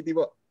opportunity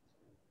po.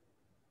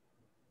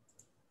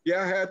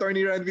 Yeah,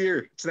 Attorney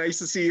Ranveer. It's nice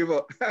to see you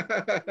po.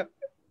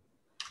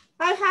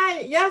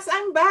 Hi. Yes,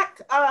 I'm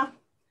back.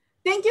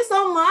 Thank you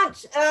so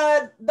much,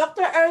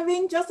 Dr.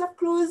 Erwin, Joseph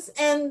Cruz,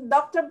 and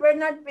Dr.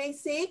 Bernard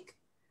Basic.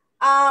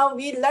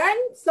 We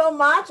learned so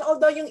much,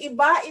 although yung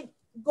iba, it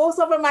goes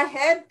over my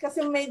head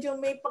kasi medyo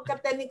may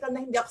pagka-technical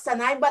na hindi ako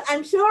sanay. But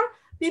I'm sure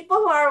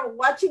people who are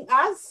watching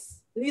us,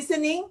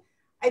 listening,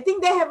 I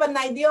think they have an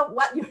idea of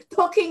what you're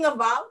talking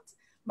about.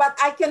 But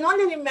I can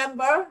only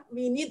remember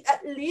we need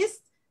at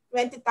least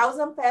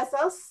 20,000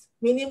 pesos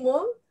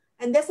minimum.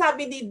 And then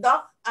sabi ni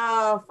Doc,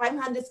 500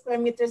 square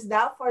meters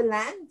daw for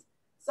land.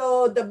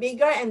 So the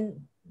bigger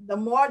and the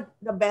more,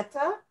 the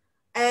better.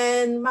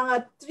 And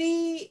mga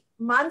 3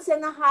 months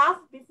and a half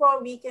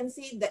before we can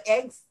see the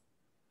eggs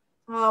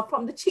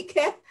from the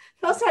chicken.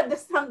 Those are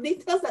some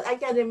details that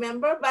I can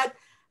remember. But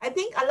I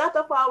think a lot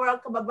of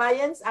our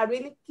kababayans are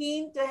really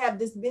keen to have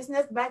this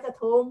business back at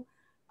home.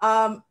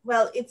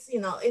 Well, it's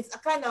a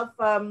kind of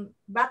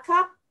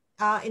backup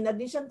in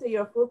addition to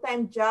your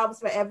full-time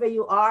jobs wherever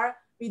you are.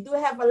 We do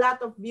have a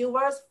lot of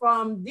viewers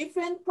from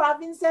different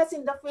provinces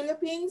in the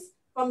Philippines,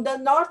 from the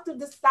north to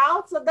the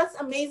south. So that's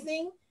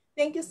amazing.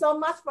 Thank you so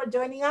much for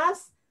joining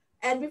us.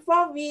 And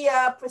before we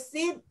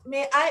proceed,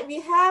 we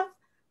have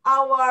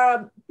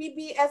our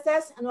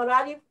PBSS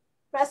honorary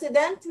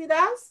president with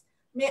us.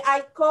 May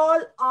I call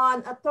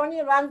on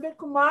Attorney Ranveer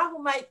Kumar, who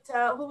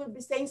will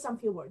be saying some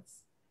few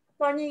words.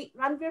 Attorney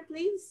Ranveer,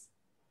 please.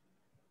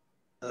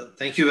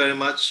 Thank you very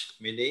much,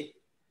 Minnie.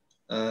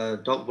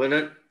 Doc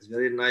Bernard, it's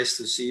very nice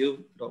to see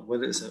you. Doc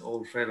Bernard is an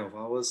old friend of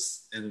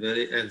ours and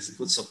a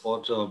good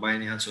supporter of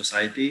Bayanihan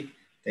Society.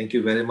 Thank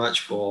you very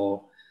much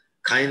for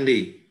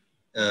kindly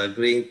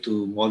agreeing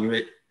to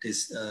moderate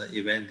this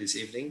event this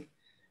evening.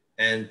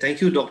 And thank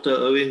you, Dr.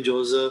 Erwin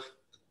Joseph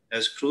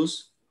S.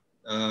 Cruz.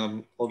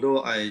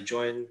 Although I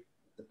joined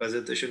the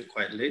presentation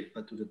quite late,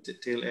 but to the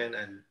tail end,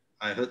 and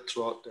I heard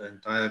throughout the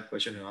entire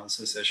question and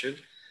answer session,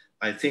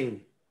 I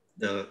think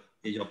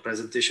your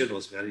presentation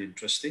was very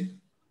interesting,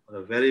 on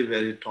a very,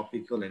 very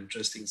topical,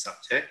 interesting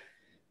subject.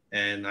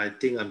 And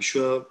I'm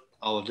sure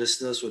our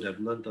listeners would have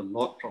learned a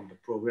lot from the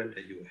program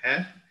that you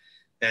have.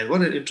 And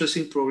what an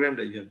interesting program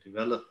that you have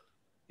developed.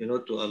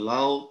 to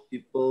allow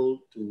people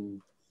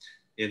to,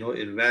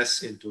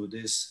 invest into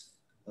this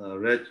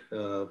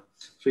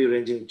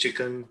free-ranging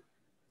chicken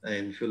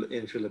in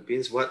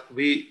Philippines, what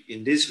we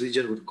in this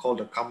region would call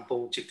the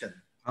kampong chicken.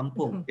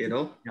 Kampong.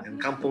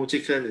 And kampong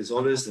chicken is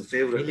always the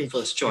favorite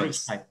first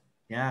choice.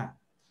 Yeah.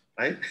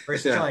 Right?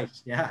 First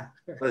choice. Yeah.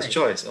 First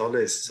choice,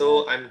 always.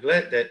 So I'm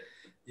glad that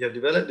you have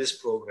developed this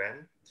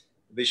program,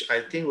 which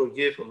I think will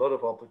give a lot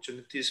of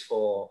opportunities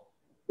for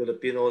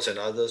Filipinos and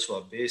others who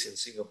are based in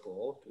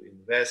Singapore to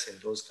invest in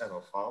those kind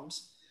of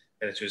farms.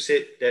 And as you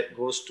said, that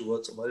goes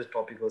towards a very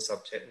topical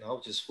subject now,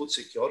 which is food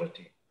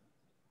security.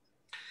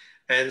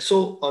 And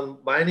so on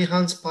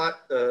Bayanihan's part,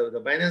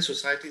 the Bayanihan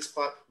Society's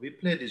part, we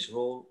play this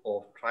role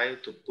of trying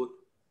to put,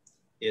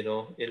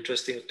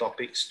 interesting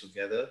topics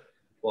together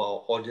for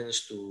our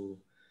audience to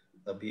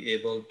be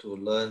able to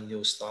learn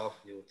new stuff,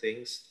 new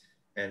things,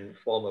 and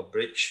form a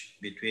bridge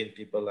between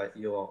people like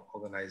your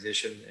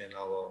organization and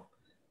our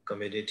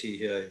community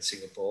here in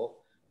Singapore.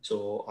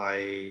 So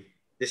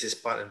this is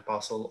part and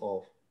parcel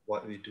of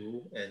what we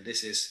do, and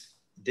this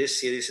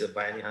series, the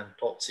Bayanihan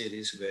Talk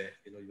series, where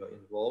you're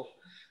involved.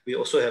 We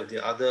also have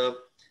the other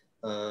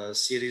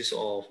series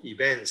of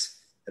events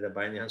at the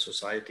Bayanihan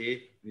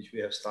Society, which we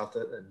have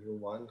started a new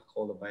one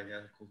called the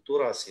Bayanihan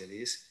Kultura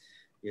series.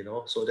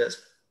 So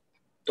that's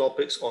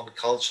topics on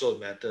cultural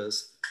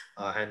matters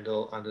are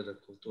handled under the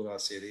Kultura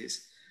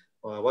series.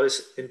 What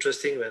is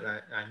interesting, when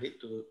I need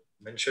to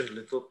mention a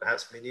little,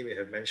 perhaps many may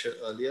have mentioned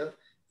earlier,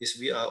 is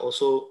we are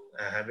also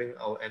having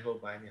our annual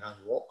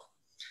Bayanihan Walk,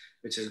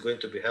 which is going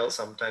to be held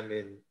sometime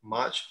in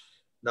March.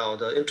 Now,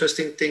 the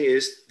interesting thing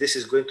is this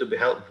is going to be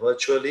held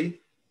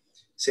virtually,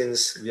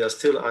 since we are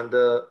still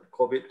under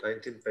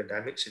COVID-19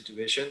 pandemic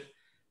situation.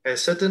 And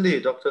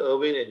certainly, Dr.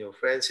 Erwin and your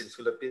friends in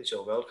Philippines,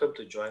 you're welcome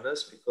to join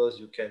us, because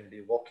you can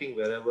be walking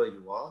wherever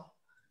you are.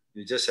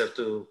 You just have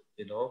to,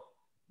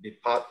 be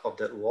part of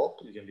that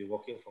walk. You can be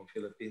walking from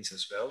Philippines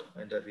as well,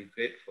 and that'd be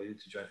great for you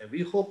to join. And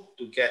we hope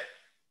to get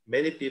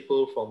many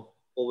people from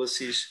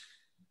overseas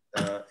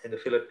in the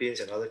Philippines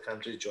and other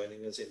countries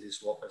joining us in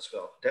this walk as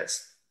well.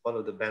 That's one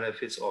of the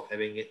benefits of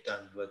having it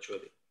done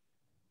virtually.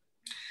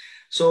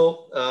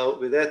 So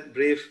with that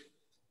brief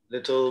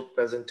little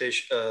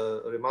presentation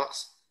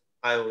remarks,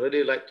 I would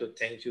really like to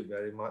thank you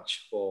very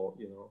much for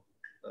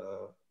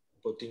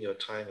putting your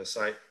time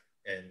aside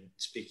and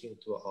speaking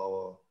to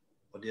our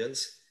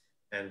audience.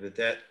 And with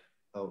that,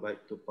 I would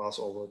like to pass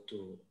over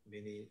to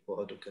Minnie for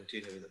her to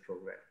continue with the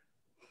program.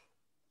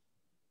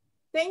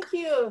 Thank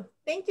you,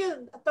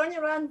 Attorney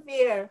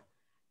Ranveer.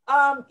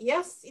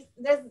 Yes,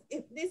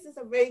 this is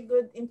a very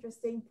good,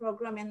 interesting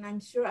program, and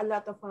I'm sure a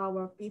lot of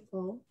our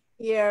people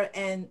here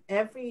and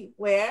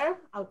everywhere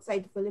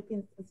outside the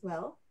Philippines as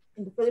well,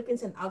 in the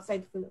Philippines and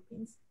outside the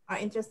Philippines, are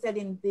interested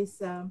in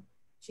this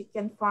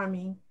chicken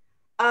farming.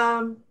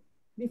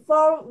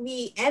 Before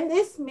we end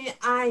this, may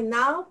I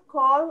now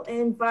call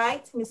and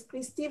invite Ms.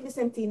 Christy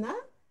Vicentina,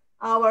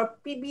 our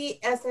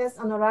PBSS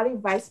Honorary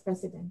Vice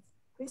President.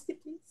 Christy,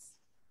 please.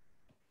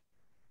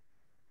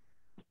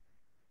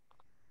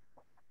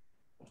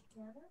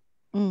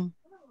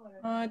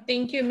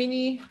 Thank you,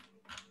 Minnie.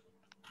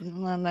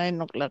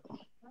 9 o'clock.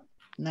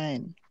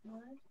 9.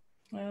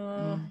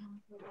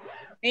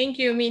 Thank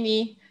you,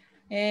 Minnie.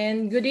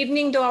 And good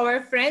evening to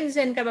our friends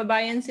and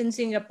kababayans in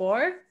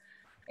Singapore,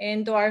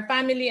 and to our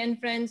family and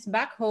friends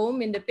back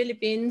home in the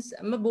Philippines.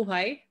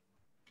 Mabuhay.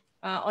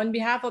 On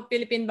behalf of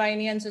Philippine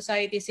Bayanihan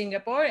Society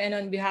Singapore, and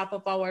on behalf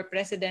of our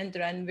President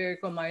Ranveer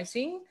Kumar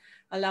Singh,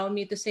 allow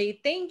me to say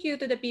thank you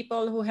to the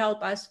people who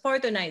help us for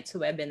tonight's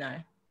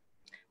webinar.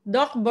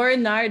 Doc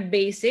Bernard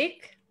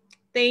Basic,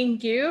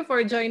 thank you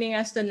for joining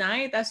us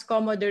tonight as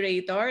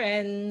co-moderator,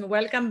 and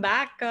welcome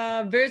back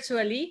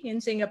virtually in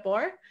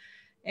Singapore.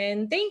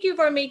 And thank you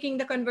for making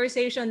the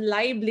conversation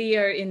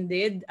livelier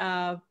indeed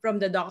from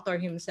the doctor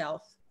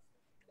himself.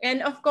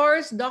 And of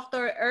course,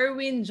 Dr.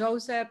 Erwin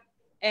Joseph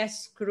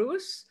S.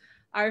 Cruz,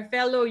 our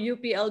fellow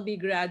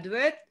UPLB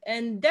graduate,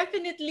 and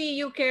definitely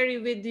you carry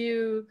with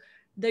you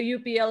the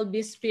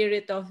UPLB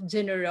spirit of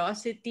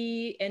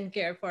generosity and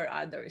care for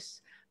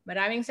others.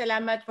 Maraming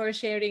salamat for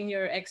sharing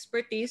your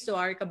expertise to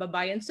our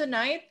kababayans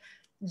tonight.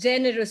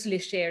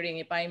 Generously sharing,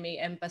 if I may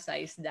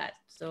emphasize that.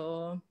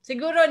 So,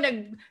 siguro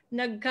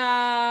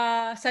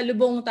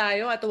nagkasalubong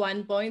tayo at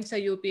one point sa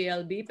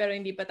UPLB, pero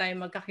hindi pa tayo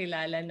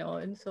magkakilala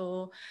noon.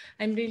 So,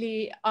 I'm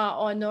really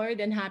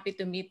honored and happy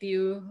to meet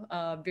you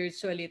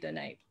virtually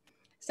tonight.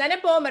 Sana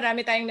po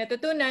marami tayong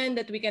natutunan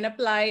that we can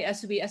apply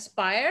as we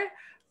aspire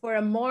for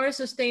a more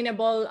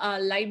sustainable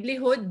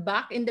livelihood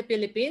back in the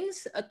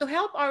Philippines to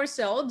help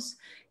ourselves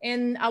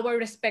and our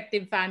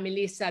respective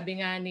families. Sabi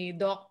nga ni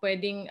Doc,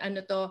 pwedeng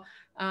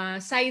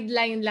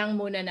sideline lang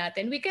muna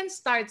natin. We can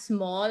start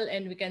small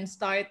and we can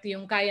start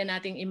yung kaya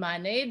nating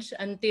i-manage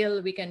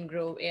until we can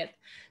grow it.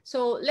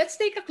 So let's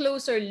take a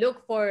closer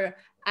look for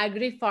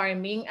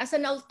agri-farming as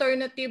an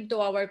alternative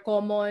to our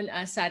common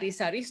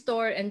sari-sari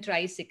store and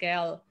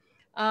tricycle.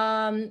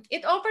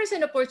 It offers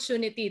an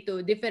opportunity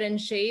to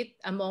differentiate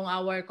among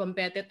our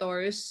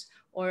competitors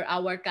or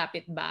our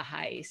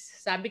kapitbahays.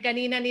 Sabi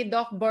kanina ni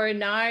Doc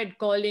Bernard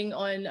calling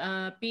on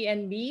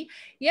PNB,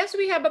 yes,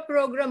 we have a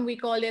program. We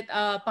call it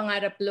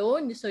Pangarap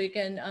Loan. So you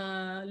can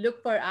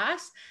look for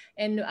us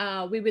and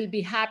we will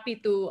be happy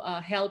to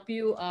help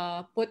you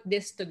put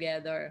this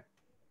together.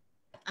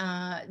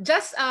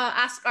 Just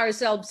ask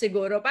ourselves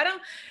siguro, parang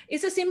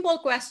it's a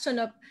simple question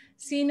of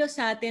sino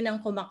sa atin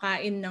ang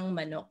kumakain ng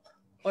manok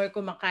or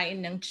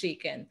kumakain ng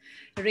chicken?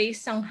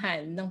 Raise ang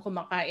hand ng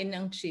kumakain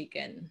ng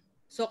chicken.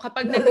 So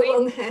kapag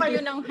nag-raise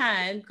kayo ng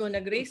hand, kung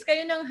nag-raise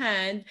kayo ng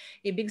hand,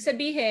 ibig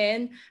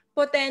sabihin,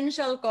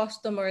 potential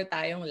customer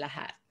tayong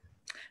lahat.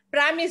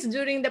 Promise,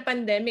 during the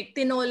pandemic,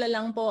 tinola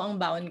lang po ang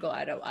baon ko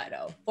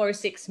araw-araw for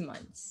 6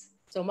 months.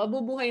 So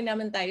mabubuhay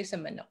naman tayo sa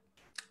manok.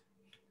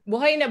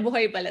 Buhay na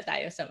buhay pala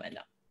tayo sa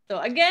manok. So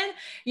again,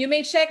 you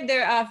may check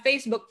their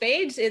Facebook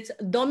page. It's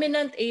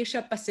Dominant Asia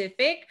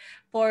Pacific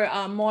for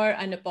more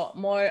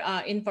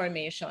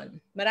information.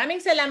 Maraming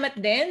salamat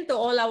din to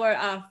all our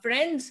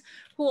friends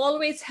who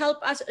always help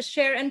us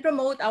share and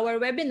promote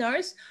our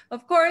webinars.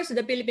 Of course,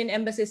 the Philippine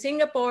Embassy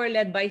Singapore,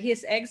 led by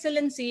His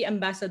Excellency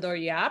Ambassador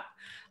Yap,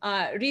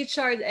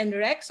 Richard and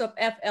Rex of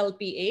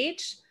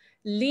FLPH,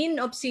 Lynn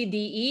of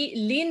CDE.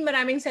 Lynn,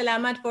 maraming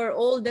salamat for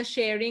all the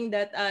sharing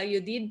that you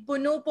did.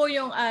 Puno po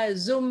yung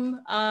Zoom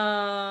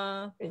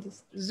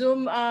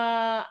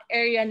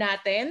area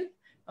natin.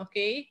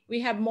 Okay,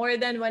 we have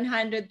more than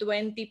 120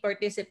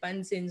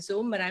 participants in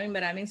Zoom.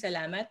 Maraming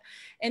salamat.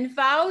 And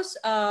Faust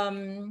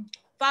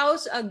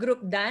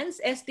Group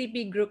Dance,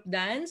 STP Group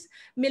Dance,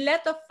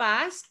 Millet of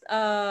Fast,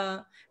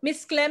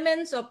 Miss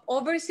Clemens of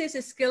Overseas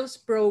Skills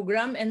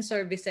Program and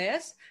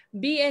Services,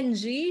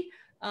 BNG,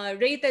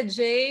 Rata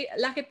J,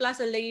 Lucky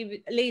Plaza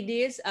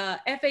Ladies,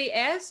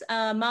 FAS,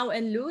 Mau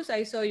and Luz,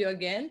 I saw you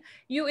again,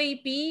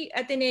 UAP,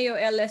 Ateneo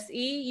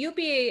LSE,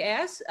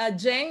 UPAS,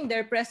 Jeng,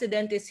 their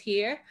president is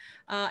here,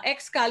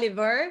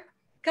 Excalibur,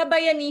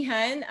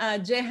 Kabayanihan,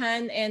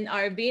 Jehan and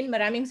Arvin,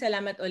 maraming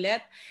salamat ulit.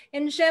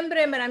 And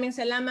syempre, maraming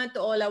salamat to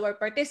all our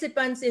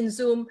participants in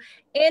Zoom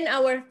and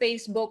our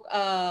Facebook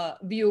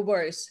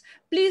viewers.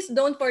 Please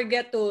don't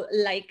forget to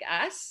like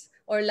us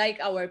or like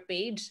our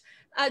page.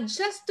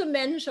 Just to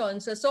mention,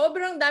 sa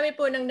sobrang dami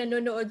po ng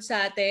nanonood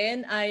sa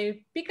atin,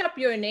 I pick up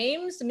your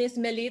names, Miss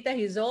Melita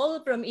Hizol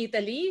from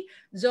Italy,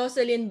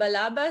 Jocelyn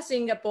Balaba,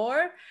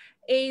 Singapore,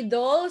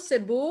 Adol,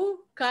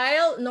 Cebu,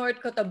 Kyle, North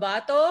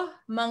Cotabato,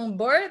 Mang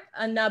Bert,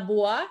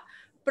 Nabua,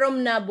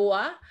 from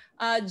Nabua,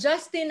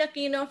 Justin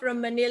Aquino from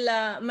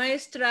Manila,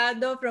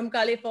 Maestrado from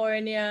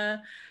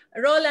California,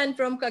 Roland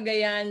from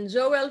Cagayan,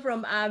 Joel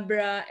from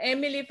Abra,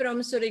 Emily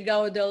from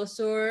Surigao del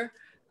Sur,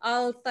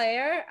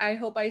 Altair, I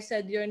hope I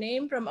said your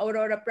name, from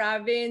Aurora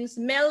Province,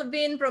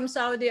 Melvin from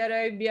Saudi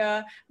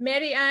Arabia,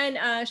 Mary Ann,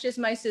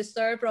 she's my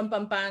sister from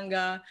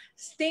Pampanga,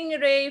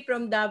 Stingray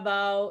from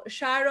Davao,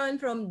 Sharon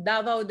from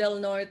Davao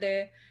del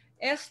Norte,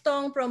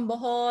 Estong from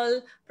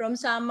Bohol, from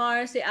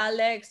Samar, si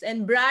Alex,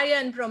 and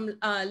Brian from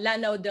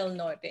Lanao del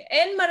Norte.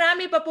 And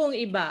marami pa pong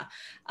iba.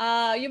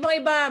 Yung mga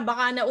iba,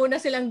 baka nauna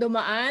silang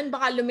dumaan,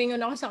 baka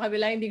lumingon ako sa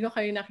kabila, hindi ko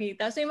kayo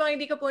nakita. So yung mga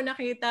hindi ko po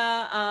nakita,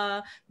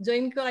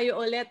 join ko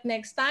kayo ulit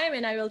next time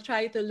and I will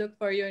try to look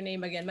for your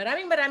name again.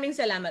 Maraming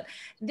salamat.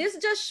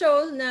 This just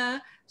shows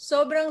na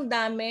sobrang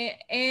dami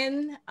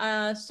and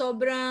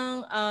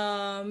sobrang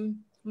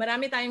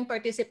marami tayong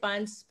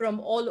participants from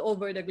all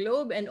over the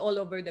globe and all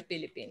over the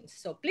Philippines.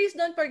 So please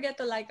don't forget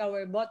to like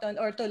our button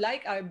or to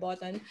like our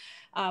button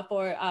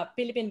for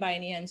Philippine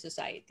Bayanihan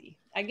Society.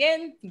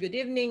 Again, good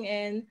evening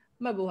and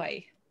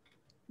mabuhay.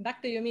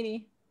 Back to you,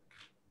 Minnie.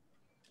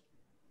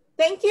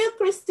 Thank you,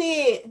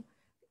 Christy.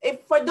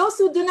 For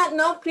those who do not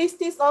know,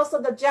 Christy is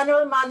also the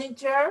General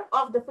Manager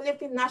of the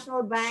Philippine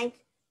National Bank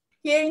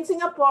here in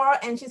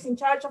Singapore, and she's in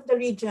charge of the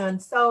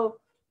region.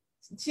 So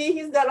she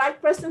is the right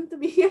person to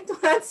be here to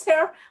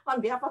answer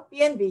on behalf of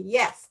PNB.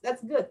 Yes, that's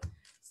good.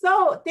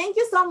 So thank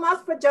you so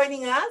much for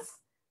joining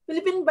us.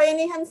 Philippine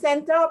Bayanihan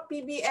Center,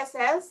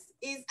 PBSS,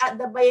 is at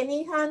the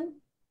Bayanihan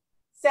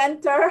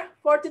Center,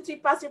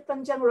 43 Pasir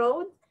Panjang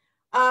Road.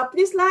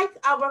 Please like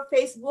our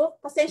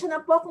Facebook. Pasensya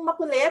na po kung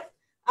makulit.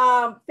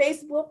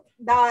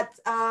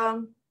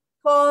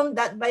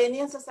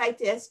 Facebook.com.Bayanihan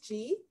Society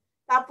SG.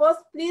 Tapos,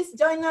 please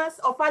join us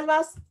or follow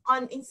us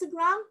on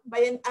Instagram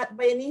at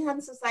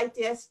Bayanihan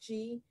Society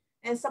SG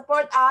and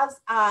support us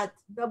at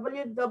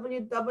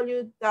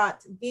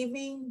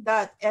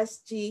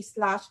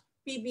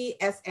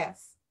www.giving.sg/PBSS.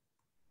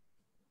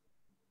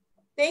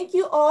 Thank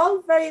you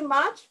all very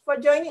much for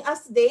joining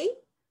us today,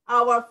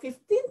 our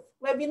 15th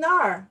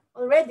webinar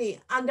already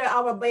under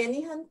our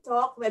Bayanihan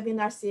Talk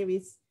webinar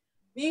series.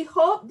 We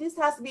hope this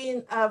has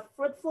been a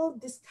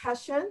fruitful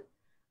discussion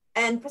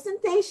and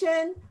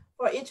presentation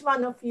for each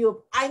one of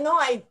you. I know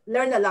I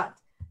learned a lot.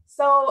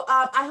 So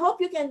I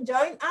hope you can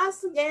join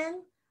us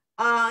again.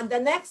 The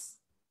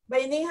next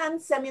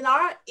Bayanihan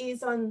seminar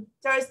is on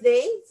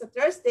Thursday. So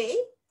Thursday,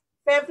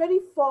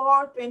 February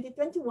 4,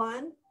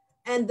 2021.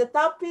 And the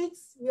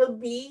topics will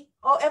be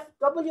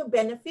OFW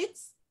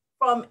benefits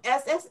from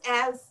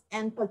SSS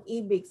and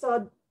Pag-ibig.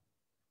 So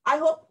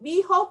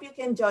We hope you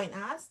can join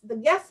us. The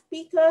guest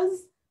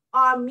speakers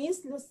are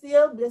Miss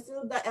Lucille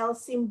Blesilda L.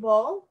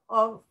 Symbol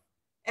of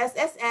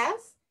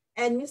SSS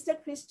and Mr.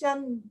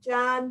 Christian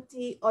John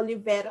T.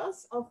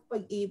 Oliveros of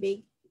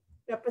Pag-ibig,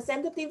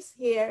 representatives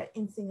here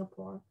in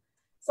Singapore.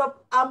 So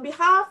on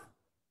behalf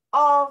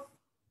of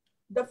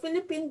the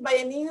Philippine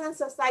Bayanihan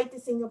Society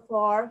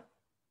Singapore,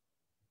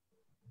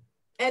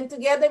 and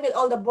together with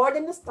all the board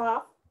and the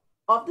staff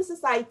of the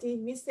society,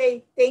 we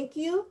say thank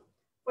you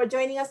for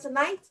joining us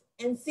tonight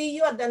and see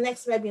you at the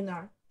next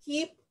webinar.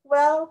 Keep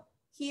well,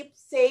 keep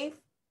safe,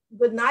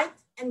 good night,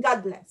 and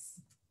God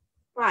bless.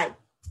 Bye.